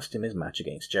 would cost him his match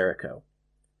against Jericho.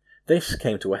 This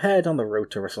came to a head on the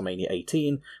road to WrestleMania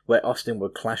 18, where Austin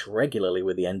would clash regularly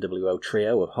with the NWO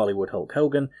trio of Hollywood Hulk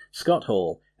Hogan, Scott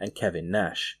Hall, and Kevin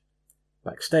Nash.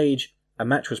 Backstage, a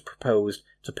match was proposed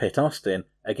to pit Austin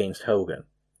against Hogan.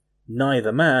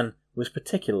 Neither man was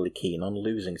particularly keen on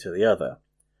losing to the other,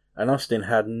 and Austin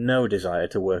had no desire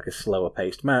to work a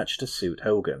slower-paced match to suit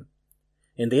Hogan.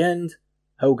 In the end,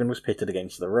 Hogan was pitted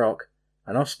against The Rock,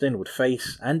 and Austin would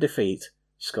face and defeat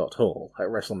Scott Hall at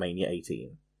WrestleMania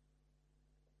 18.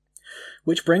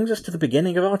 Which brings us to the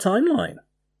beginning of our timeline.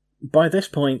 By this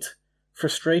point,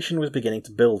 frustration was beginning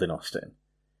to build in Austin.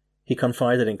 He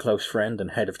confided in close friend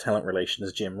and head of talent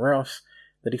relations Jim Ross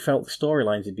that he felt the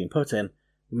storylines he'd been put in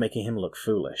were making him look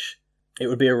foolish. It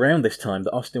would be around this time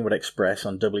that Austin would express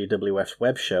on WWF's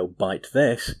web show Bite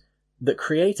This that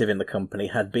creative in the company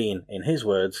had been, in his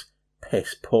words,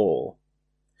 piss poor.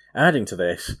 Adding to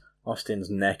this, Austin's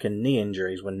neck and knee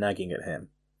injuries were nagging at him.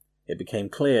 It became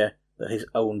clear that his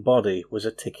own body was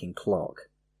a ticking clock.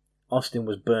 Austin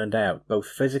was burned out, both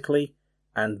physically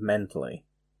and mentally.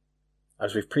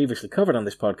 As we've previously covered on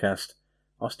this podcast,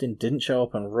 Austin didn't show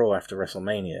up on Raw after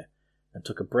WrestleMania, and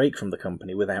took a break from the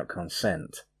company without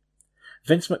consent.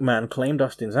 Vince McMahon claimed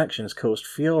Austin's actions caused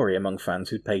fury among fans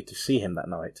who'd paid to see him that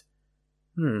night.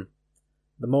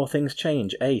 The more things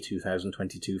change,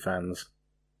 2022 fans.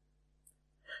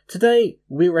 Today,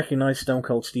 we recognise Stone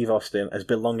Cold Steve Austin as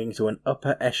belonging to an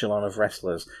upper echelon of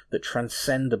wrestlers that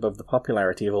transcend above the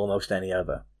popularity of almost any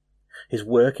other. His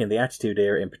work in the Attitude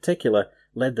Era in particular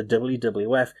led the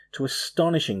WWF to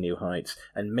astonishing new heights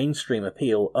and mainstream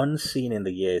appeal unseen in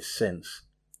the years since.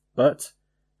 But,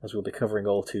 as we'll be covering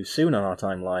all too soon on our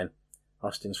timeline,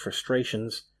 Austin's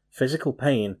frustrations, physical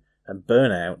pain, and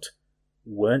burnout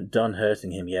weren't done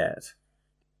hurting him yet,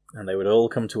 and they would all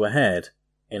come to a head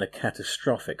in a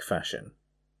catastrophic fashion.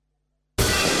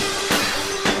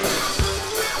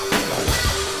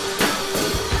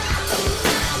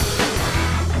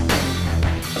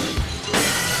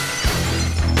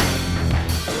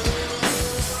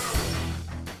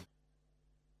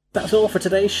 That's all for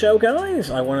today's show, guys.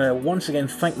 I want to once again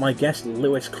thank my guest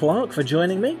Lewis Clark for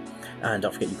joining me. And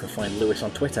don't forget you can find Lewis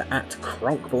on Twitter at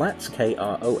Kronkblats,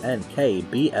 Kronkblats.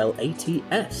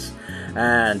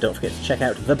 And don't forget to check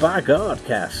out The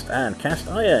Bargardcast and Cast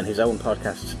Iron, his own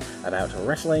podcasts about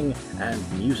wrestling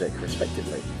and music,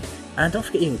 respectively. And don't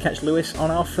forget you can catch Lewis on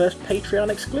our first Patreon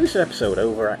exclusive episode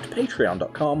over at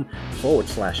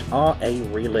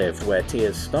patreon.com/RA Relived, where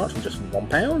tiers start from just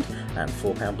 £1 and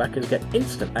 £4 backers get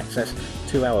instant access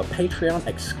to our Patreon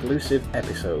exclusive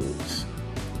episodes.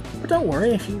 But don't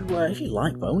worry, if you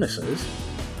like bonuses,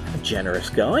 I'm a generous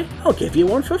guy, I'll give you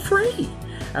one for free.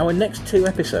 Our next 2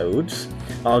 episodes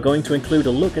are going to include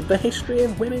a look at the history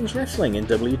of women's wrestling in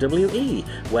WWE,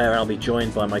 where I'll be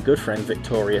joined by my good friend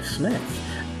Victoria Smith,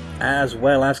 as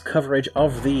well as coverage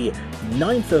of the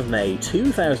 9th of May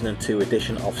 2002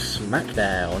 edition of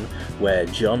SmackDown, where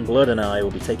John Blood and I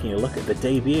will be taking a look at the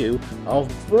debut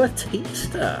of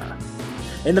Batista.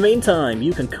 In the meantime,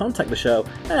 you can contact the show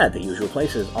at the usual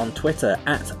places on Twitter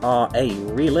at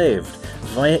RARelived,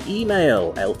 via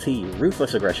email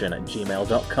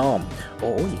ltruthlessaggression@gmail.com,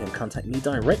 or you can contact me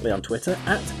directly on Twitter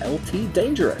at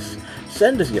LTDangerous.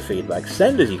 Send us your feedback,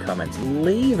 send us your comments,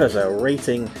 leave us a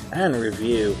rating and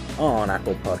review on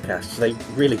Apple Podcasts. They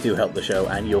really do help the show,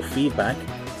 and your feedback,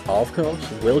 of course,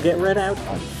 will get read out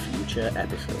on future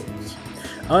episodes.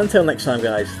 Until next time,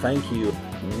 guys, thank you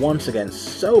once again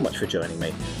so much for joining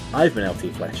me. I've been LT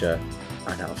Fletcher,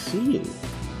 and I'll see you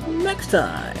next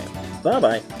time.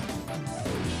 Bye-bye.